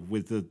rifle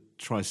with the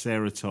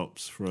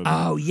Triceratops from?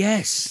 Oh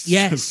yes,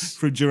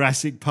 from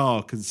Jurassic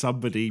Park, and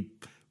somebody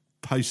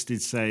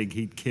posted saying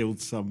he'd killed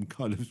some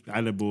kind of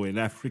animal in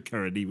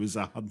Africa and he was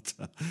a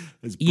hunter.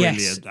 It's brilliant.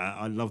 Yes.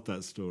 I love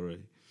that story.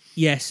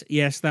 Yes,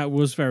 that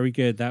was very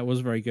good. Yes.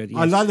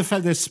 I like the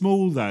fact they're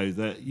small though,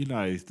 that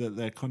that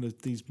they're kind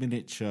of these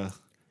miniature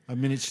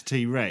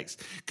T-Rex,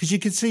 because you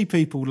can see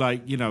people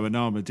like an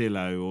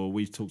armadillo, or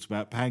we've talked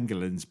about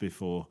pangolins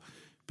before,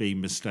 being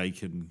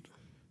mistaken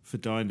for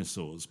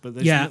dinosaurs, but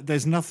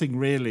there's nothing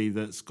really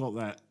that's got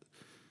that.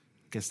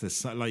 I guess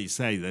there's, like you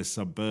say, there's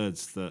some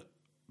birds that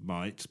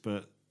might,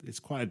 but it's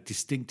quite a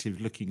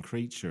distinctive looking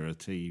creature, a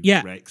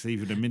T-Rex,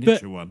 even a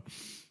miniature one.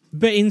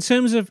 But in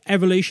terms of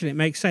evolution, it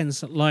makes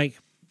sense. Like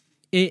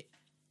it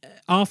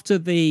after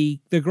the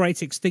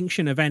great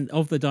extinction event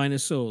of the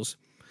dinosaurs,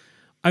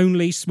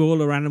 only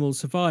smaller animals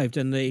survived,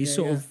 and the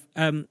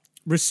of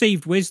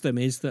received wisdom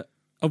is that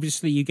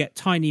obviously you get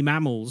tiny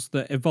mammals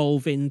that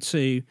evolve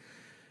into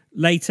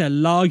later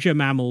larger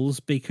mammals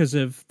because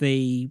of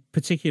the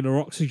particular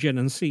oxygen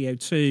and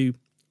CO2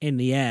 in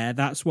the air.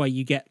 That's why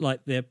you get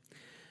like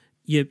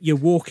you're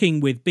walking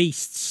with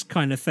beasts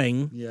kind of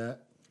thing. Yeah.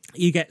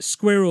 You get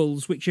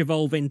squirrels which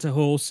evolve into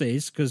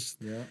horses because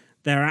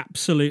they're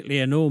absolutely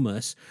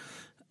enormous.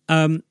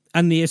 And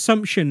the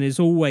assumption has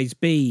always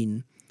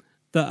been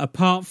that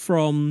apart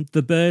from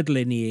the bird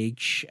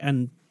lineage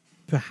and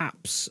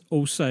perhaps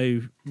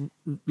also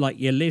like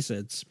your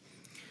lizards,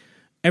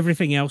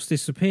 everything else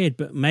disappeared.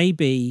 But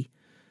maybe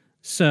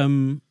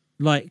some,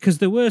 like, because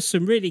there were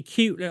some really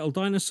cute little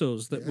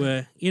dinosaurs that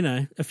were,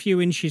 a few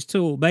inches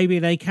tall. Maybe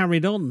they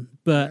carried on,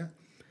 but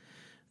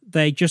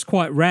they're just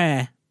quite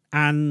rare.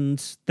 And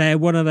they're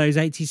one of those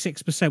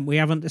 86% we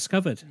haven't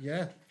discovered.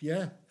 Yeah.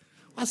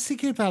 I was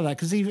thinking about that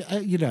because,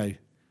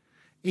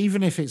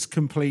 even if it's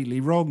completely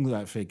wrong,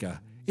 that figure,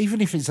 even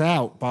if it's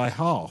out by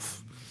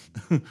half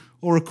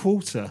or a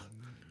quarter,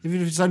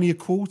 even if it's only a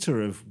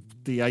quarter of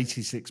the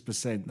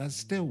 86%,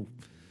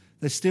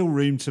 there's still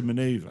room to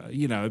manoeuvre.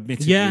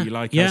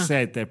 Admittedly, I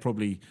said, they're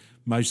probably,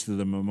 most of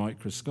them are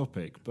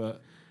microscopic,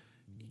 but,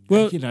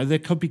 there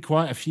could be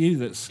quite a few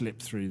that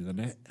slip through the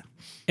net.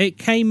 It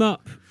came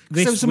up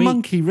this there was week. A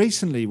monkey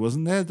recently,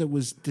 wasn't there, that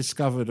was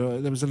discovered, or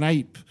there was an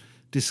ape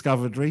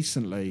discovered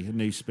recently, a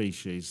new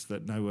species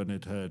that no one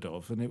had heard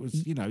of, and it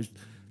was,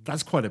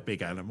 that's quite a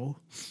big animal.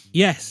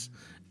 Yes,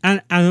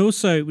 and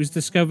also it was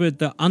discovered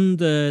that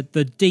under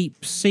the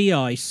deep sea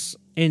ice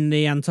in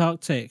the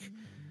Antarctic,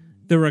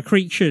 there are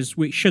creatures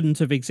which shouldn't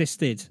have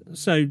existed.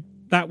 So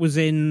that was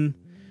in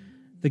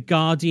The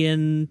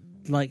Guardian,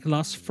 like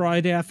last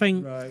Friday, I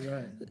think.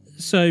 Right.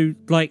 So,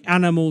 like,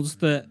 animals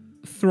that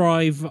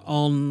thrive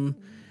on...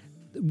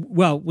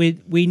 Well,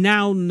 we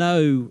now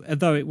know,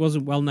 although it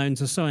wasn't well known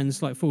to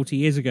science like 40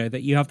 years ago,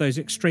 that you have those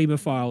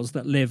extremophiles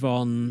that live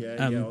on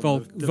the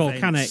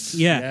volcanic. vents.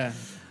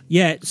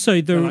 Yeah.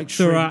 So they're like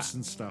shrimps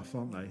and stuff,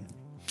 aren't they?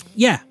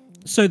 Yeah.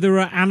 So there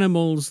are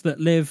animals that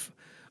live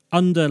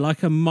under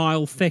like a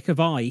mile thick of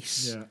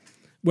ice,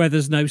 where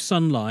there's no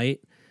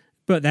sunlight,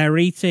 but they're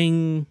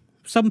eating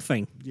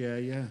something.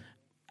 Yeah.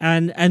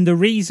 And the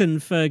reason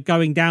for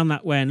going down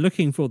that way and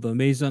looking for them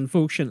is,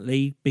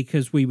 unfortunately,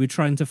 because we were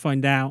trying to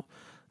find out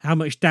how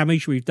much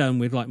damage we've done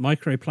with like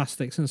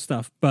microplastics and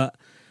stuff. But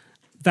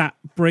that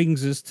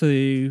brings us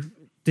to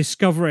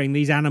discovering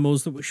these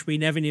animals that which we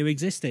never knew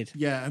existed.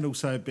 Yeah, and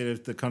also a bit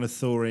of the kind of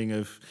thawing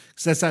of...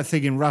 Because there's that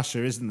thing in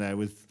Russia, isn't there,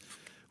 with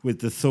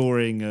the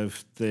thawing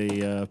of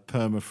the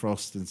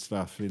permafrost and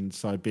stuff in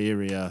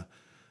Siberia.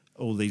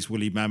 All these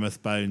woolly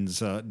mammoth bones,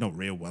 not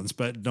real ones,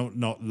 but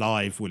not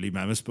live woolly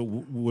mammoths, but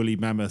woolly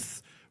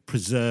mammoth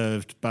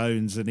preserved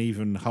bones, and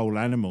even whole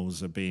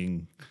animals are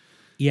being,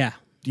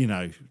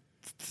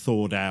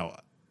 thawed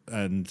out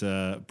and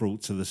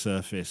brought to the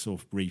surface or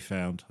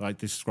refound. I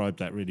described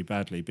that really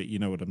badly, but you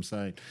know what I'm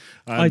saying.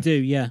 I do,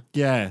 yeah.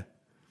 Yeah.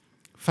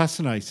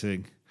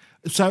 Fascinating.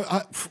 So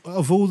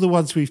of all the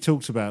ones we've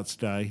talked about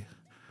today,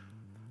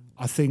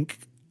 I think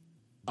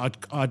I'd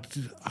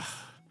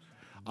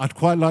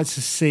quite like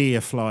to see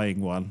a flying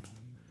one,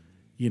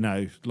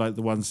 like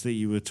the ones that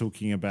you were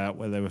talking about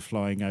where they were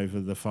flying over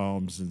the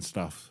farms and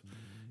stuff.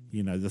 The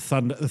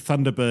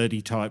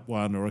Thunderbirdy type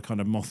one, or a kind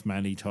of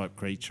Mothman-y type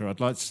creature. I'd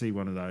like to see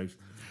one of those.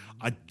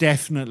 I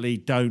definitely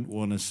don't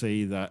want to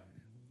see that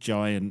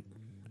giant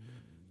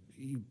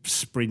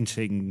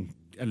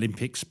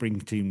Olympic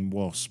sprinting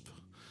wasp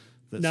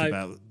that's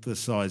about the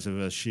size of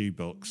a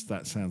shoebox.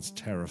 That sounds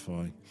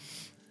terrifying.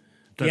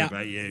 Don't know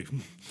about you.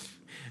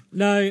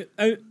 No,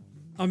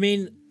 I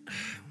mean,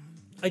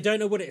 I don't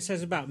know what it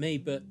says about me,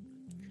 but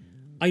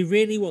I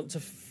really want to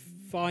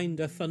find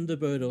a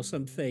Thunderbird or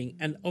something.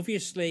 And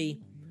obviously,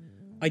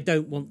 I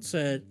don't want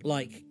to,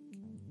 like,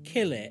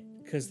 kill it,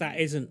 because that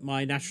isn't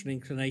my natural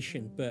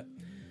inclination. But,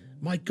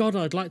 my God,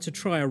 I'd like to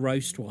try a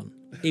roast one.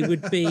 It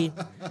would be,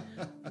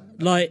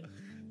 like,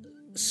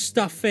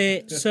 stuff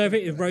it, serve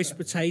it with roast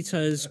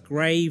potatoes,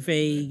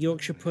 gravy,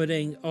 Yorkshire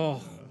pudding.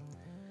 Oh,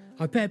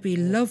 I bet it'd be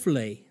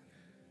lovely.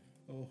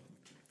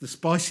 The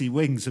spicy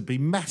wings would be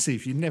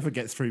massive. You'd never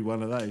get through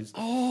one of those.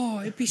 Oh,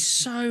 it'd be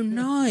so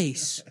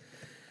nice.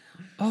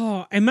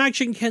 Oh,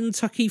 imagine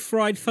Kentucky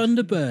Fried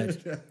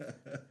Thunderbird.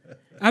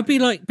 I'd be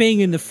like being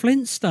in the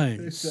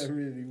Flintstones. That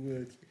really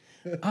would.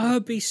 Oh,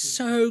 it'd be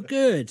so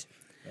good.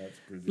 That's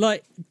brilliant.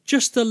 Like,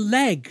 just a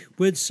leg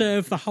would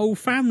serve the whole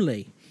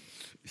family.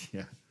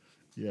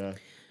 Yeah.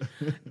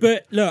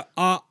 But look,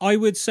 I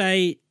would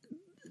say,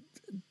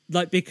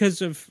 like,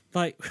 because of,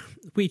 like,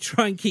 we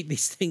try and keep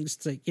these things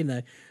to,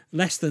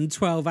 less than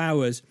 12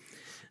 hours.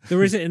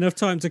 there isn't enough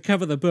time to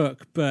cover the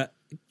book, but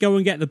go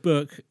and get the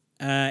book.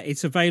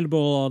 It's available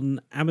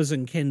on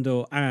Amazon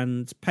Kindle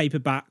and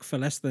paperback for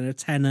less than a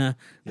tenner,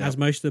 as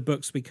most of the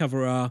books we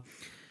cover are.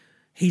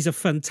 He's a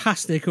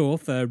fantastic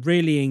author,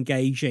 really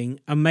engaging,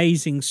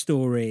 amazing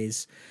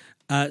stories.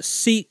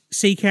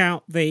 Seek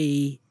out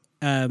the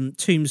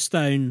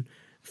Tombstone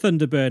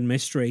Thunderbird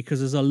mystery, because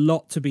there's a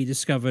lot to be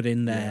discovered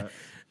in there. Yeah.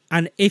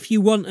 And if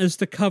you want us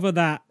to cover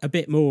that a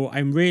bit more,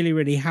 I'm really,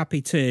 really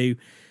happy to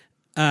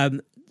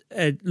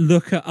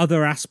look at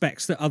other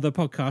aspects that other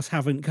podcasts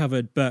haven't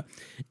covered. But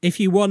if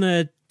you want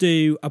to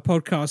do a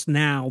podcast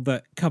now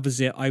that covers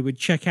it, I would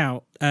check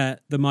out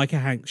the Micah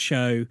Hanks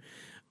show,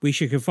 which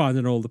you can find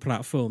on all the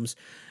platforms.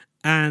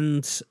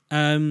 And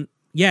and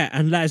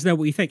let us know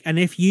what you think. And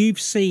if you've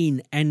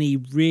seen any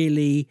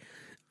really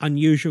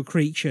unusual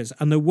creatures,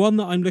 and the one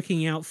that I'm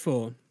looking out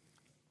for,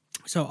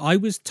 so I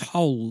was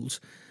told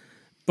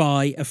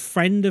by a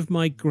friend of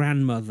my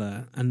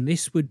grandmother, and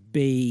this would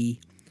be,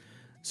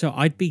 so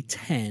I'd be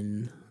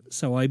 10,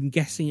 so I'm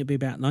guessing it'd be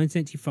about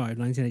 1985,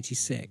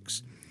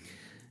 1986.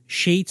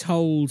 She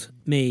told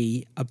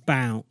me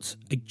about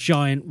a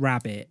giant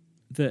rabbit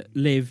that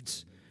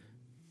lived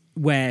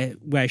where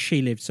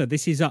she lived. So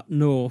this is up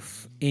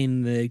north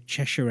in the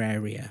Cheshire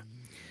area.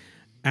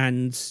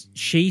 And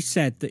she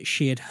said that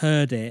she had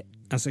heard it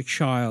as a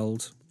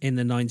child in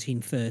the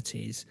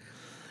 1930s.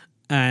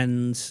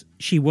 And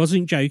she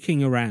wasn't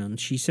joking around.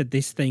 She said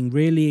this thing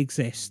really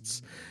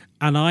exists.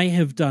 And I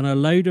have done a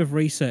load of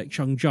research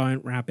on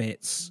giant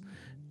rabbits,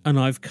 and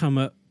I've come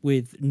up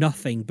with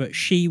nothing. But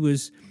she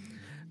was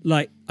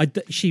like,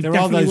 she there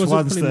definitely are those wasn't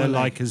ones that are pulling my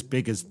leg. like as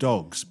big as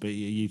dogs, but are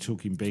you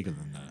talking bigger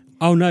than that?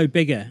 Oh no,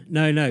 bigger.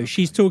 No.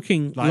 She's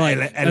talking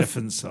like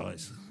elephant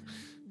size.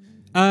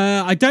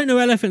 I don't know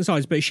elephant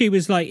size, but she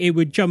was like, it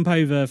would jump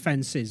over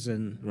fences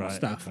and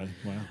stuff. Okay,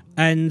 wow.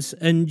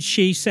 And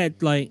she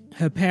said like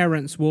her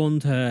parents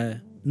warned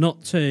her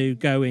not to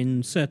go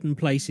in certain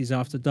places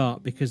after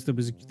dark because there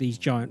was these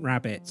giant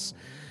rabbits.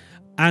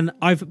 And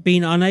I've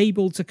been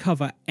unable to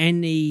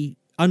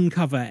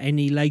uncover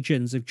any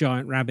legends of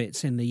giant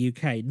rabbits in the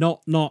UK.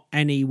 Not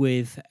any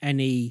with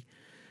any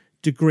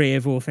degree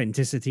of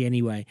authenticity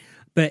anyway.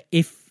 But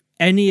if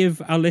any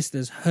of our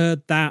listeners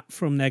heard that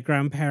from their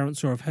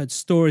grandparents or have heard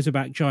stories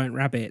about giant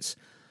rabbits,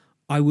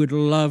 I would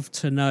love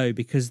to know,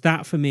 because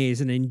that for me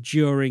is an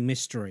enduring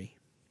mystery.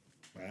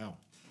 Wow.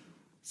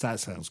 That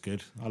sounds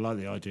good. I like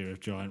the idea of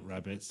giant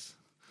rabbits.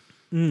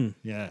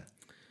 Yeah.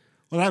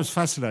 Well, that was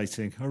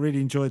fascinating. I really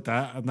enjoyed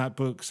that. And that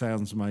book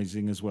sounds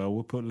amazing as well.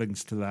 We'll put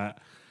links to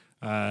that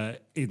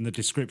in the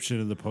description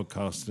of the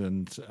podcast,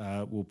 and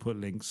we'll put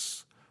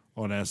links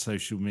on our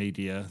social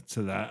media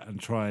to that, and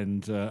try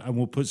and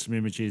we'll put some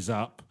images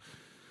up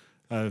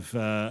of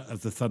the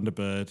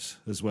Thunderbird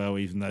as well,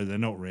 even though they're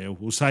not real.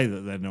 We'll say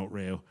that they're not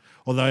real.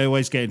 Although I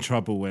always get in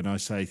trouble when I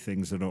say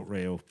things are not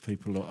real.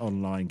 People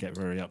online get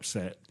very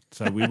upset.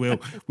 So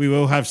we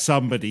will have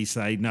somebody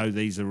say, no,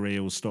 these are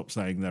real, stop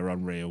saying they're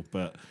unreal.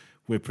 But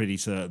we're pretty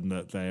certain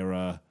that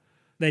they're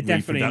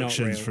definitely not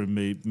real. Reproductions from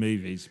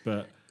movies.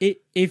 But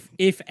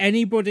if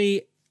any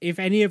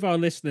of our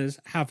listeners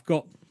have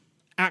got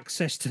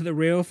access to the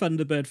real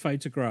Thunderbird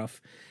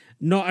photograph,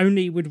 not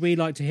only would we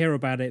like to hear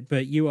about it,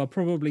 but you are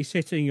probably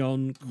sitting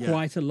on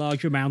quite a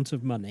large amount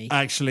of money.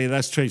 Actually,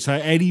 that's true. So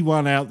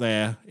anyone out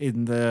there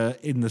in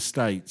the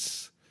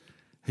States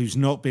who's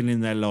not been in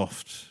their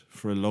loft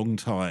for a long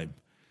time,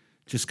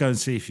 just go and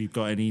see if you've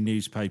got any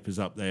newspapers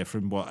up there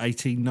from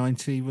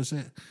 1890, was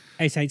it?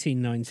 It's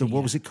 1890. So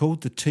what was it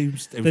called? The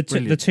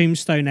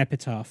Tombstone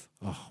Epitaph.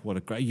 Oh, what a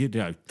great...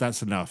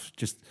 that's enough.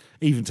 Just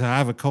even to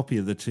have a copy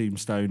of the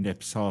Tombstone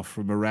Epitaph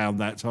from around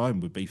that time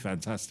would be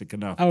fantastic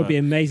enough. That would be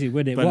amazing,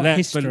 wouldn't it? What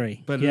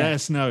history. But let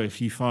us know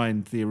if you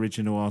find the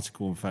original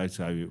article and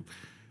photo.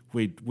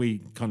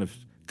 We kind of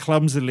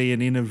clumsily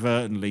and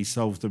inadvertently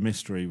solved the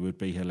mystery. Would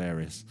be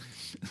hilarious.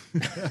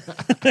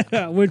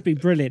 That would be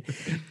brilliant.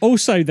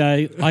 Also,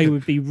 though, I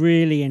would be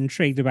really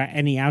intrigued about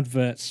any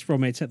adverts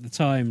from it at the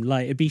time.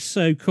 Like, it'd be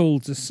so cool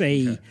to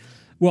see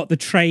what the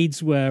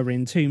trades were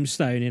in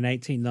Tombstone in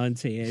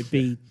 1890. It'd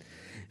be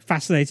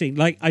fascinating.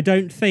 Like, I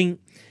don't think,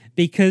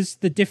 because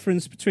the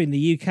difference between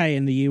the UK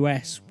and the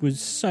US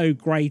was so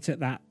great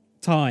at that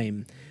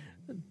time,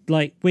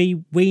 like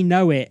we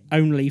know it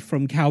only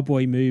from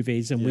cowboy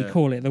movies, and we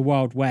call it the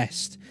Wild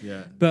West.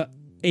 Yeah. But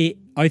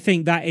I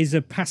think that is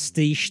a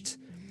pastiched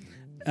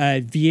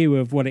view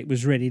of what it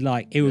was really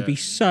like. It would be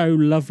so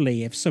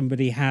lovely if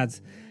somebody had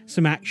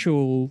some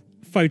actual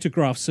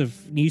photographs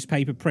of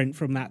newspaper print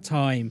from that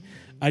time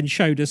and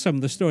showed us some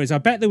of the stories. I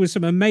bet there was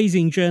some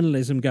amazing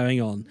journalism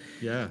going on.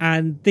 Yeah.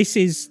 And this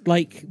is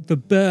like the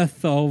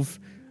birth of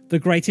the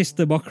greatest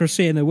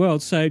democracy in the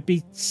world. So it'd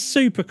be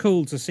super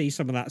cool to see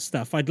some of that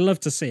stuff. I'd love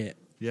to see it.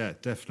 Yeah,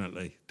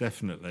 definitely.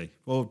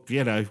 Or,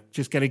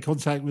 just get in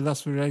contact with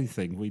us with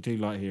anything. We do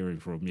like hearing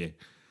from you.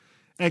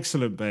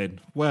 Excellent, Ben.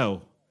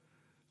 Well,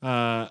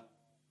 I'm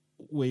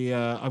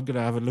going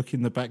to have a look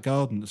in the back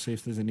garden to see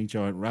if there's any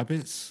giant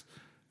rabbits,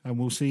 and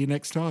we'll see you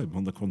next time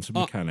on the Quantum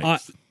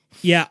Mechanics.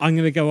 Yeah, I'm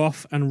going to go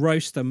off and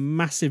roast a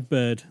massive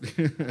bird.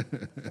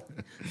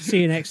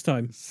 See you next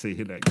time. See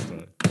you next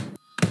time.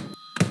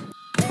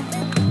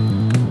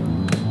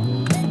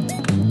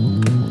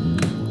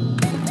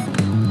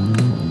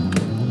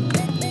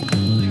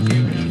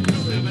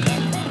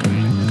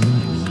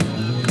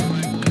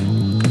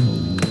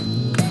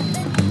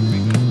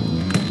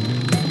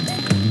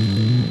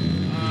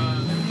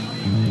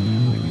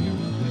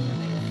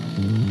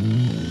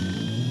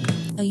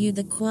 Are you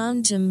the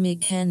quantum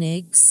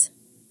mechanics?